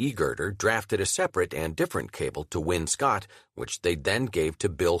Betty E. Girder drafted a separate and different cable to Win Scott, which they then gave to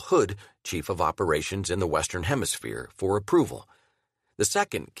Bill Hood, Chief of Operations in the Western Hemisphere, for approval. The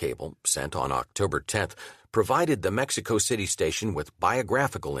second cable, sent on October 10th, provided the Mexico City station with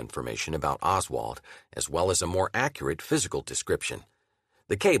biographical information about Oswald, as well as a more accurate physical description.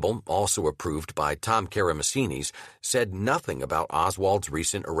 The cable, also approved by Tom Karamessinis, said nothing about Oswald's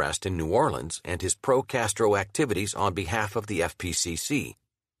recent arrest in New Orleans and his pro-Castro activities on behalf of the FPCC.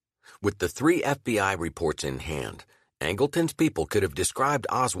 With the 3 FBI reports in hand, Angleton's people could have described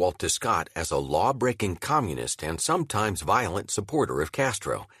Oswald to Scott as a law-breaking communist and sometimes violent supporter of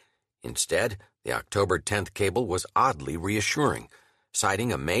Castro. Instead, the October 10th cable was oddly reassuring.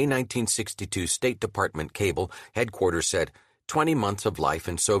 Citing a May 1962 State Department cable, headquarters said, 20 months of life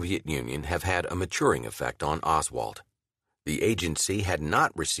in Soviet Union have had a maturing effect on Oswald. The agency had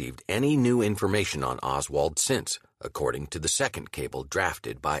not received any new information on Oswald since, according to the second cable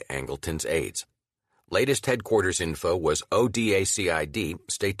drafted by Angleton's aides. Latest headquarters info was ODACID,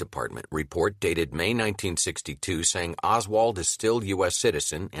 State Department, report dated May 1962 saying Oswald is still U.S.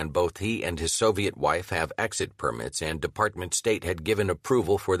 citizen and both he and his Soviet wife have exit permits and Department State had given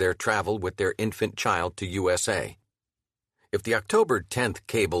approval for their travel with their infant child to USA. If the October 10th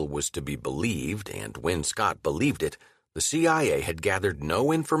cable was to be believed, and Win Scott believed it, the CIA had gathered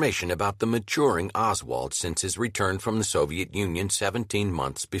no information about the maturing Oswald since his return from the Soviet Union 17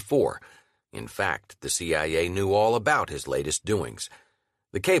 months before. In fact, the CIA knew all about his latest doings.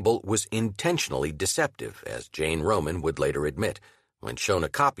 The cable was intentionally deceptive, as Jane Roman would later admit. When shown a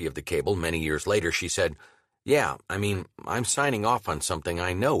copy of the cable many years later, she said, "Yeah, I'm signing off on something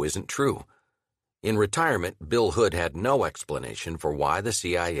I know isn't true." In retirement, Bill Hood had no explanation for why the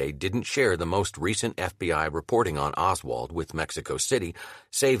CIA didn't share the most recent FBI reporting on Oswald with Mexico City,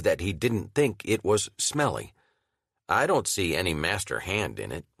 save that he didn't think it was smelly. "I don't see any master hand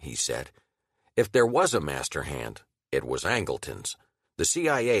in it," he said. If there was a master hand, it was Angleton's. The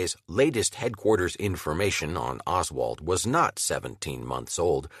CIA's latest headquarters information on Oswald was not 17 months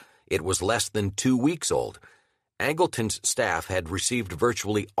old. It was less than 2 weeks old. Angleton's staff had received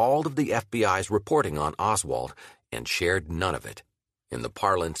virtually all of the FBI's reporting on Oswald and shared none of it. In the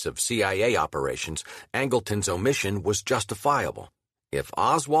parlance of CIA operations, Angleton's omission was justifiable. If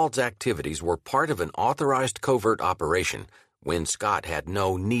Oswald's activities were part of an authorized covert operation, Win Scott had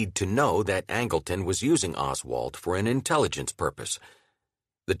no need to know that Angleton was using Oswald for an intelligence purpose.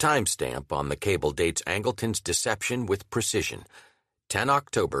 The timestamp on the cable dates Angleton's deception with precision. 10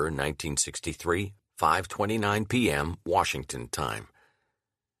 October 1963, 5:29 p.m. Washington time.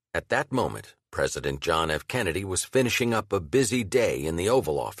 At that moment, President John F. Kennedy was finishing up a busy day in the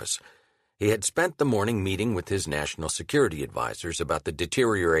Oval Office. He had spent the morning meeting with his national security advisors about the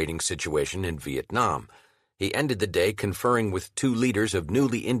deteriorating situation in Vietnam. He ended the day conferring with 2 leaders of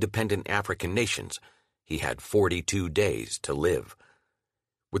newly independent African nations. He had 42 days to live.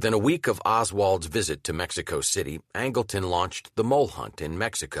 Within a week of Oswald's visit to Mexico City, Angleton launched the mole hunt in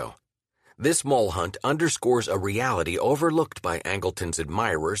Mexico. This mole hunt underscores a reality overlooked by Angleton's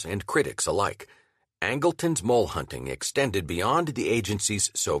admirers and critics alike. Angleton's mole hunting extended beyond the agency's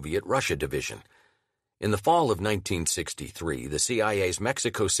Soviet Russia division. In the fall of 1963, the CIA's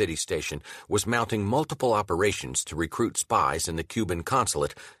Mexico City station was mounting multiple operations to recruit spies in the Cuban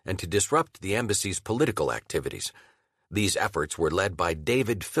consulate and to disrupt the embassy's political activities. These efforts were led by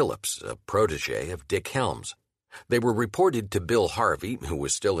David Phillips, a protege of Dick Helms. They were reported to Bill Harvey, who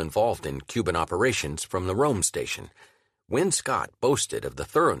was still involved in Cuban operations, from the Rome station. Win Scott boasted of the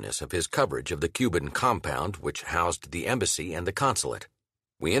thoroughness of his coverage of the Cuban compound, which housed the embassy and the consulate.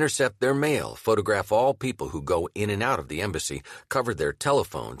 "We intercept their mail, photograph all people who go in and out of the embassy, cover their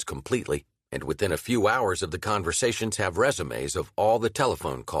telephones completely, and within a few hours of the conversations have resumes of all the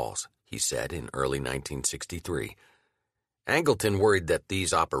telephone calls," he said in early 1963. Angleton worried that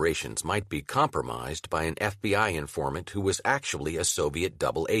these operations might be compromised by an FBI informant who was actually a Soviet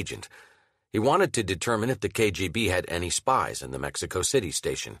double agent. He wanted to determine if the KGB had any spies in the Mexico City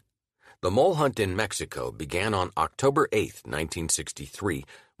station. The mole hunt in Mexico began on October 8, 1963,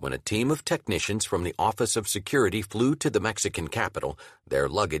 when a team of technicians from the Office of Security flew to the Mexican capital, their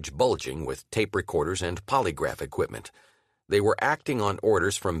luggage bulging with tape recorders and polygraph equipment. They were acting on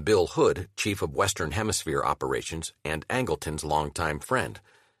orders from Bill Hood, Chief of Western Hemisphere Operations, and Angleton's longtime friend.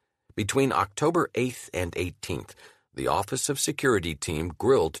 Between October 8th and 18th, the Office of Security team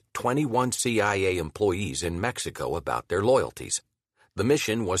grilled 21 CIA employees in Mexico about their loyalties. The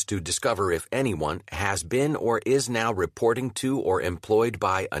mission was to discover if anyone has been or is now reporting to or employed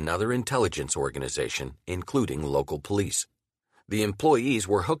by another intelligence organization, including local police. The employees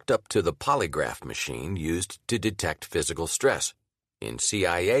were hooked up to the polygraph machine used to detect physical stress. In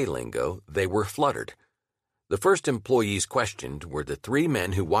CIA lingo, they were fluttered. The first employees questioned were the 3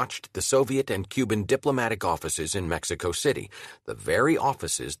 men who watched the Soviet and Cuban diplomatic offices in Mexico City, the very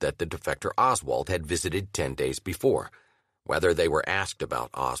offices that the defector Oswald had visited 10 days before. Whether they were asked about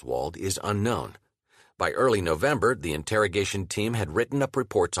Oswald is unknown. By early November, the interrogation team had written up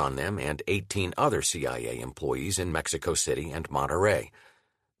reports on them and 18 other CIA employees in Mexico City and Monterrey.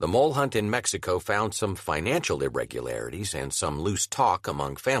 The mole hunt in Mexico found some financial irregularities and some loose talk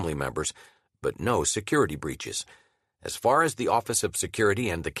among family members, but no security breaches. As far as the Office of Security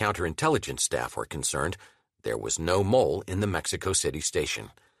and the counterintelligence staff were concerned, there was no mole in the Mexico City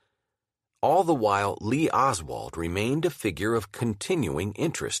station. All the while, Lee Oswald remained a figure of continuing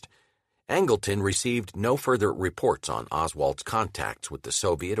interest. Angleton received no further reports on Oswald's contacts with the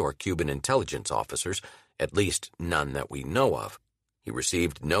Soviet or Cuban intelligence officers, at least none that we know of. He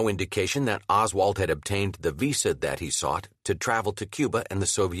received no indication that Oswald had obtained the visa that he sought to travel to Cuba and the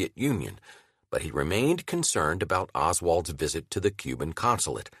Soviet Union. but he remained concerned about Oswald's visit to the Cuban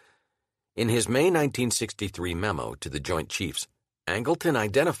consulate. In his May 1963 memo to the Joint Chiefs, Angleton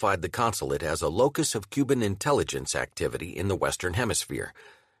identified the consulate as a locus of Cuban intelligence activity in the Western Hemisphere.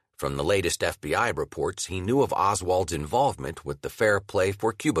 From the latest FBI reports, he knew of Oswald's involvement with the Fair Play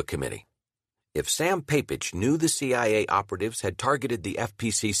for Cuba Committee. If Sam Papich knew the CIA operatives had targeted the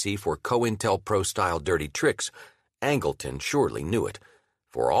FPCC for COINTELPRO-style dirty tricks, Angleton surely knew it.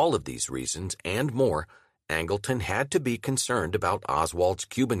 For all of these reasons and more, Angleton had to be concerned about Oswald's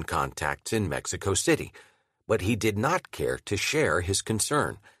Cuban contacts in Mexico City, but he did not care to share his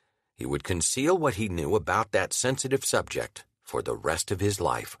concern. He would conceal what he knew about that sensitive subject for the rest of his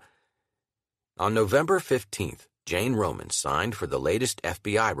life. On November 15th, Jane Roman signed for the latest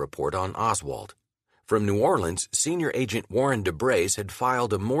FBI report on Oswald. From New Orleans, Senior Agent Warren DeBrays had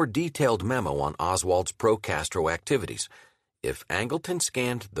filed a more detailed memo on Oswald's pro-Castro activities. If Angleton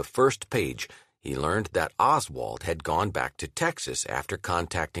scanned the first page, he learned that Oswald had gone back to Texas after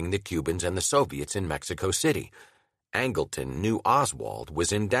contacting the Cubans and the Soviets in Mexico City. Angleton knew Oswald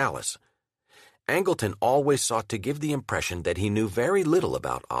was in Dallas. Angleton always sought to give the impression that he knew very little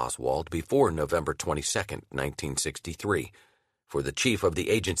about Oswald before November 22, 1963. For the chief of the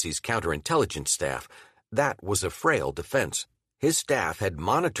agency's counterintelligence staff, that was a frail defense. His staff had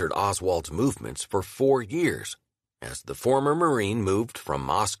monitored Oswald's movements for 4 years. As the former Marine moved from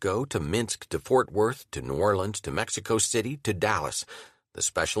Moscow to Minsk to Fort Worth to New Orleans to Mexico City to Dallas, the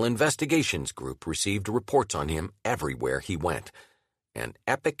Special Investigations Group received reports on him everywhere he went. An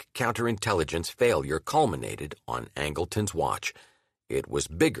epic counterintelligence failure culminated on Angleton's watch. It was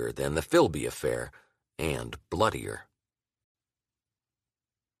bigger than the Philby affair and bloodier.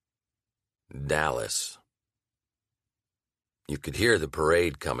 Dallas. You could hear the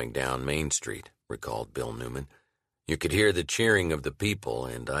parade coming down Main Street, recalled Bill Newman. You could hear the cheering of the people,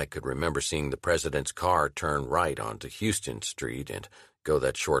 and I could remember seeing the president's car turn right onto Houston Street and go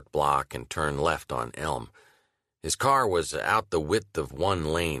that short block and turn left on Elm. His car was out the width of one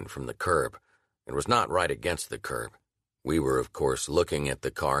lane from the curb. It was not right against the curb. We were, of course, looking at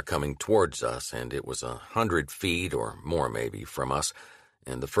the car coming towards us, and it was 100 feet or more maybe from us,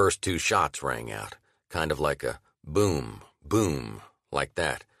 and the first 2 shots rang out, kind of like a boom, boom, like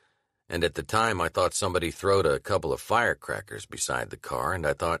that. And at the time I thought somebody throwed a couple of firecrackers beside the car, and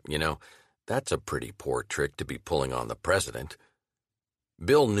I thought, that's a pretty poor trick to be pulling on the president.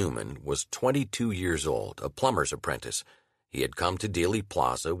 Bill Newman was 22 years old, a plumber's apprentice. He had come to Dealey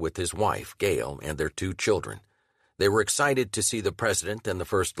Plaza with his wife, Gail, and their 2 children. They were excited to see the president and the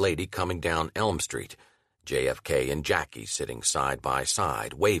First Lady coming down Elm Street, JFK and Jackie sitting side by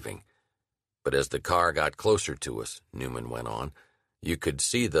side, waving. But as the car got closer to us, Newman went on, you could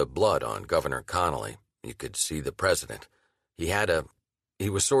see the blood on Governor Connolly. You could see the president. He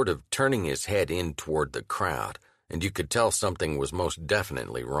was sort of turning his head in toward the crowd, and you could tell something was most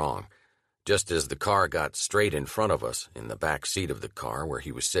definitely wrong. Just as the car got straight in front of us, in the back seat of the car where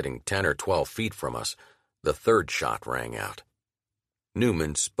he was sitting 10 or 12 feet from us, the 3rd shot rang out.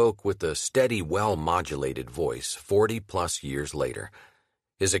 Newman spoke with a steady, well-modulated voice 40-plus years later.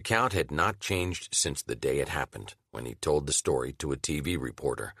 His account had not changed since the day it happened, when he told the story to a TV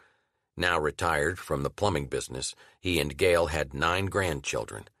reporter. Now retired from the plumbing business, he and Gail had 9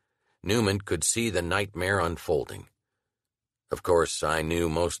 grandchildren. Newman could see the nightmare unfolding. Of course, I knew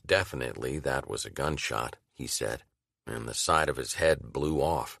most definitely that was a gunshot, he said, and the side of his head blew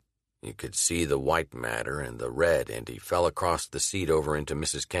off. You could see the white matter and the red, and he fell across the seat over into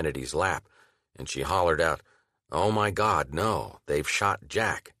Mrs. Kennedy's lap, and she hollered out, "Oh, my God, no, they've shot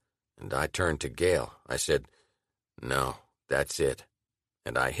Jack." And I turned to Gail. I said, "No, that's it."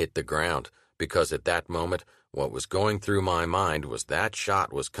 And I hit the ground, because at that moment, what was going through my mind was that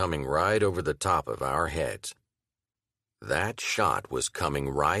shot was coming right over the top of our heads. That shot was coming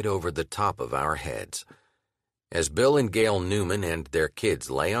right over the top of our heads. As Bill and Gail Newman and their kids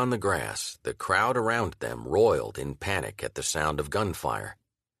lay on the grass, the crowd around them roiled in panic at the sound of gunfire.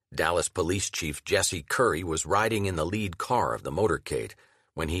 Dallas Police Chief Jesse Curry was riding in the lead car of the motorcade.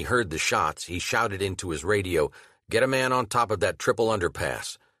 When he heard the shots, he shouted into his radio, "Get a man on top of that triple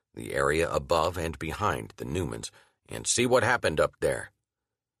underpass," the area above and behind the Newmans, "and see what happened up there."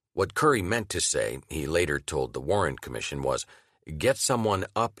 What Curry meant to say, he later told the Warren Commission, was, "Get someone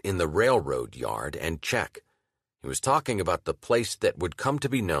up in the railroad yard and check." He was talking about the place that would come to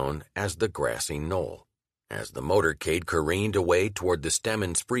be known as the Grassy Knoll. As the motorcade careened away toward the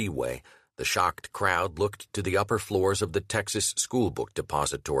Stemmons Freeway, the shocked crowd looked to the upper floors of the Texas School Book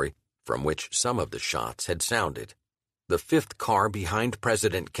Depository, from which some of the shots had sounded. The 5th car behind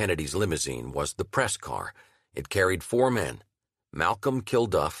President Kennedy's limousine was the press car. It carried 4 men. Malcolm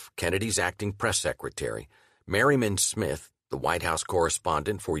Kilduff, Kennedy's acting press secretary, Merriman Smith, the White House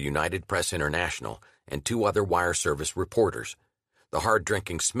correspondent for United Press International, and 2 other wire service reporters. The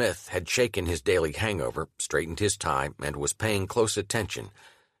hard-drinking Smith had shaken his daily hangover, straightened his tie, and was paying close attention.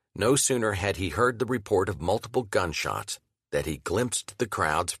 No sooner had he heard the report of multiple gunshots that he glimpsed the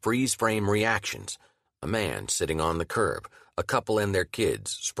crowd's freeze-frame reactions. A man sitting on the curb, a couple and their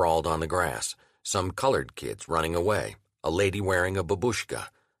kids sprawled on the grass, some colored kids running away, a lady wearing a babushka,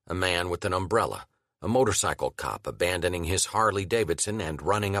 a man with an umbrella, a motorcycle cop abandoning his Harley-Davidson and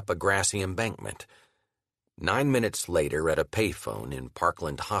running up a grassy embankment. 9 minutes later, at a payphone in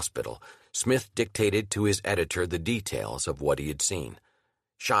Parkland Hospital, Smith dictated to his editor the details of what he had seen.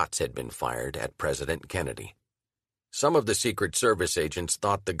 Shots had been fired at President Kennedy. Some of the Secret Service agents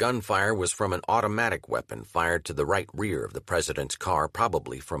thought the gunfire was from an automatic weapon fired to the right rear of the president's car,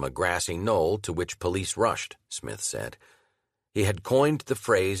 probably from a grassy knoll to which police rushed, Smith said. He had coined the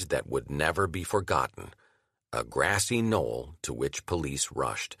phrase that would never be forgotten, a grassy knoll to which police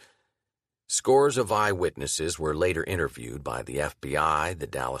rushed. Scores of eyewitnesses were later interviewed by the FBI, the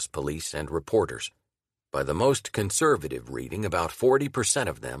Dallas police, and reporters. By the most conservative reading, about 40%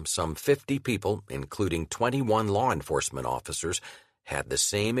 of them, some 50 people, including 21 law enforcement officers, had the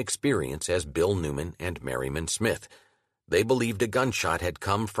same experience as Bill Newman and Merriman Smith. They believed a gunshot had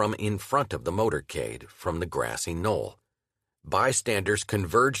come from in front of the motorcade, from the grassy knoll. Bystanders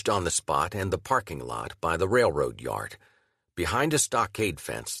converged on the spot and the parking lot by the railroad yard. Behind a stockade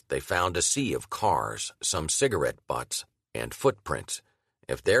fence, they found a sea of cars, some cigarette butts, and footprints.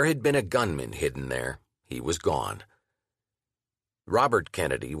 If there had been a gunman hidden there, he was gone. Robert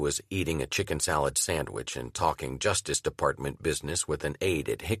Kennedy was eating a chicken salad sandwich and talking Justice Department business with an aide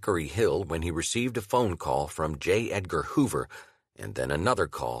at Hickory Hill when he received a phone call from J. Edgar Hoover, and then another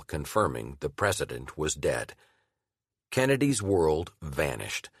call confirming the president was dead. Kennedy's world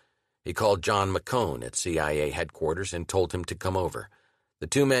vanished. He called John McCone at CIA headquarters and told him to come over. The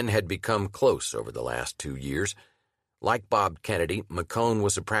 2 men had become close over the last 2 years. Like Bob Kennedy, McCone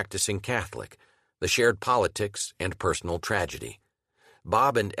was a practicing Catholic. They shared politics and personal tragedy.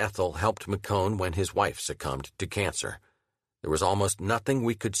 Bob and Ethel helped McCone when his wife succumbed to cancer. There was almost nothing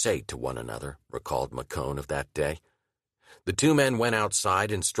we could say to one another, recalled McCone of that day. The 2 men went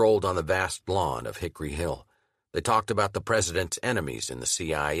outside and strolled on the vast lawn of Hickory Hill. They talked about the president's enemies in the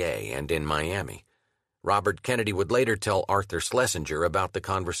CIA and in Miami. Robert Kennedy would later tell Arthur Schlesinger about the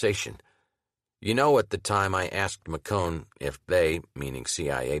conversation. You know, at the time I asked McCone if they, meaning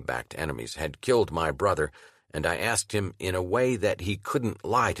CIA-backed enemies, had killed my brother, and I asked him in a way that he couldn't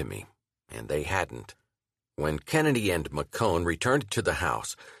lie to me, and they hadn't. When Kennedy and McCone returned to the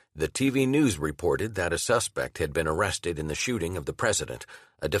house, the TV news reported that a suspect had been arrested in the shooting of the president,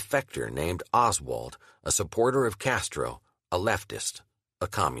 a defector named Oswald, a supporter of Castro, a leftist, a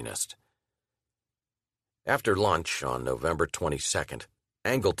communist. After lunch on November 22nd,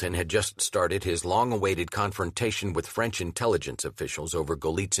 Angleton had just started his long-awaited confrontation with French intelligence officials over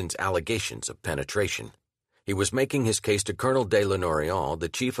Golitsyn's allegations of penetration. He was making his case to Colonel de Lenorion, the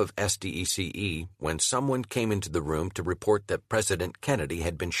chief of SDECE, when someone came into the room to report that President Kennedy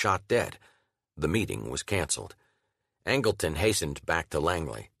had been shot dead. The meeting was canceled. Angleton hastened back to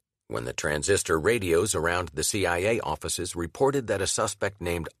Langley. When the transistor radios around the CIA offices reported that a suspect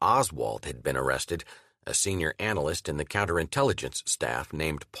named Oswald had been arrested, a senior analyst in the counterintelligence staff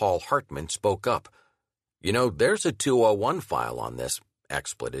named Paul Hartman spoke up. You know, there's a 201 file on this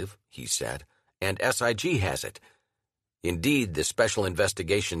expletive, he said, and SIG has it. Indeed, the Special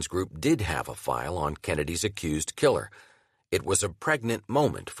Investigations Group did have a file on Kennedy's accused killer. It was a pregnant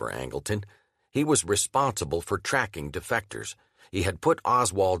moment for Angleton. He was responsible for tracking defectors. He had put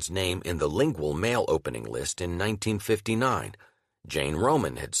Oswald's name in the lingual mail opening list in 1959. Jane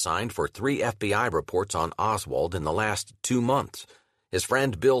Roman had signed for 3 FBI reports on Oswald in the last 2 months. His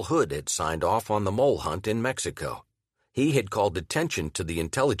friend Bill Hood had signed off on the mole hunt in Mexico. He had called attention to the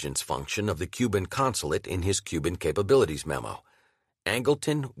intelligence function of the Cuban consulate in his Cuban capabilities memo.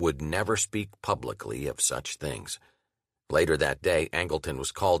 Angleton would never speak publicly of such things. Later that day, Angleton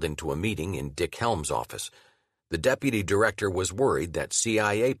was called into a meeting in Dick Helms' office. The deputy director was worried that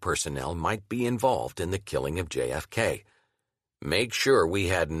CIA personnel might be involved in the killing of JFK. Make sure we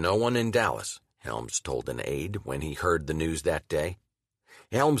had no one in Dallas, Helms told an aide when he heard the news that day.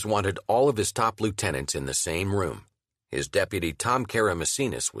 Helms wanted all of his top lieutenants in the same room. His deputy Tom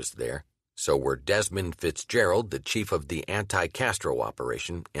Karamessinis was there. So were Desmond Fitzgerald, the chief of the anti-Castro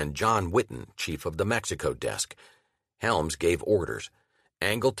operation, and John Whitten, chief of the Mexico desk. Helms gave orders.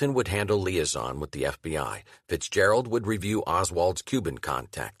 Angleton would handle liaison with the FBI. Fitzgerald would review Oswald's Cuban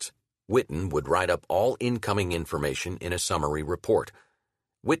contacts. Whitten would write up all incoming information in a summary report.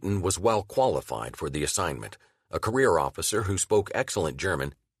 Whitten was well qualified for the assignment. A career officer who spoke excellent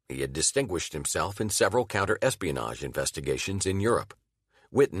German, he had distinguished himself in several counter-espionage investigations in Europe.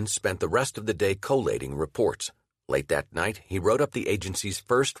 Whitten spent the rest of the day collating reports. Late that night, he wrote up the agency's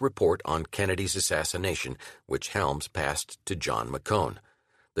first report on Kennedy's assassination, which Helms passed to John McCone.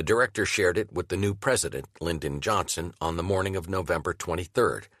 The director shared it with the new president, Lyndon Johnson, on the morning of November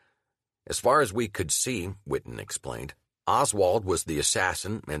 23rd. As far as we could see, Whitten explained, Oswald was the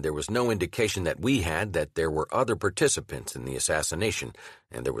assassin, and there was no indication that we had that there were other participants in the assassination,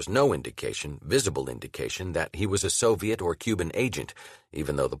 and there was no indication, visible indication, that he was a Soviet or Cuban agent,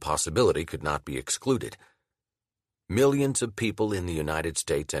 even though the possibility could not be excluded. Millions of people in the United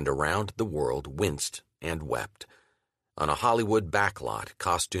States and around the world winced and wept. On a Hollywood backlot,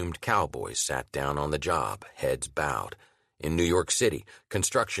 costumed cowboys sat down on the job, heads bowed. In New York City,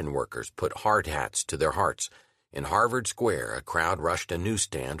 construction workers put hard hats to their hearts. In Harvard Square, a crowd rushed a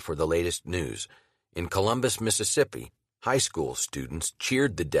newsstand for the latest news. In Columbus, Mississippi, high school students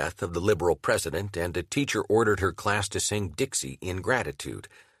cheered the death of the liberal president, and a teacher ordered her class to sing Dixie in gratitude.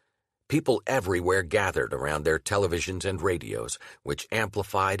 People everywhere gathered around their televisions and radios, which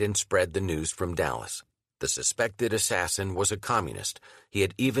amplified and spread the news from Dallas. The suspected assassin was a communist. He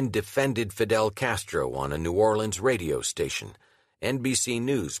had even defended Fidel Castro on a New Orleans radio station. NBC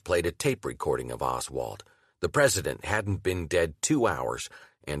News played a tape recording of Oswald. The president hadn't been dead 2 hours,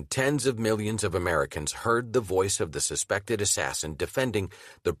 and tens of millions of Americans heard the voice of the suspected assassin defending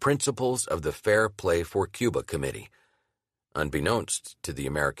the principles of the Fair Play for Cuba Committee. Unbeknownst to the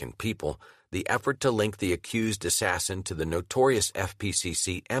American people, the effort to link the accused assassin to the notorious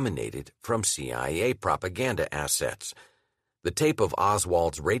FPCC emanated from CIA propaganda assets. The tape of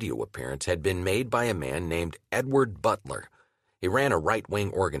Oswald's radio appearance had been made by a man named Edward Butler. He ran a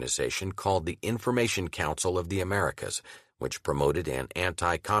right-wing organization called the Information Council of the Americas, which promoted an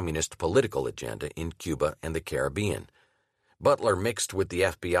anti-communist political agenda in Cuba and the Caribbean. Butler mixed with the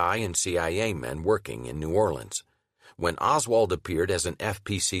FBI and CIA men working in New Orleans. When Oswald appeared as an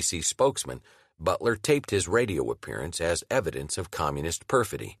FPCC spokesman, Butler taped his radio appearance as evidence of communist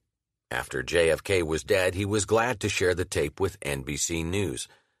perfidy. After JFK was dead, he was glad to share the tape with NBC News.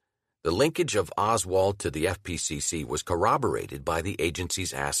 The linkage of Oswald to the FPCC was corroborated by the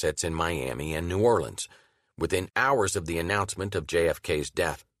agency's assets in Miami and New Orleans. Within hours of the announcement of JFK's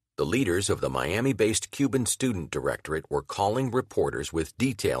death, the leaders of the Miami-based Cuban Student Directorate were calling reporters with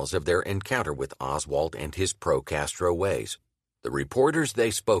details of their encounter with Oswald and his pro-Castro ways. The reporters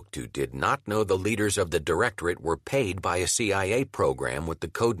they spoke to did not know the leaders of the Directorate were paid by a CIA program with the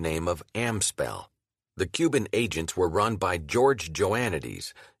codename of Amspel. The Cuban agents were run by George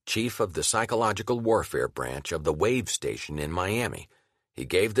Joannides, chief of the Psychological Warfare Branch of the Wave Station in Miami. He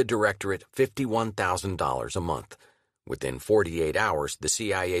gave the Directorate $51,000 a month. Within 48 hours, the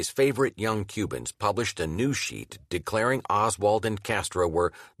CIA's favorite young Cubans published a news sheet declaring Oswald and Castro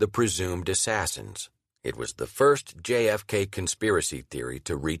were the presumed assassins. It was the first JFK conspiracy theory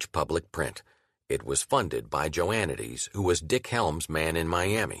to reach public print. It was funded by Joannides, who was Dick Helms' man in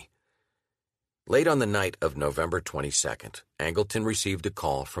Miami. Late on the night of November 22nd, Angleton received a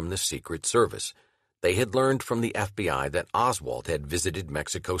call from the Secret Service. They had learned from the FBI that Oswald had visited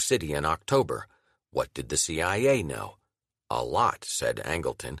Mexico City in October. What did the CIA know? A lot, said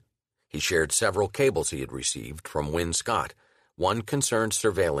Angleton. He shared several cables he had received from Win Scott. One concerned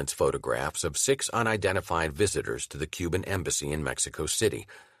surveillance photographs of 6 unidentified visitors to the Cuban embassy in Mexico City.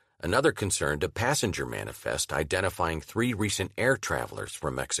 Another concerned a passenger manifest identifying 3 recent air travelers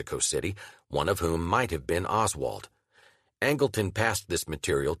from Mexico City, one of whom might have been Oswald. Angleton passed this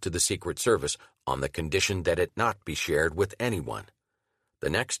material to the Secret Service on the condition that it not be shared with anyone. The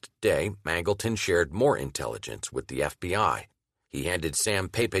next day, Angleton shared more intelligence with the FBI. He handed Sam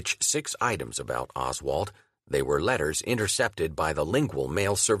Papich 6 items about Oswald. They were letters intercepted by the Lingual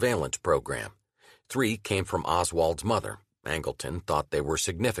Mail Surveillance Program. 3 came from Oswald's mother. Angleton thought they were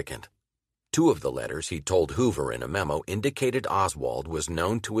significant. 2 of the letters, he told Hoover in a memo, indicated Oswald was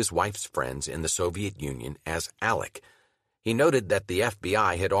known to his wife's friends in the Soviet Union as Alec. He noted that the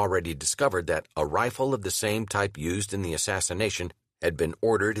FBI had already discovered that a rifle of the same type used in the assassination had been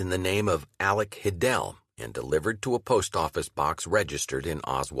ordered in the name of Alec Hidell and delivered to a post office box registered in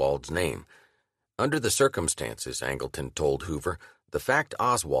Oswald's name. Under the circumstances, Angleton told Hoover, the fact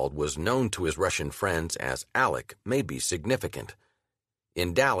Oswald was known to his Russian friends as Alec may be significant.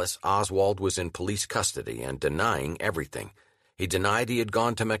 In Dallas, Oswald was in police custody and denying everything. He denied he had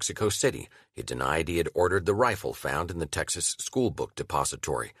gone to Mexico City. He denied he had ordered the rifle found in the Texas school book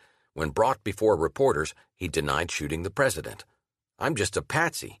depository. When brought before reporters, he denied shooting the president. "I'm just a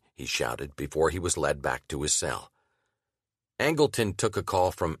patsy," he shouted before he was led back to his cell. Angleton took a call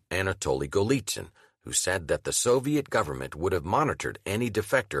from Anatoly Golitsyn, who said that the Soviet government would have monitored any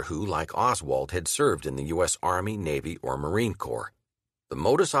defector who, like Oswald, had served in the U.S. Army, Navy, or Marine Corps. The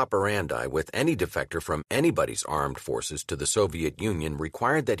modus operandi with any defector from anybody's armed forces to the Soviet Union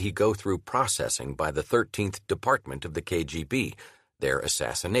required that he go through processing by the 13th Department of the KGB, their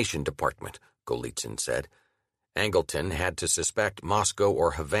assassination department, Golitsyn said. Angleton had to suspect Moscow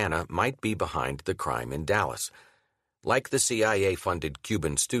or Havana might be behind the crime in Dallas. Like the CIA-funded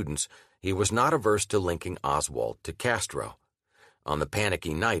Cuban students, he was not averse to linking Oswald to Castro. On the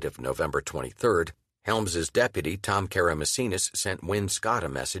panicky night of November 23rd, Helms's deputy, Tom Karamessinis, sent Win Scott a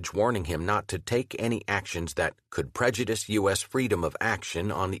message warning him not to take any actions that could prejudice U.S. freedom of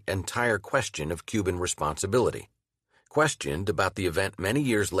action on the entire question of Cuban responsibility. Questioned about the event many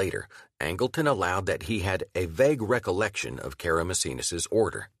years later, Angleton allowed that he had a vague recollection of Karamessinis'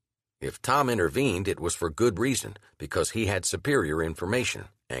 order. If Tom intervened, it was for good reason, because he had superior information,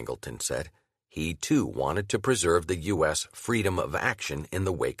 Angleton said. He, too, wanted to preserve the U.S. freedom of action in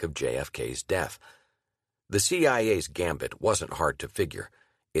the wake of JFK's death. The CIA's gambit wasn't hard to figure.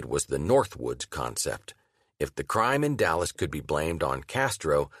 It was the Northwoods concept. If the crime in Dallas could be blamed on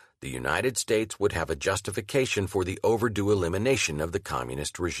Castro, the United States would have a justification for the overdue elimination of the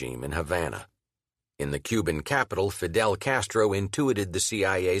communist regime in Havana. In the Cuban capital, Fidel Castro intuited the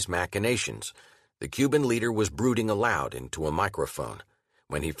CIA's machinations. The Cuban leader was brooding aloud into a microphone.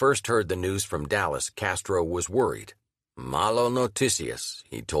 When he first heard the news from Dallas, Castro was worried. "Malo noticias,"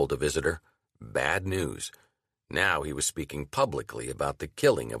 he told a visitor. Bad news. Now he was speaking publicly about the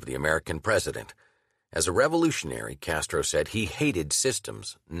killing of the American president. As a revolutionary, Castro said he hated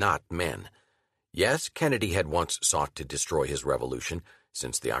systems, not men. Yes, Kennedy had once sought to destroy his revolution.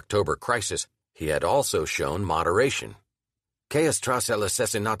 Since the October crisis, he had also shown moderation. ¿Qué es tras el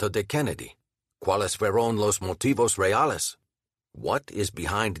asesinato de Kennedy? ¿Cuáles fueron los motivos reales? What is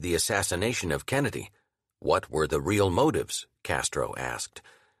behind the assassination of Kennedy? What were the real motives? Castro asked.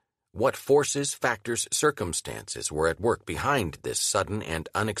 What forces, factors, circumstances were at work behind this sudden and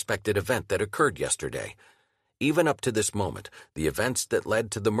unexpected event that occurred yesterday? Even up to this moment, the events that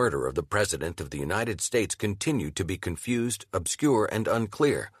led to the murder of the President of the United States continued to be confused, obscure, and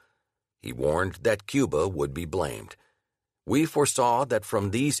unclear. He warned that Cuba would be blamed. We foresaw that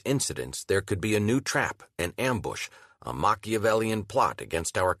from these incidents there could be a new trap, an ambush, a Machiavellian plot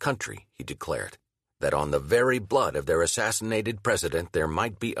against our country, he declared. That on the very blood of their assassinated president there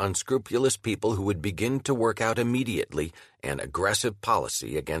might be unscrupulous people who would begin to work out immediately an aggressive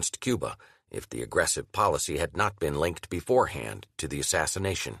policy against Cuba, if the aggressive policy had not been linked beforehand to the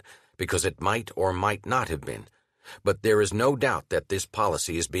assassination, because it might or might not have been. But there is no doubt that this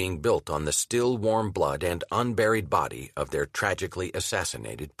policy is being built on the still warm blood and unburied body of their tragically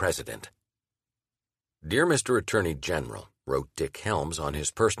assassinated president. Dear Mr. Attorney General, wrote Dick Helms on his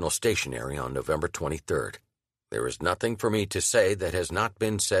personal stationery on November 23rd. There is nothing for me to say that has not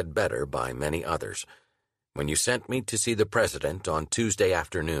been said better by many others. When you sent me to see the President on Tuesday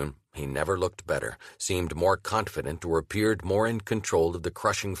afternoon, he never looked better, seemed more confident, or appeared more in control of the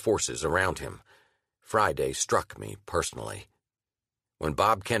crushing forces around him. Friday struck me personally. When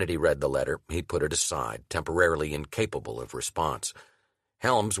Bob Kennedy read the letter, he put it aside, temporarily incapable of response.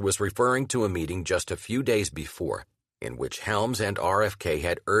 Helms was referring to a meeting just a few days before, in which Helms and RFK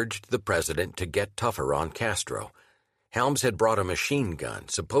had urged the president to get tougher on Castro. Helms had brought a machine gun,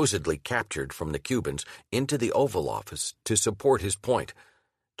 supposedly captured from the Cubans, into the Oval Office to support his point.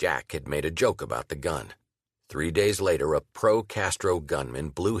 Jack had made a joke about the gun. 3 days later, a pro-Castro gunman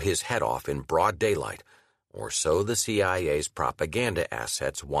blew his head off in broad daylight, or so the CIA's propaganda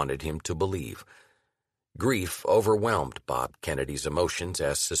assets wanted him to believe. Grief overwhelmed Bob Kennedy's emotions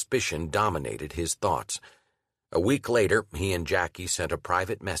as suspicion dominated his thoughts. A week later, he and Jackie sent a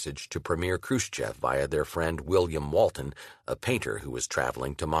private message to Premier Khrushchev via their friend William Walton, a painter who was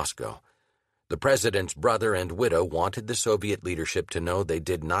traveling to Moscow. The president's brother and widow wanted the Soviet leadership to know they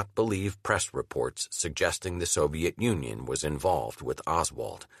did not believe press reports suggesting the Soviet Union was involved with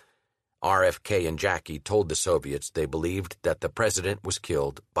Oswald. RFK and Jackie told the Soviets they believed that the president was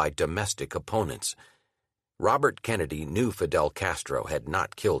killed by domestic opponents. Robert Kennedy knew Fidel Castro had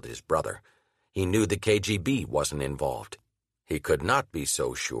not killed his brother. He knew the KGB wasn't involved. He could not be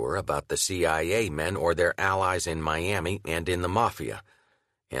so sure about the CIA men or their allies in Miami and in the Mafia.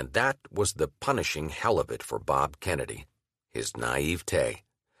 And that was the punishing hell of it for Bob Kennedy. His naivete.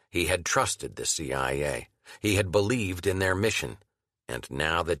 He had trusted the CIA. He had believed in their mission. And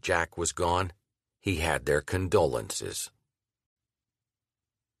now that Jack was gone, he had their condolences.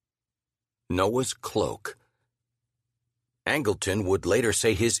 Noah's Cloak. Angleton would later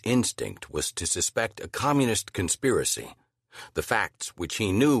say his instinct was to suspect a communist conspiracy. The facts, which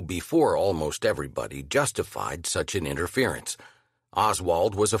he knew before almost everybody, justified such an interference.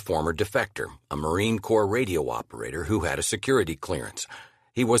 Oswald was a former defector, a Marine Corps radio operator who had a security clearance.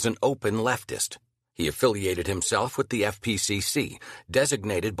 He was an open leftist. He affiliated himself with the FPCC,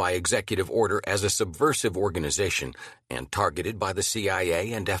 designated by executive order as a subversive organization and targeted by the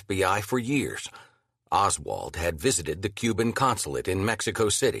CIA and FBI for years. Oswald had visited the Cuban consulate in Mexico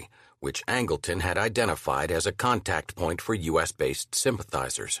City, which Angleton had identified as a contact point for U.S.-based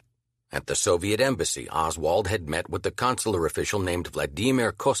sympathizers. At the Soviet embassy, Oswald had met with the consular official named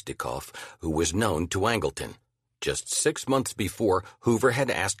Vladimir Kostikov, who was known to Angleton. Just 6 months before, Hoover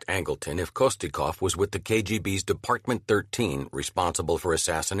had asked Angleton if Kostikov was with the KGB's Department 13 responsible for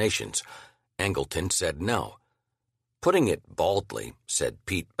assassinations. Angleton said no. Putting it baldly, said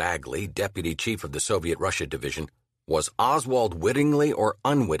Pete Bagley, deputy chief of the Soviet Russia Division, was Oswald wittingly or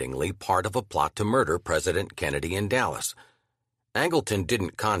unwittingly part of a plot to murder President Kennedy in Dallas? Angleton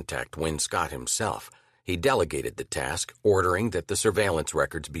didn't contact Win Scott himself. He delegated the task, ordering that the surveillance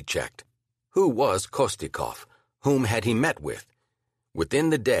records be checked. Who was Kostikov? Whom had he met with? Within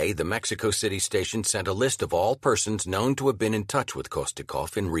the day, the Mexico City station sent a list of all persons known to have been in touch with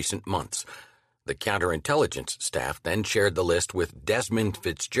Kostikov in recent months. The counterintelligence staff then shared the list with Desmond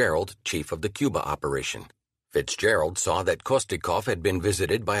Fitzgerald, chief of the Cuba operation. Fitzgerald saw that Kostikov had been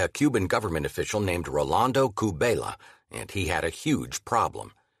visited by a Cuban government official named Rolando Kubela, and he had a huge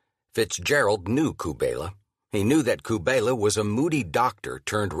problem. Fitzgerald knew Kubela. He knew that Kubela was a moody doctor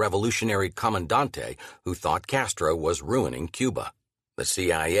turned revolutionary comandante who thought Castro was ruining Cuba. The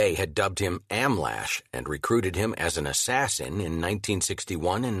CIA had dubbed him Amlash and recruited him as an assassin in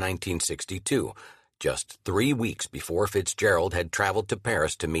 1961 and 1962, just 3 weeks before Fitzgerald had traveled to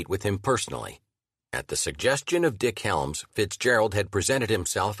Paris to meet with him personally. At the suggestion of Dick Helms, Fitzgerald had presented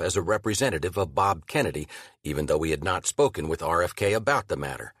himself as a representative of Bob Kennedy, even though he had not spoken with RFK about the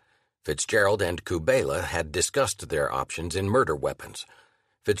matter. Fitzgerald and Kubela had discussed their options in murder weapons.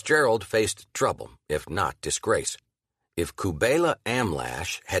 Fitzgerald faced trouble, if not disgrace. If Kubela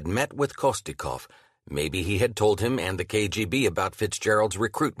Amlash had met with Kostikov, maybe he had told him and the KGB about Fitzgerald's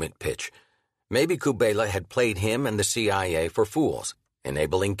recruitment pitch. Maybe Kubela had played him and the CIA for fools,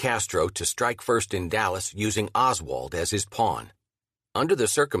 enabling Castro to strike first in Dallas using Oswald as his pawn. Under the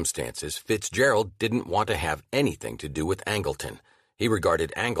circumstances, Fitzgerald didn't want to have anything to do with Angleton. He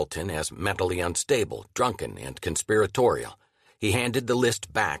regarded Angleton as mentally unstable, drunken, and conspiratorial. He handed the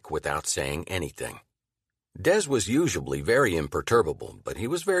list back without saying anything. Des was usually very imperturbable, but he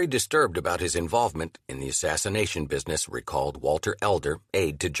was very disturbed about his involvement in the assassination business, recalled Walter Elder,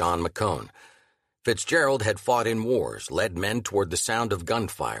 aide to John McCone. Fitzgerald had fought in wars, led men toward the sound of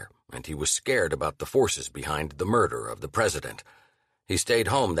gunfire, and he was scared about the forces behind the murder of the president. He stayed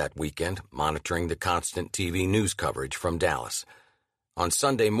home that weekend, monitoring the constant TV news coverage from Dallas. On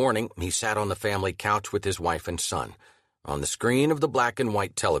Sunday morning, he sat on the family couch with his wife and son. On the screen of the black and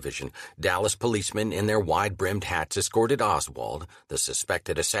white television, Dallas policemen in their wide-brimmed hats escorted Oswald, the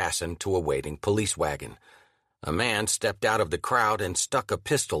suspected assassin, to a waiting police wagon. A man stepped out of the crowd and stuck a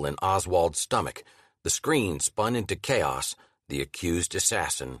pistol in Oswald's stomach. The screen spun into chaos. The accused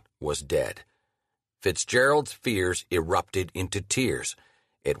assassin was dead. Fitzgerald's fears erupted into tears.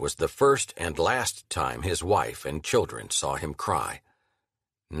 It was the first and last time his wife and children saw him cry.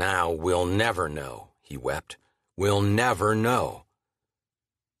 "Now we'll never know," he wept. "We'll never know."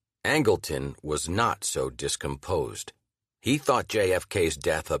 Angleton was not so discomposed. He thought JFK's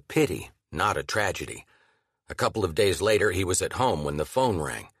death a pity, not a tragedy. A couple of days later, he was at home when the phone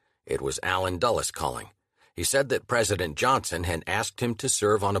rang. It was Allen Dulles calling. He said that President Johnson had asked him to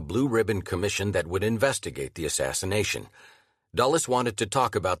serve on a blue-ribbon commission that would investigate the assassination. Dulles wanted to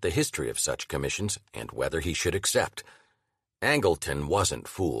talk about the history of such commissions and whether he should accept. Angleton wasn't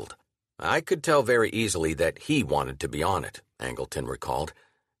fooled. "I could tell very easily that he wanted to be on it," Angleton recalled.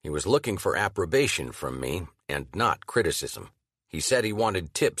 "He was looking for approbation from me and not criticism. He said he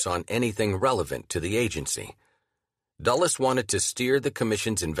wanted tips on anything relevant to the agency." Dulles wanted to steer the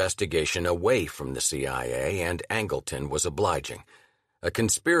commission's investigation away from the CIA, and Angleton was obliging. A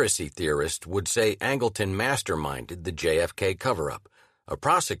conspiracy theorist would say Angleton masterminded the JFK cover-up. A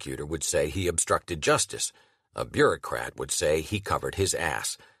prosecutor would say he obstructed justice. A bureaucrat would say he covered his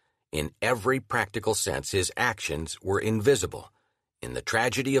ass. In every practical sense, his actions were invisible. In the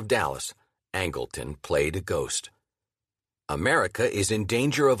tragedy of Dallas, Angleton played a ghost. "America is in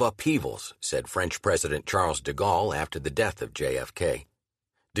danger of upheavals," said French President Charles de Gaulle after the death of JFK.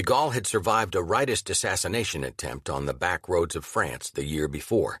 De Gaulle had survived a rightist assassination attempt on the back roads of France the year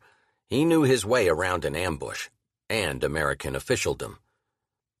before. He knew his way around an ambush. and American officialdom.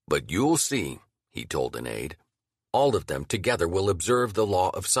 "But you'll see," he told an aide. "All of them together will observe the law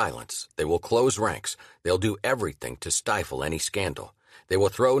of silence. They will close ranks. They'll do everything to stifle any scandal. They will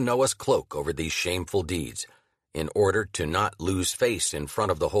throw Noah's cloak over these shameful deeds, in order to not lose face in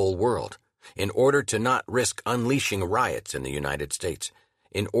front of the whole world, in order to not risk unleashing riots in the United States,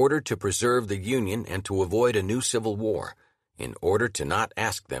 in order to preserve the Union and to avoid a new civil war, in order to not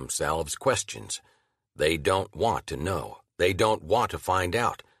ask themselves questions. They don't want to know. They don't want to find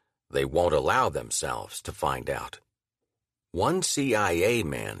out. They won't allow themselves to find out." One CIA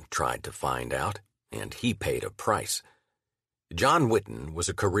man tried to find out, and he paid a price. John Whitten was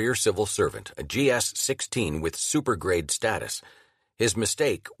a career civil servant, a GS-16 with supergrade status. His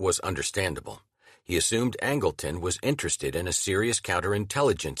mistake was understandable. He assumed Angleton was interested in a serious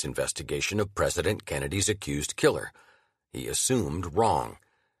counterintelligence investigation of President Kennedy's accused killer. He assumed wrong.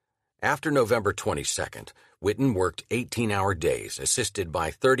 After November 22nd, Whitten worked 18-hour days, assisted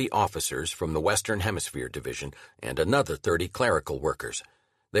by 30 officers from the Western Hemisphere Division and another 30 clerical workers.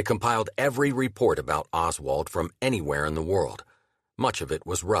 They compiled every report about Oswald from anywhere in the world. Much of it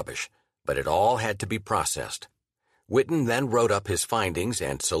was rubbish, but it all had to be processed. Whitten then wrote up his findings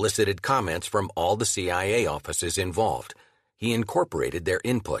and solicited comments from all the CIA offices involved. He incorporated their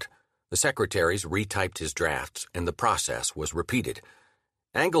input. The secretaries retyped his drafts, and the process was repeated.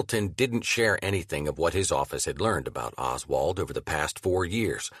 Angleton didn't share anything of what his office had learned about Oswald over the past 4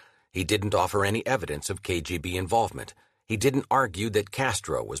 years. He didn't offer any evidence of KGB involvement. He didn't argue that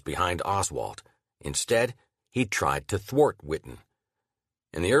Castro was behind Oswald. Instead, he tried to thwart Whitten.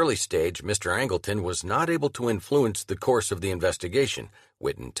 In the early stage, Mr. Angleton was not able to influence the course of the investigation,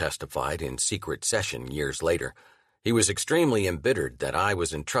 Whitten testified in secret session years later. He was extremely embittered that I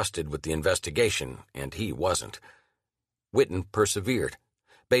was entrusted with the investigation, and he wasn't. Whitten persevered.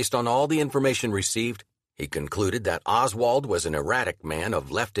 Based on all the information received, he concluded that Oswald was an erratic man of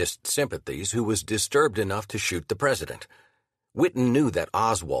leftist sympathies who was disturbed enough to shoot the president. Whitten knew that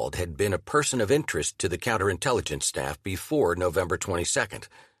Oswald had been a person of interest to the counterintelligence staff before November 22nd.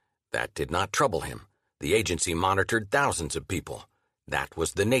 That did not trouble him. The agency monitored thousands of people. That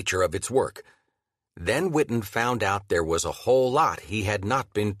was the nature of its work. Then Whitten found out there was a whole lot he had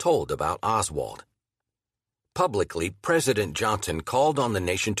not been told about Oswald. Publicly, President Johnson called on the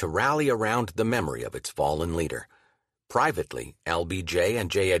nation to rally around the memory of its fallen leader. Privately, LBJ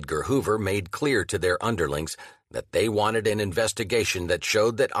and J. Edgar Hoover made clear to their underlings that they wanted an investigation that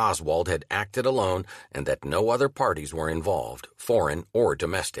showed that Oswald had acted alone and that no other parties were involved, foreign or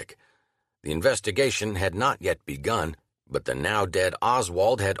domestic. The investigation had not yet begun, but the now-dead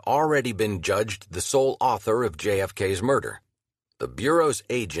Oswald had already been judged the sole author of JFK's murder. The Bureau's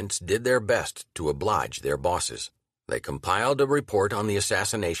agents did their best to oblige their bosses. They compiled a report on the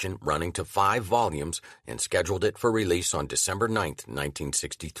assassination running to 5 volumes and scheduled it for release on December 9,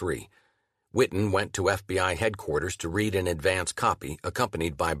 1963. Whitten went to FBI headquarters to read an advance copy,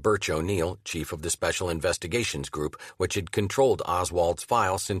 accompanied by Birch O'Neill, chief of the Special Investigations Group, which had controlled Oswald's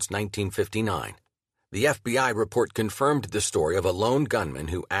file since 1959. The FBI report confirmed the story of a lone gunman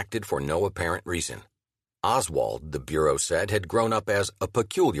who acted for no apparent reason. Oswald, the Bureau said, had grown up as a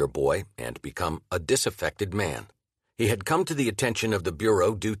peculiar boy and become a disaffected man. He had come to the attention of the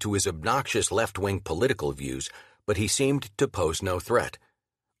Bureau due to his obnoxious left-wing political views, but he seemed to pose no threat.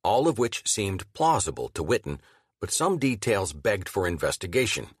 All of which seemed plausible to Whitten, but some details begged for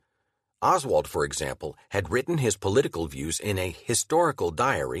investigation. Oswald, for example, had written his political views in a historical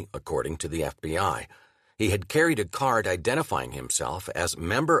diary, according to the FBI. He had carried a card identifying himself as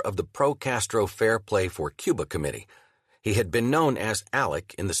member of the Pro-Castro Fair Play for Cuba Committee. He had been known as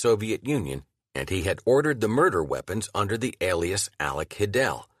Alec in the Soviet Union, and he had ordered the murder weapons under the alias Alec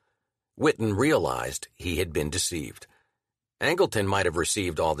Hidell. Whitten realized he had been deceived. Angleton might have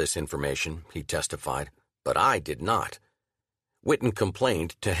received all this information, he testified, but I did not. Whitten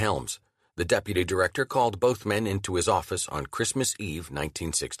complained to Helms. The deputy director called both men into his office on Christmas Eve,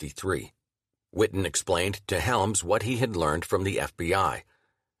 1963. Whitten explained to Helms what he had learned from the FBI.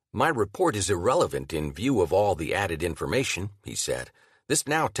 "My report is irrelevant in view of all the added information," he said. "This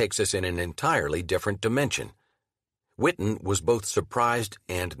now takes us in an entirely different dimension." Whitten was both surprised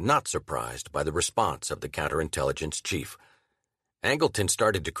and not surprised by the response of the counterintelligence chief. "Angleton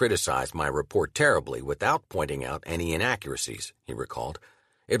started to criticize my report terribly without pointing out any inaccuracies," he recalled.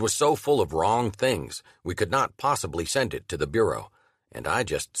 "It was so full of wrong things, we could not possibly send it to the Bureau, and I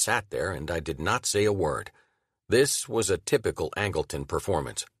just sat there and I did not say a word." This was a typical Angleton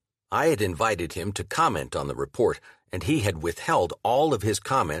performance. I had invited him to comment on the report, and he had withheld all of his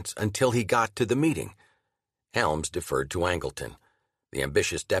comments until he got to the meeting. Helms deferred to Angleton. The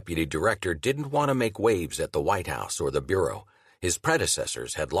ambitious deputy director didn't want to make waves at the White House or the Bureau. His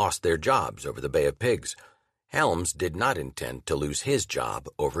predecessors had lost their jobs over the Bay of Pigs. Helms did not intend to lose his job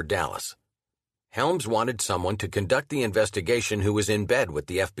over Dallas. Helms wanted someone to conduct the investigation who was in bed with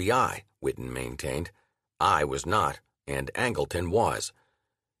the FBI, Whitten maintained. I was not, and Angleton was.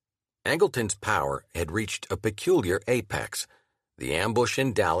 Angleton's power had reached a peculiar apex. The ambush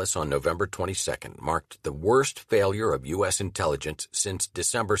in Dallas on November 22nd marked the worst failure of U.S. intelligence since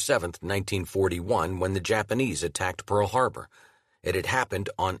December 7, 1941, when the Japanese attacked Pearl Harbor. It had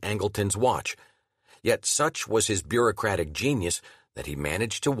happened on Angleton's watch. Yet such was his bureaucratic genius that he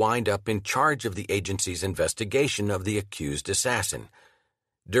managed to wind up in charge of the agency's investigation of the accused assassin.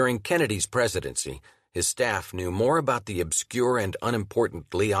 During Kennedy's presidency, his staff knew more about the obscure and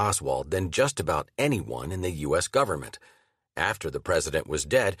unimportant Lee Oswald than just about anyone in the U.S. government. After the president was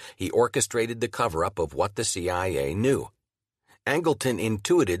dead, he orchestrated the cover-up of what the CIA knew. Angleton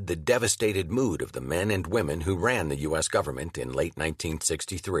intuited the devastated mood of the men and women who ran the U.S. government in late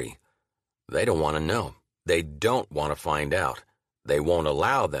 1963. They don't want to know. They don't want to find out. They won't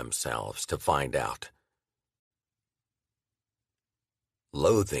allow themselves to find out.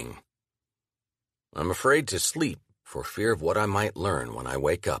 Loathing. I'm afraid to sleep for fear of what I might learn when I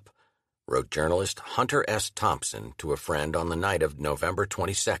wake up, wrote journalist Hunter S. Thompson to a friend on the night of November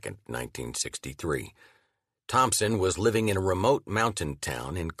 22, 1963. Thompson was living in a remote mountain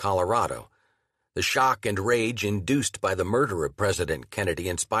town in Colorado. The shock and rage induced by the murder of President Kennedy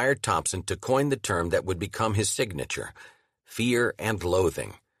inspired Thompson to coin the term that would become his signature: fear and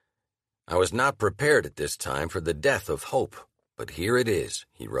loathing. I was not prepared at this time for the death of hope, but here it is,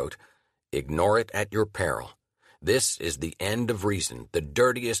 he wrote. Ignore it at your peril. This is the end of reason, the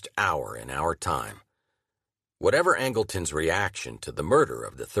dirtiest hour in our time. Whatever Angleton's reaction to the murder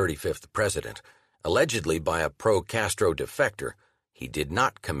of the 35th president, allegedly by a pro-Castro defector, he did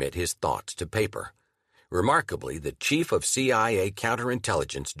not commit his thoughts to paper. Remarkably, the chief of CIA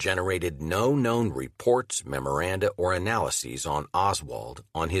counterintelligence generated no known reports, memoranda, or analyses on Oswald,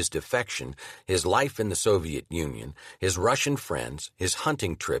 on his defection, his life in the Soviet Union, his Russian friends, his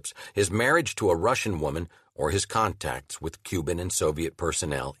hunting trips, his marriage to a Russian woman, or his contacts with Cuban and Soviet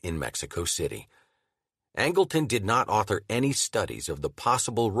personnel in Mexico City. Angleton did not author any studies of the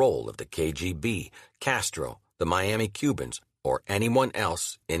possible role of the KGB, Castro, the Miami Cubans, or anyone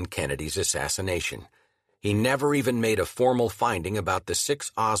else in Kennedy's assassination. He never even made a formal finding about the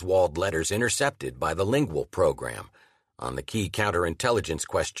 6 Oswald letters intercepted by the Lingual program. On the key counterintelligence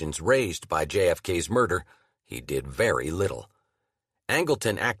questions raised by JFK's murder, he did very little.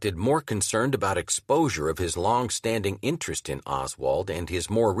 Angleton acted more concerned about exposure of his long-standing interest in Oswald and his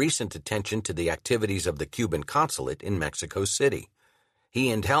more recent attention to the activities of the Cuban consulate in Mexico City.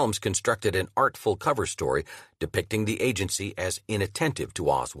 He and Helms constructed an artful cover story depicting the agency as inattentive to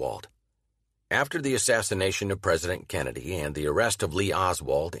Oswald. After the assassination of President Kennedy and the arrest of Lee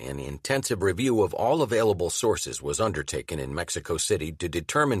Oswald, an intensive review of all available sources was undertaken in Mexico City to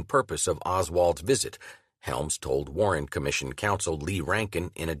determine purpose of Oswald's visit, Helms told Warren Commission counsel Lee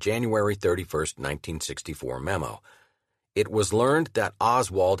Rankin in a January 31, 1964 memo. It was learned that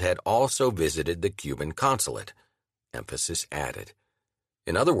Oswald had also visited the Cuban consulate. Emphasis added.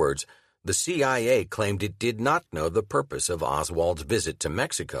 In other words, the CIA claimed it did not know the purpose of Oswald's visit to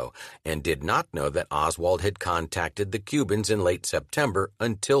Mexico and did not know that Oswald had contacted the Cubans in late September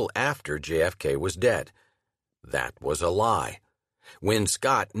until after JFK was dead. That was a lie. Win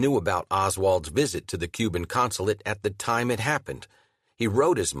Scott knew about Oswald's visit to the Cuban consulate at the time it happened. He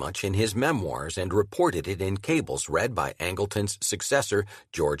wrote as much in his memoirs and reported it in cables read by Angleton's successor,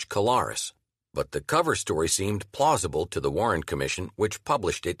 George Colares. But the cover story seemed plausible to the Warren Commission, which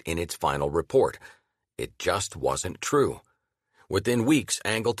published it in its final report. It just wasn't true. Within weeks,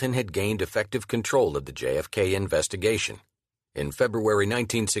 Angleton had gained effective control of the JFK investigation. In February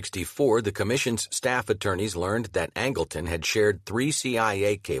 1964, the Commission's staff attorneys learned that Angleton had shared 3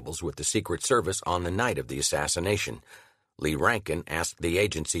 CIA cables with the Secret Service on the night of the assassination. Lee Rankin asked the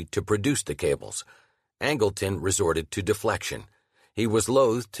agency to produce the cables. Angleton resorted to deflection. He was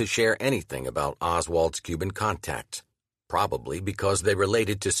loath to share anything about Oswald's Cuban contacts, probably because they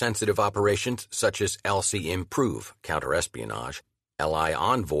related to sensitive operations such as LC Improve, counterespionage, LI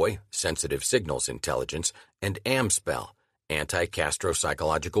Envoy, sensitive signals intelligence, and AMSPEL, anti-Castro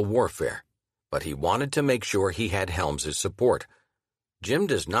psychological warfare. But he wanted to make sure he had Helms's support. Jim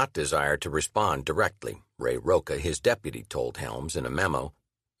does not desire to respond directly, Ray Roca, his deputy, told Helms in a memo.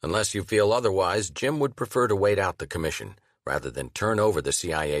 Unless you feel otherwise, Jim would prefer to wait out the commission, rather than turn over the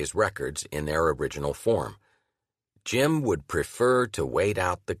CIA's records in their original form. Jim would prefer to wait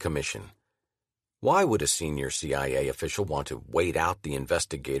out the commission. Why would a senior CIA official want to wait out the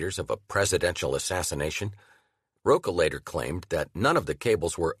investigators of a presidential assassination? Rocha later claimed that none of the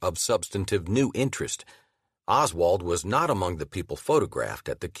cables were of substantive new interest. Oswald was not among the people photographed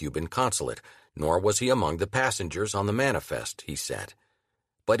at the Cuban consulate, nor was he among the passengers on the manifest, he said.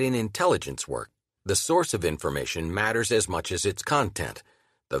 But in intelligence work, the source of information matters as much as its content.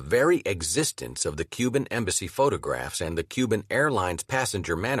 The very existence of the Cuban embassy photographs and the Cuban Airlines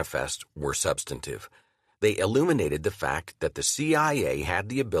passenger manifest were substantive. They illuminated the fact that the CIA had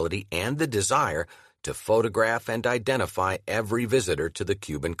the ability and the desire to photograph and identify every visitor to the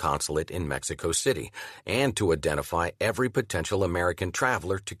Cuban consulate in Mexico City, and to identify every potential American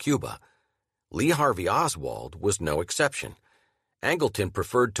traveler to Cuba. Lee Harvey Oswald was no exception. Angleton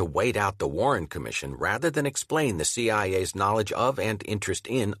preferred to wait out the Warren Commission rather than explain the CIA's knowledge of and interest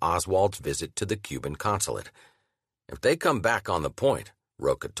in Oswald's visit to the Cuban consulate. If they come back on the point,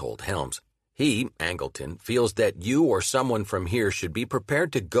 Rocha told Helms, he, Angleton, feels that you or someone from here should be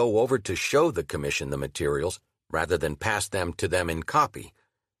prepared to go over to show the Commission the materials rather than pass them to them in copy.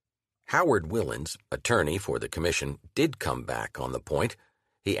 Howard Willans, attorney for the Commission, did come back on the point.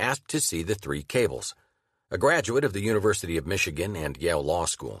 He asked to see the 3 cables. A graduate of the University of Michigan and Yale Law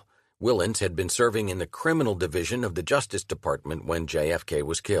School, Willans had been serving in the criminal division of the Justice Department when JFK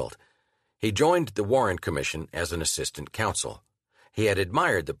was killed. He joined the Warren Commission as an assistant counsel. He had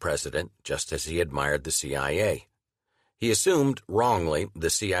admired the president just as he admired the CIA. He assumed, wrongly, the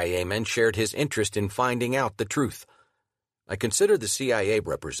CIA men shared his interest in finding out the truth. I consider the CIA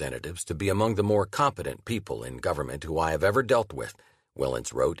representatives to be among the more competent people in government who I have ever dealt with,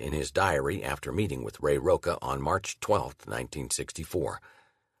 Willans wrote in his diary after meeting with Ray Rocha on March 12, 1964.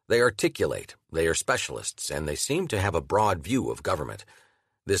 They articulate, they are specialists, and they seem to have a broad view of government.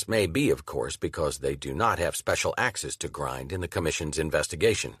 This may be, of course, because they do not have special axes to grind in the Commission's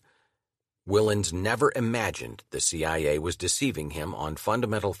investigation. Willans never imagined the CIA was deceiving him on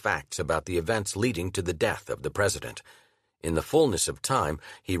fundamental facts about the events leading to the death of the president. In the fullness of time,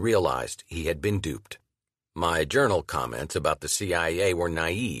 he realized he had been duped. My journal comments about the CIA were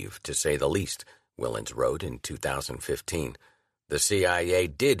naive, to say the least, Willans wrote in 2015. The CIA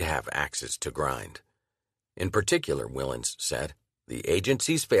did have axes to grind. In particular, Willans said, the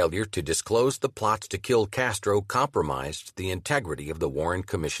agency's failure to disclose the plots to kill Castro compromised the integrity of the Warren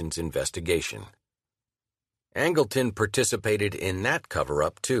Commission's investigation. Angleton participated in that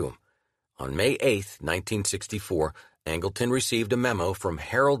cover-up, too. On May 8, 1964, Angleton received a memo from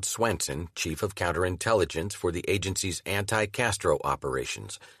Harold Swenson, chief of counterintelligence for the agency's anti-Castro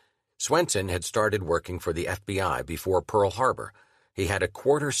operations. Swenson had started working for the FBI before Pearl Harbor. He had a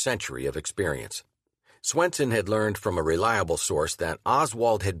quarter-century of experience. Swenson had learned from a reliable source that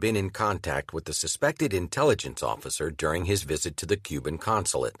Oswald had been in contact with the suspected intelligence officer during his visit to the Cuban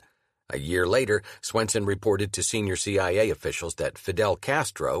consulate. A year later, Swenson reported to senior CIA officials that Fidel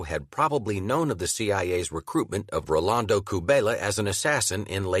Castro had probably known of the CIA's recruitment of Rolando Kubela as an assassin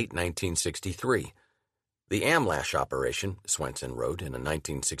in late 1963. The Amlash operation, Swenson wrote in a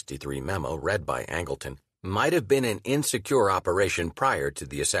 1963 memo read by Angleton, might have been an insecure operation prior to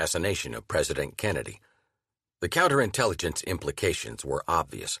the assassination of President Kennedy. The counterintelligence implications were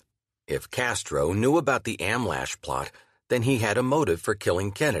obvious. If Castro knew about the Amlash plot, then he had a motive for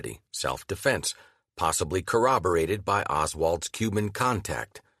killing Kennedy, self-defense, possibly corroborated by Oswald's Cuban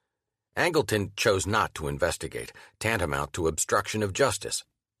contact. Angleton chose not to investigate, tantamount to obstruction of justice.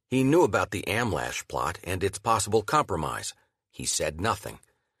 He knew about the Amlash plot and its possible compromise. He said nothing.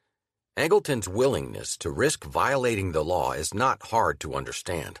 Angleton's willingness to risk violating the law is not hard to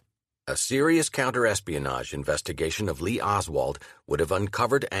understand. A serious counterespionage investigation of Lee Oswald would have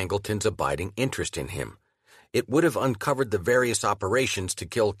uncovered Angleton's abiding interest in him. It would have uncovered the various operations to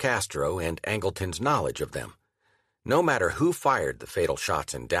kill Castro and Angleton's knowledge of them. No matter who fired the fatal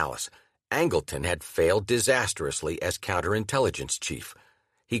shots in Dallas, Angleton had failed disastrously as counterintelligence chief.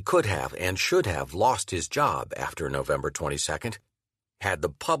 He could have and should have lost his job after November 22nd. Had the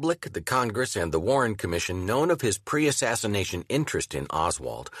public, the Congress, and the Warren Commission known of his pre-assassination interest in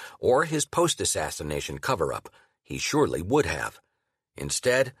Oswald or his post-assassination cover-up, he surely would have.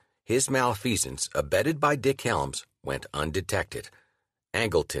 Instead, his malfeasance, abetted by Dick Helms, went undetected.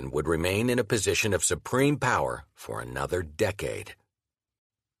 Angleton would remain in a position of supreme power for another decade.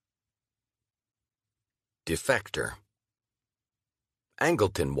 Defector.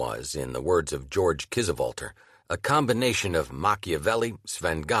 Angleton was, in the words of George Kiesewetter, a combination of Machiavelli,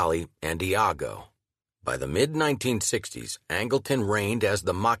 Svengali, and Iago. By the mid-1960s, Angleton reigned as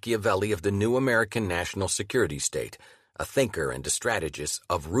the Machiavelli of the new American national security state, a thinker and a strategist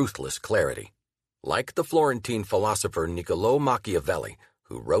of ruthless clarity. Like the Florentine philosopher Niccolò Machiavelli,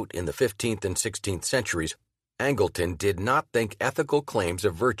 who wrote in the 15th and 16th centuries, Angleton did not think ethical claims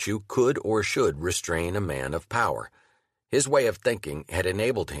of virtue could or should restrain a man of power. His way of thinking had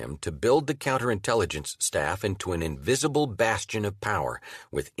enabled him to build the counterintelligence staff into an invisible bastion of power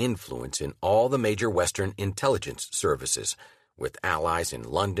with influence in all the major Western intelligence services, with allies in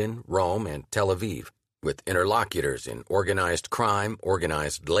London, Rome, and Tel Aviv, with interlocutors in organized crime,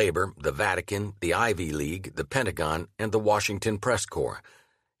 organized labor, the Vatican, the Ivy League, the Pentagon, and the Washington Press Corps.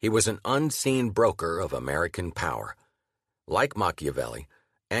 He was an unseen broker of American power. Like Machiavelli,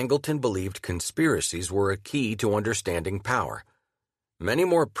 Angleton believed conspiracies were a key to understanding power. Many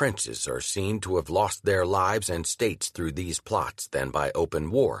more princes are seen to have lost their lives and states through these plots than by open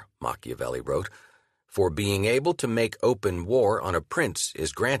war, Machiavelli wrote, for being able to make open war on a prince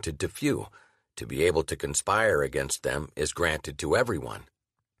is granted to few. To be able to conspire against them is granted to everyone.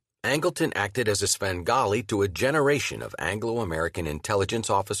 Angleton acted as a Svengali to a generation of Anglo-American intelligence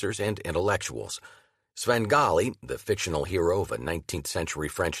officers and intellectuals. Svengali, the fictional hero of a 19th-century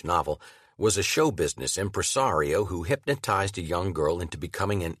French novel, was a show business impresario who hypnotized a young girl into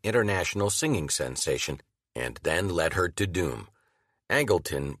becoming an international singing sensation and then led her to doom.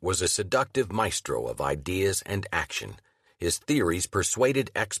 Angleton was a seductive maestro of ideas and action. His theories persuaded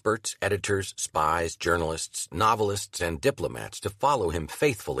experts, editors, spies, journalists, novelists, and diplomats to follow him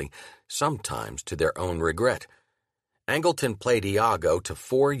faithfully, sometimes to their own regret. Angleton played Iago to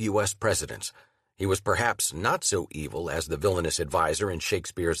 4 U.S. presidents. He was perhaps not so evil as the villainous advisor in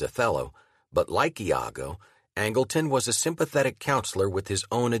Shakespeare's Othello, but like Iago, Angleton was a sympathetic counselor with his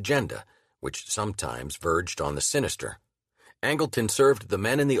own agenda, which sometimes verged on the sinister. Angleton served the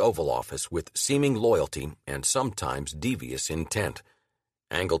men in the Oval Office with seeming loyalty and sometimes devious intent.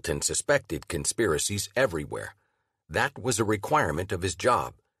 Angleton suspected conspiracies everywhere. That was a requirement of his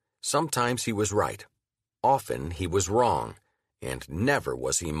job. Sometimes he was right. Often he was wrong, and never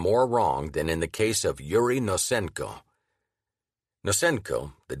was he more wrong than in the case of Yuri Nosenko.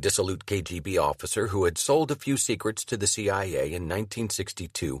 Nosenko, the dissolute KGB officer who had sold a few secrets to the CIA in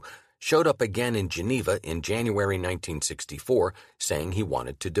 1962, showed up again in Geneva in January 1964, saying he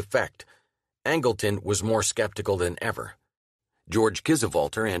wanted to defect. Angleton was more skeptical than ever. George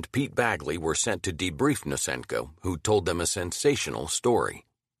Kiesewetter and Pete Bagley were sent to debrief Nosenko, who told them a sensational story.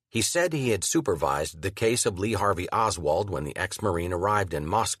 He said he had supervised the case of Lee Harvey Oswald when the ex-Marine arrived in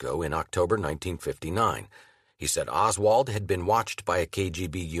Moscow in October 1959. He said Oswald had been watched by a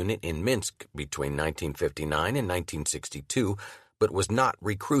KGB unit in Minsk between 1959 and 1962, but was not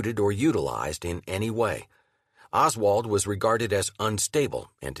recruited or utilized in any way. Oswald was regarded as unstable,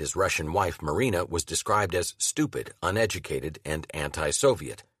 and his Russian wife Marina was described as stupid, uneducated, and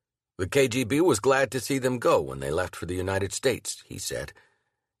anti-Soviet. The KGB was glad to see them go when they left for the United States, he said.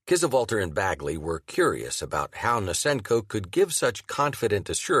 Kiesewetter and Bagley were curious about how Nosenko could give such confident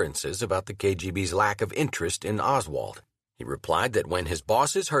assurances about the KGB's lack of interest in Oswald. He replied that when his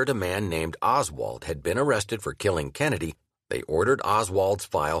bosses heard a man named Oswald had been arrested for killing Kennedy, they ordered Oswald's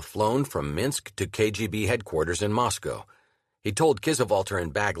file flown from Minsk to KGB headquarters in Moscow. He told Kiesewetter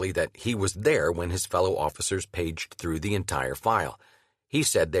and Bagley that he was there when his fellow officers paged through the entire file. He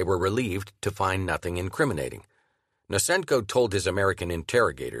said they were relieved to find nothing incriminating. Nosenko told his American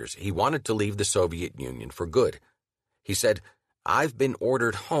interrogators he wanted to leave the Soviet Union for good. He said, "I've been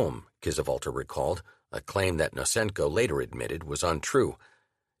ordered home," Kiesewetter recalled, a claim that Nosenko later admitted was untrue.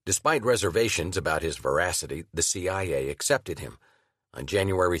 Despite reservations about his veracity, the CIA accepted him. On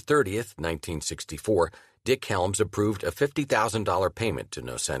January 30th, 1964, Dick Helms approved a $50,000 payment to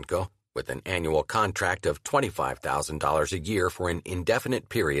Nosenko, with an annual contract of $25,000 a year for an indefinite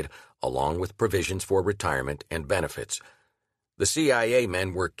period, along with provisions for retirement and benefits. The CIA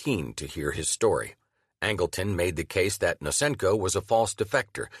men were keen to hear his story. Angleton made the case that Nosenko was a false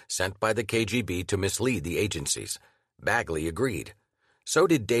defector sent by the KGB to mislead the agencies. Bagley agreed. So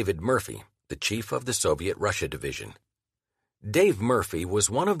did David Murphy, the chief of the Soviet Russia Division. Dave Murphy was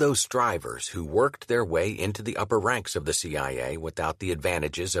one of those strivers who worked their way into the upper ranks of the CIA without the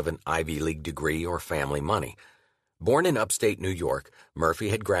advantages of an Ivy League degree or family money. Born in upstate New York, Murphy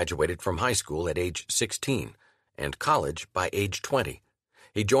had graduated from high school at age 16 and college by age 20.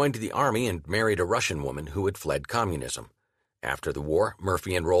 He joined the Army and married a Russian woman who had fled communism. After the war,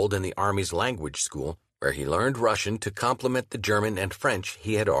 Murphy enrolled in the Army's language school, where he learned Russian to complement the German and French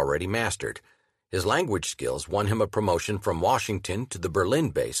he had already mastered. His language skills won him a promotion from Washington to the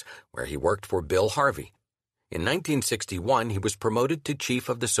Berlin base, where he worked for Bill Harvey. In 1961, he was promoted to chief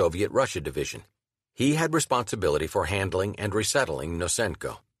of the Soviet Russia Division. He had responsibility for handling and resettling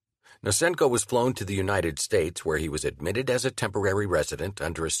Nosenko. Nosenko was flown to the United States, where he was admitted as a temporary resident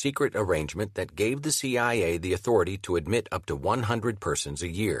under a secret arrangement that gave the CIA the authority to admit up to 100 persons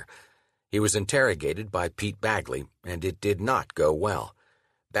a year. He was interrogated by Pete Bagley, and it did not go well.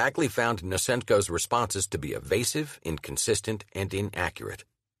 Bagley found Nosenko's responses to be evasive, inconsistent, and inaccurate.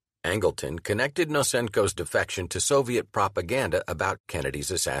 Angleton connected Nosenko's defection to Soviet propaganda about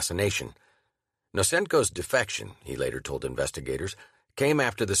Kennedy's assassination. Nosenko's defection, he later told investigators, came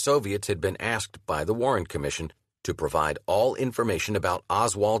after the Soviets had been asked by the Warren Commission to provide all information about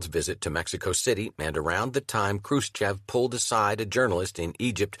Oswald's visit to Mexico City and around the time Khrushchev pulled aside a journalist in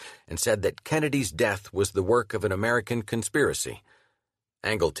Egypt and said that Kennedy's death was the work of an American conspiracy.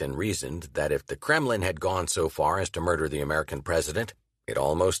 Angleton reasoned that if the Kremlin had gone so far as to murder the American president, it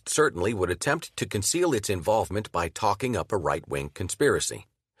almost certainly would attempt to conceal its involvement by talking up a right-wing conspiracy.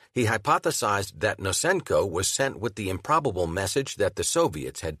 He hypothesized that Nosenko was sent with the improbable message that the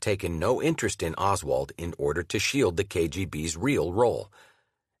Soviets had taken no interest in Oswald in order to shield the KGB's real role.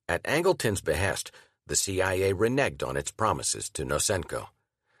 At Angleton's behest, the CIA reneged on its promises to Nosenko.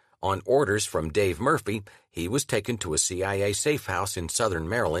 On orders from Dave Murphy, he was taken to a CIA safe house in southern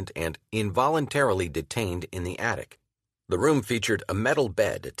Maryland and involuntarily detained in the attic. The room featured a metal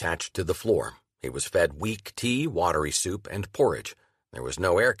bed attached to the floor. He was fed weak tea, watery soup, and porridge. There was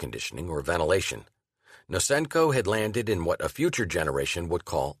no air conditioning or ventilation. Nosenko had landed in what a future generation would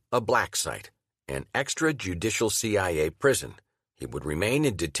call a black site, an extrajudicial CIA prison. He would remain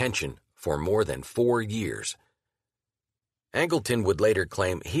in detention for more than 4 years. Angleton would later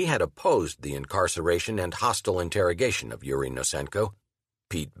claim he had opposed the incarceration and hostile interrogation of Yuri Nosenko.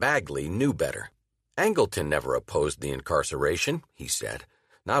 Pete Bagley knew better. Angleton never opposed the incarceration, he said.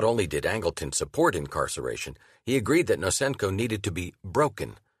 Not only did Angleton support incarceration, he agreed that Nosenko needed to be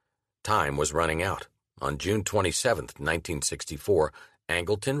broken. Time was running out. On June 27, 1964,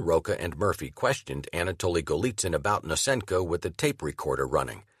 Angleton, Rocha, and Murphy questioned Anatoly Golitsyn about Nosenko with the tape recorder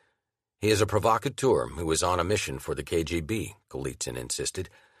running. "He is a provocateur who is on a mission for the KGB," Golitsyn insisted.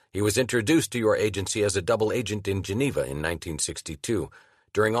 "He was introduced to your agency as a double agent in Geneva in 1962.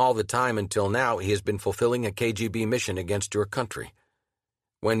 During all the time until now, he has been fulfilling a KGB mission against your country."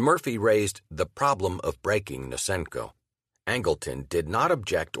 When Murphy raised the problem of breaking Nosenko, Angleton did not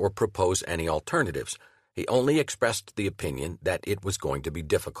object or propose any alternatives. He only expressed the opinion that it was going to be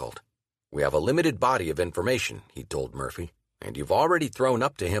difficult. "We have a limited body of information," he told Murphy, "and you've already thrown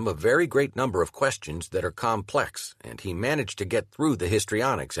up to him a very great number of questions that are complex, and he managed to get through the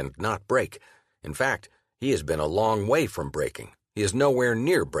histrionics and not break. In fact, he has been a long way from breaking. He is nowhere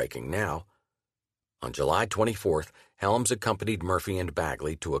near breaking now." On July 24th, Helms accompanied Murphy and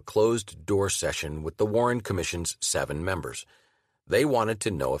Bagley to a closed-door session with the Warren Commission's 7 members. They wanted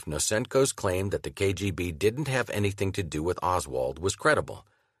to know if Nosenko's claim that the KGB didn't have anything to do with Oswald was credible.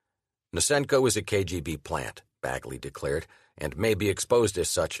 "Nosenko is a KGB plant," Bagley declared, "and may be exposed as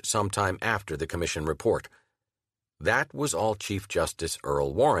such sometime after the Commission report." That was all Chief Justice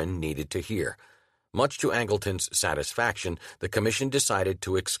Earl Warren needed to hear. Much to Angleton's satisfaction, the Commission decided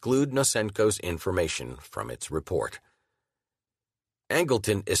to exclude Nosenko's information from its report.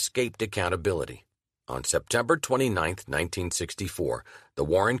 Angleton escaped accountability. On September 29, 1964, the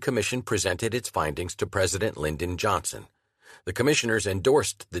Warren Commission presented its findings to President Lyndon Johnson. The commissioners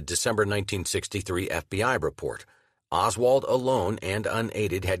endorsed the December 1963 FBI report. Oswald alone and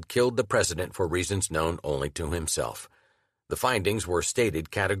unaided had killed the president for reasons known only to himself. The findings were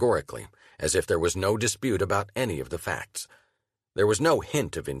stated categorically, as if there was no dispute about any of the facts. There was no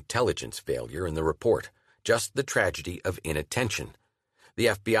hint of intelligence failure in the report, just the tragedy of inattention. The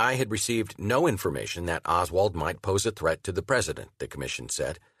FBI had received no information that Oswald might pose a threat to the president, the commission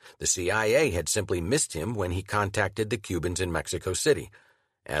said. The CIA had simply missed him when he contacted the Cubans in Mexico City.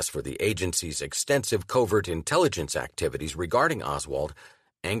 As for the agency's extensive covert intelligence activities regarding Oswald,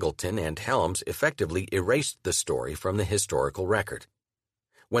 Angleton and Helms effectively erased the story from the historical record.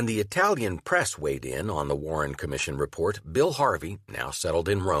 When the Italian press weighed in on the Warren Commission report, Bill Harvey, now settled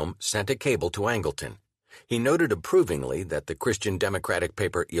in Rome, sent a cable to Angleton. He noted approvingly that the Christian Democratic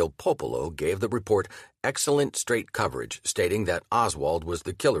paper Il Popolo gave the report excellent straight coverage, stating that Oswald was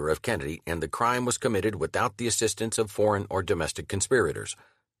the killer of Kennedy and the crime was committed without the assistance of foreign or domestic conspirators.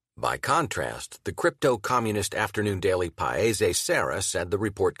 By contrast, the crypto-communist afternoon daily Paese Sera said the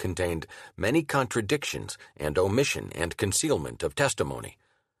report contained many contradictions and omission and concealment of testimony.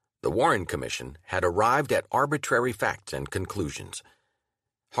 The Warren Commission had arrived at arbitrary facts and conclusions.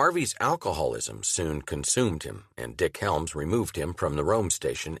 Harvey's alcoholism soon consumed him, and Dick Helms removed him from the Rome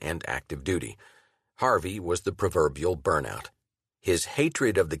station and active duty. Harvey was the proverbial burnout. His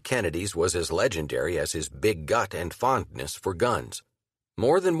hatred of the Kennedys was as legendary as his big gut and fondness for guns.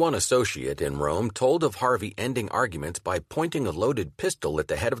 More than one associate in Rome told of Harvey ending arguments by pointing a loaded pistol at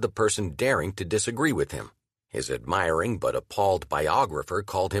the head of the person daring to disagree with him. His admiring but appalled biographer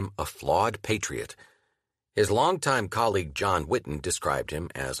called him a flawed patriot. His longtime colleague John Whitten described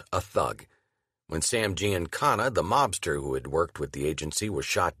him as a thug. When Sam Giancana, the mobster who had worked with the agency, was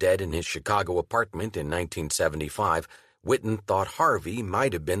shot dead in his Chicago apartment in 1975, Whitten thought Harvey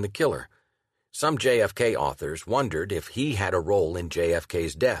might have been the killer. Some JFK authors wondered if he had a role in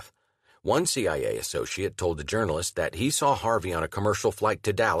JFK's death. One CIA associate told a journalist that he saw Harvey on a commercial flight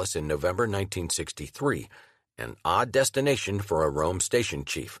to Dallas in November 1963, an odd destination for a Rome station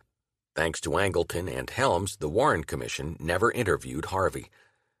chief. Thanks to Angleton and Helms, the Warren Commission never interviewed Harvey.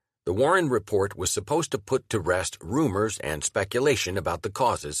 The Warren report was supposed to put to rest rumors and speculation about the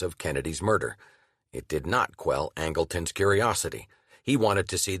causes of Kennedy's murder. It did not quell Angleton's curiosity. He wanted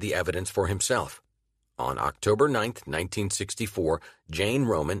to see the evidence for himself. On October 9, 1964, Jane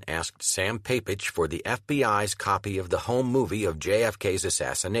Roman asked Sam Papich for the FBI's copy of the home movie of JFK's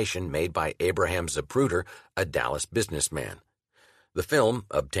assassination made by Abraham Zapruder, a Dallas businessman. The film,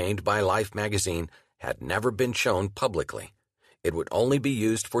 obtained by Life magazine, had never been shown publicly. It would only be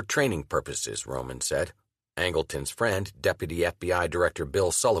used for training purposes, Roman said. Angleton's friend, Deputy FBI Director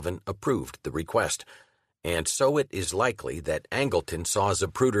Bill Sullivan, approved the request. And so it is likely that Angleton saw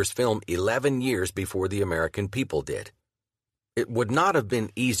Zapruder's film 11 years before the American people did. It would not have been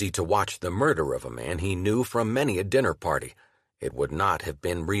easy to watch the murder of a man he knew from many a dinner party. It would not have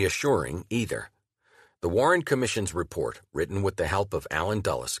been reassuring either. The Warren Commission's report, written with the help of Alan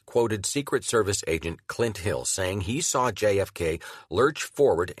Dulles, quoted Secret Service agent Clint Hill saying he saw JFK lurch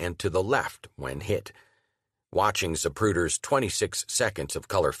forward and to the left when hit. Watching Zapruder's 26 seconds of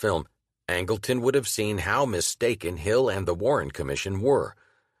color film, Angleton would have seen how mistaken Hill and the Warren Commission were.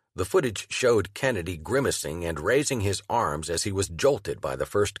 The footage showed Kennedy grimacing and raising his arms as he was jolted by the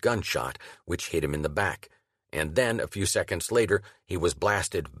first gunshot, which hit him in the back. And then, a few seconds later, he was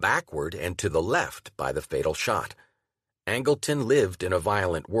blasted backward and to the left by the fatal shot. Angleton lived in a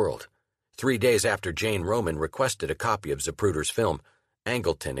violent world. 3 days after Jane Roman requested a copy of Zapruder's film,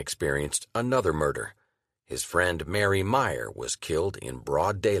 Angleton experienced another murder. His friend Mary Meyer was killed in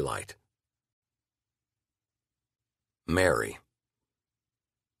broad daylight. Mary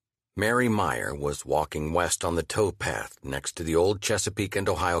Meyer was walking west on the towpath next to the old Chesapeake and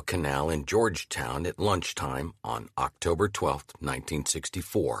Ohio Canal in Georgetown at lunchtime on October 12,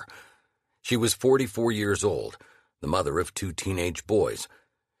 1964. She was 44 years old, the mother of 2 teenage boys.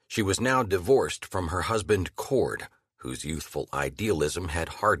 She was now divorced from her husband Cord, whose youthful idealism had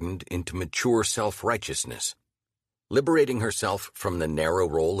hardened into mature self-righteousness. Liberating herself from the narrow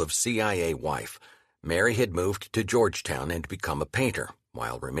role of CIA wife, Mary had moved to Georgetown and become a painter,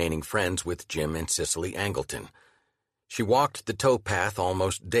 while remaining friends with Jim and Cicely Angleton. She walked the towpath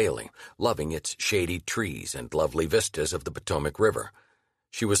almost daily, loving its shady trees and lovely vistas of the Potomac River.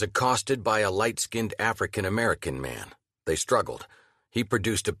 She was accosted by a light-skinned African-American man. They struggled. He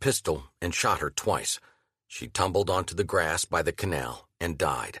produced a pistol and shot her twice. She tumbled onto the grass by the canal and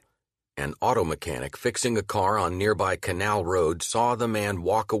died. An auto mechanic fixing a car on nearby Canal Road saw the man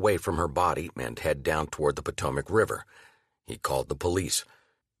walk away from her body and head down toward the Potomac River. He called the police.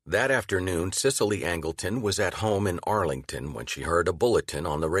 That afternoon, Cicely Angleton was at home in Arlington when she heard a bulletin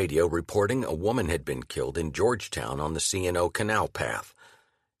on the radio reporting a woman had been killed in Georgetown on the C&O Canal path.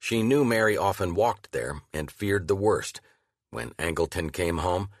 She knew Mary often walked there and feared the worst. When Angleton came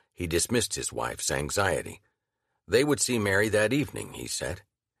home, he dismissed his wife's anxiety. They would see Mary that evening, he said.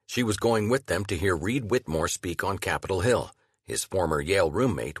 She was going with them to hear Reed Whitmore speak on Capitol Hill. His former Yale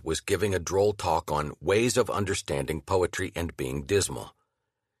roommate was giving a droll talk on ways of understanding poetry and being dismal.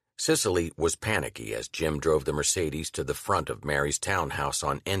 Cicely was panicky as Jim drove the Mercedes to the front of Mary's townhouse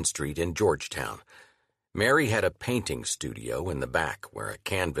on N Street in Georgetown. Mary had a painting studio in the back where a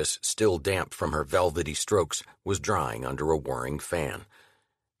canvas, still damp from her velvety strokes, was drying under a whirring fan.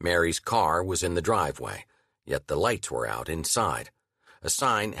 Mary's car was in the driveway, yet the lights were out inside. A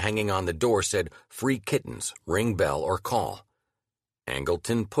sign hanging on the door said, "Free kittens, ring bell or call."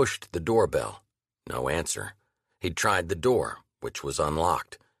 Angleton pushed the doorbell. No answer. He tried the door, which was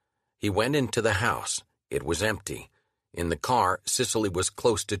unlocked. He went into the house. It was empty. In the car, Cicely was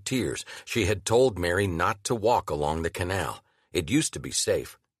close to tears. She had told Mary not to walk along the canal. It used to be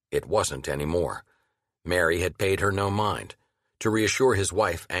safe. It wasn't anymore. Mary had paid her no mind. To reassure his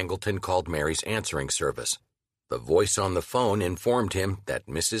wife, Angleton called Mary's answering service. The voice on the phone informed him that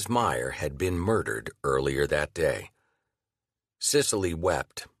Mrs. Meyer had been murdered earlier that day. Cicely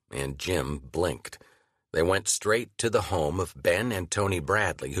wept, and Jim blinked. They went straight to the home of Ben and Tony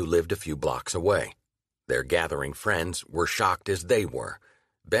Bradley, who lived a few blocks away. Their gathering friends were shocked as they were.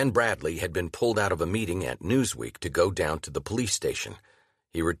 Ben Bradley had been pulled out of a meeting at Newsweek to go down to the police station.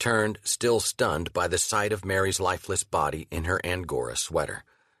 He returned, still stunned by the sight of Mary's lifeless body in her Angora sweater.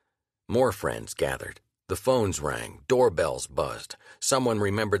 More friends gathered. The phones rang, doorbells buzzed. Someone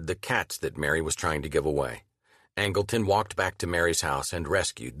remembered the cats that Mary was trying to give away. Angleton walked back to Mary's house and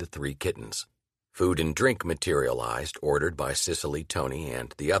rescued the 3 kittens. Food and drink materialized, ordered by Cicely, Tony,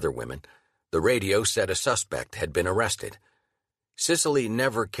 and the other women. The radio said a suspect had been arrested. Cicely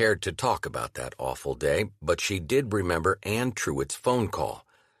never cared to talk about that awful day, but she did remember Ann Truitt's phone call.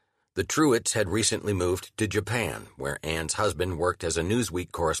 The Truitts had recently moved to Japan, where Ann's husband worked as a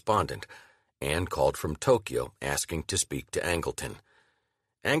Newsweek correspondent. Ann called from Tokyo, asking to speak to Angleton.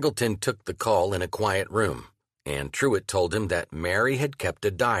 Angleton took the call in a quiet room. Ann Truitt told him that Mary had kept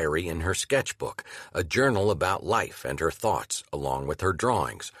a diary in her sketchbook, a journal about life and her thoughts, along with her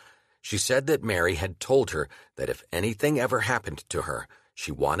drawings. She said that Mary had told her that if anything ever happened to her,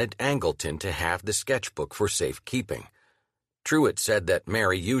 she wanted Angleton to have the sketchbook for safekeeping. Truitt said that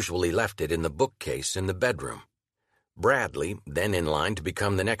Mary usually left it in the bookcase in the bedroom. Bradley, then in line to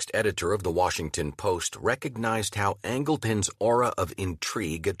become the next editor of the Washington Post, recognized how Angleton's aura of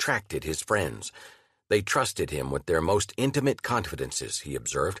intrigue attracted his friends. They trusted him with their most intimate confidences, he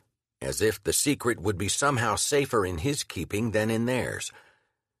observed, as if the secret would be somehow safer in his keeping than in theirs.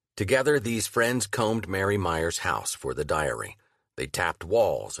 Together, these friends combed Mary Myers' house for the diary. They tapped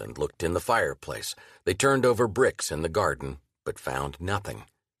walls and looked in the fireplace. They turned over bricks in the garden, but found nothing.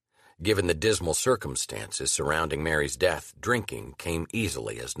 Given the dismal circumstances surrounding Mary's death, drinking came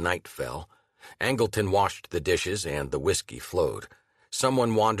easily as night fell. Angleton washed the dishes and the whiskey flowed.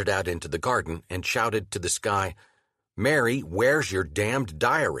 Someone wandered out into the garden and shouted to the sky, "Mary, where's your damned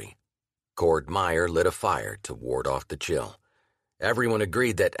diary?" Cord Meyer lit a fire to ward off the chill. Everyone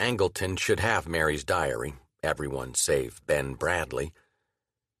agreed that Angleton should have Mary's diary, everyone save Ben Bradley.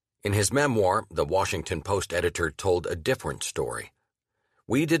 In his memoir, the Washington Post editor told a different story.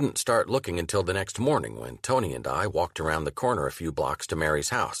 "We didn't start looking until the next morning when Tony and I walked around the corner a few blocks to Mary's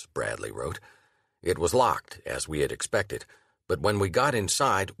house," Bradley wrote. "It was locked, as we had expected, but when we got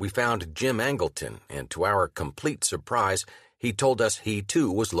inside, we found Jim Angleton, and to our complete surprise, he told us he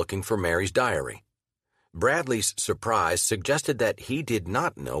too was looking for Mary's diary." Bradley's surprise suggested that he did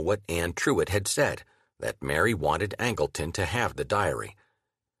not know what Ann Truitt had said, that Mary wanted Angleton to have the diary.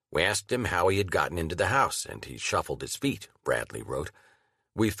 "We asked him how he had gotten into the house, and he shuffled his feet," Bradley wrote.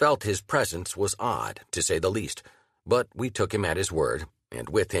 "We felt his presence was odd, to say the least, but we took him at his word, and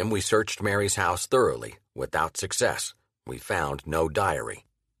with him we searched Mary's house thoroughly, without success. We found no diary."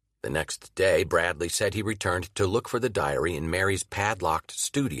 The next day, Bradley said he returned to look for the diary in Mary's padlocked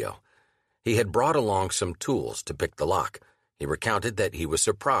studio. He had brought along some tools to pick the lock. He recounted that he was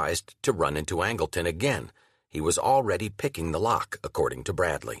surprised to run into Angleton again. He was already picking the lock, according to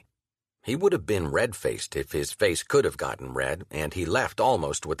Bradley. "He would have been red-faced if his face could have gotten red, and he left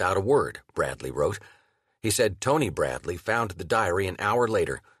almost without a word," Bradley wrote. He said Tony Bradley found the diary an hour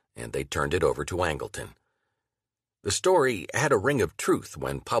later, and they turned it over to Angleton. The story had a ring of truth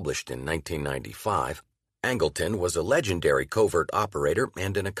when published in 1995. Angleton was a legendary covert operator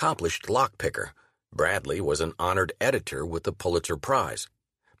and an accomplished lockpicker. Bradley was an honored editor with the Pulitzer Prize.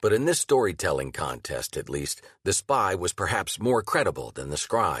 But in this storytelling contest, at least, the spy was perhaps more credible than the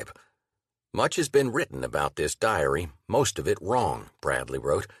scribe. "Much has been written about this diary, most of it wrong," Bradley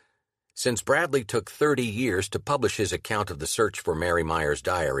wrote. Since Bradley took 30 years to publish his account of the search for Mary Myers'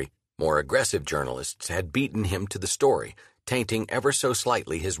 diary, more aggressive journalists had beaten him to the story, tainting ever so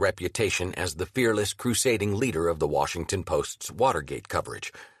slightly his reputation as the fearless, crusading leader of the Washington Post's Watergate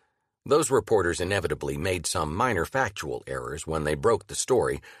coverage. Those reporters inevitably made some minor factual errors when they broke the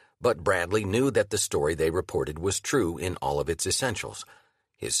story, but Bradley knew that the story they reported was true in all of its essentials.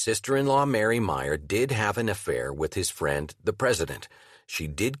 His sister-in-law Mary Meyer did have an affair with his friend, the president. She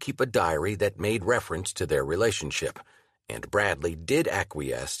did keep a diary that made reference to their relationship, and Bradley did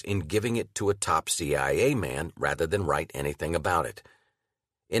acquiesce in giving it to a top CIA man rather than write anything about it.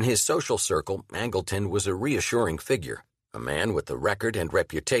 In his social circle, Angleton was a reassuring figure, a man with a record and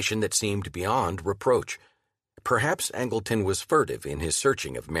reputation that seemed beyond reproach. Perhaps Angleton was furtive in his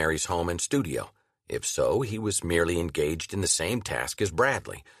searching of Mary's home and studio. If so, he was merely engaged in the same task as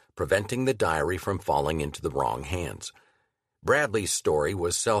Bradley, preventing the diary from falling into the wrong hands. Bradley's story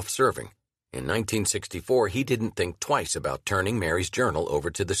was self-serving. In 1964, he didn't think twice about turning Mary's journal over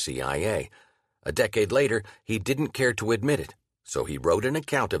to the CIA. A decade later, he didn't care to admit it, so he wrote an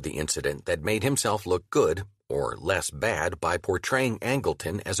account of the incident that made himself look good, or less bad, by portraying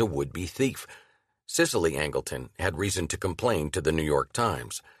Angleton as a would-be thief. Cicely Angleton had reason to complain to the New York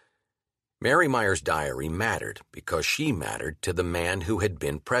Times. Mary Meyer's diary mattered because she mattered to the man who had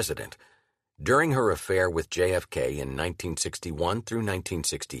been president. During her affair with JFK in 1961 through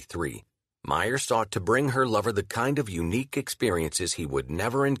 1963, Meyer sought to bring her lover the kind of unique experiences he would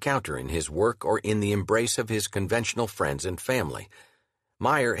never encounter in his work or in the embrace of his conventional friends and family.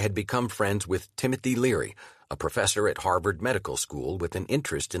 Meyer had become friends with Timothy Leary, a professor at Harvard Medical School with an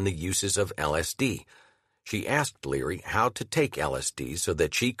interest in the uses of LSD. She asked Leary how to take LSD so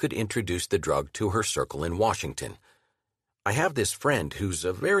that she could introduce the drug to her circle in Washington. "I have this friend who's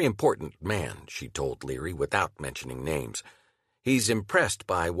a very important man," she told Leary without mentioning names. "He's impressed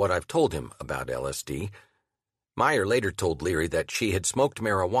by what I've told him about LSD." Meyer later told Leary that she had smoked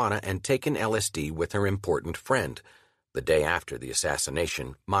marijuana and taken LSD with her important friend. The day after the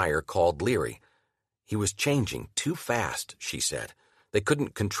assassination, Meyer called Leary. "He was changing too fast," she said. "They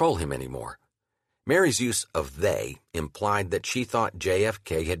couldn't control him anymore." Mary's use of "they" implied that she thought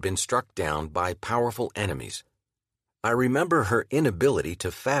JFK had been struck down by powerful enemies. "I remember her inability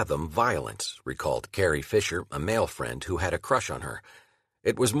to fathom violence," recalled Carrie Fisher, a male friend who had a crush on her.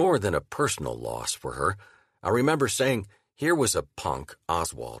 "It was more than a personal loss for her. I remember saying, here was a punk,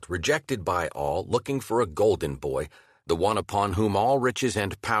 Oswald, rejected by all, looking for a golden boy, the one upon whom all riches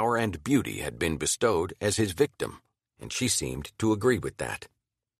and power and beauty had been bestowed, as his victim, and she seemed to agree with that."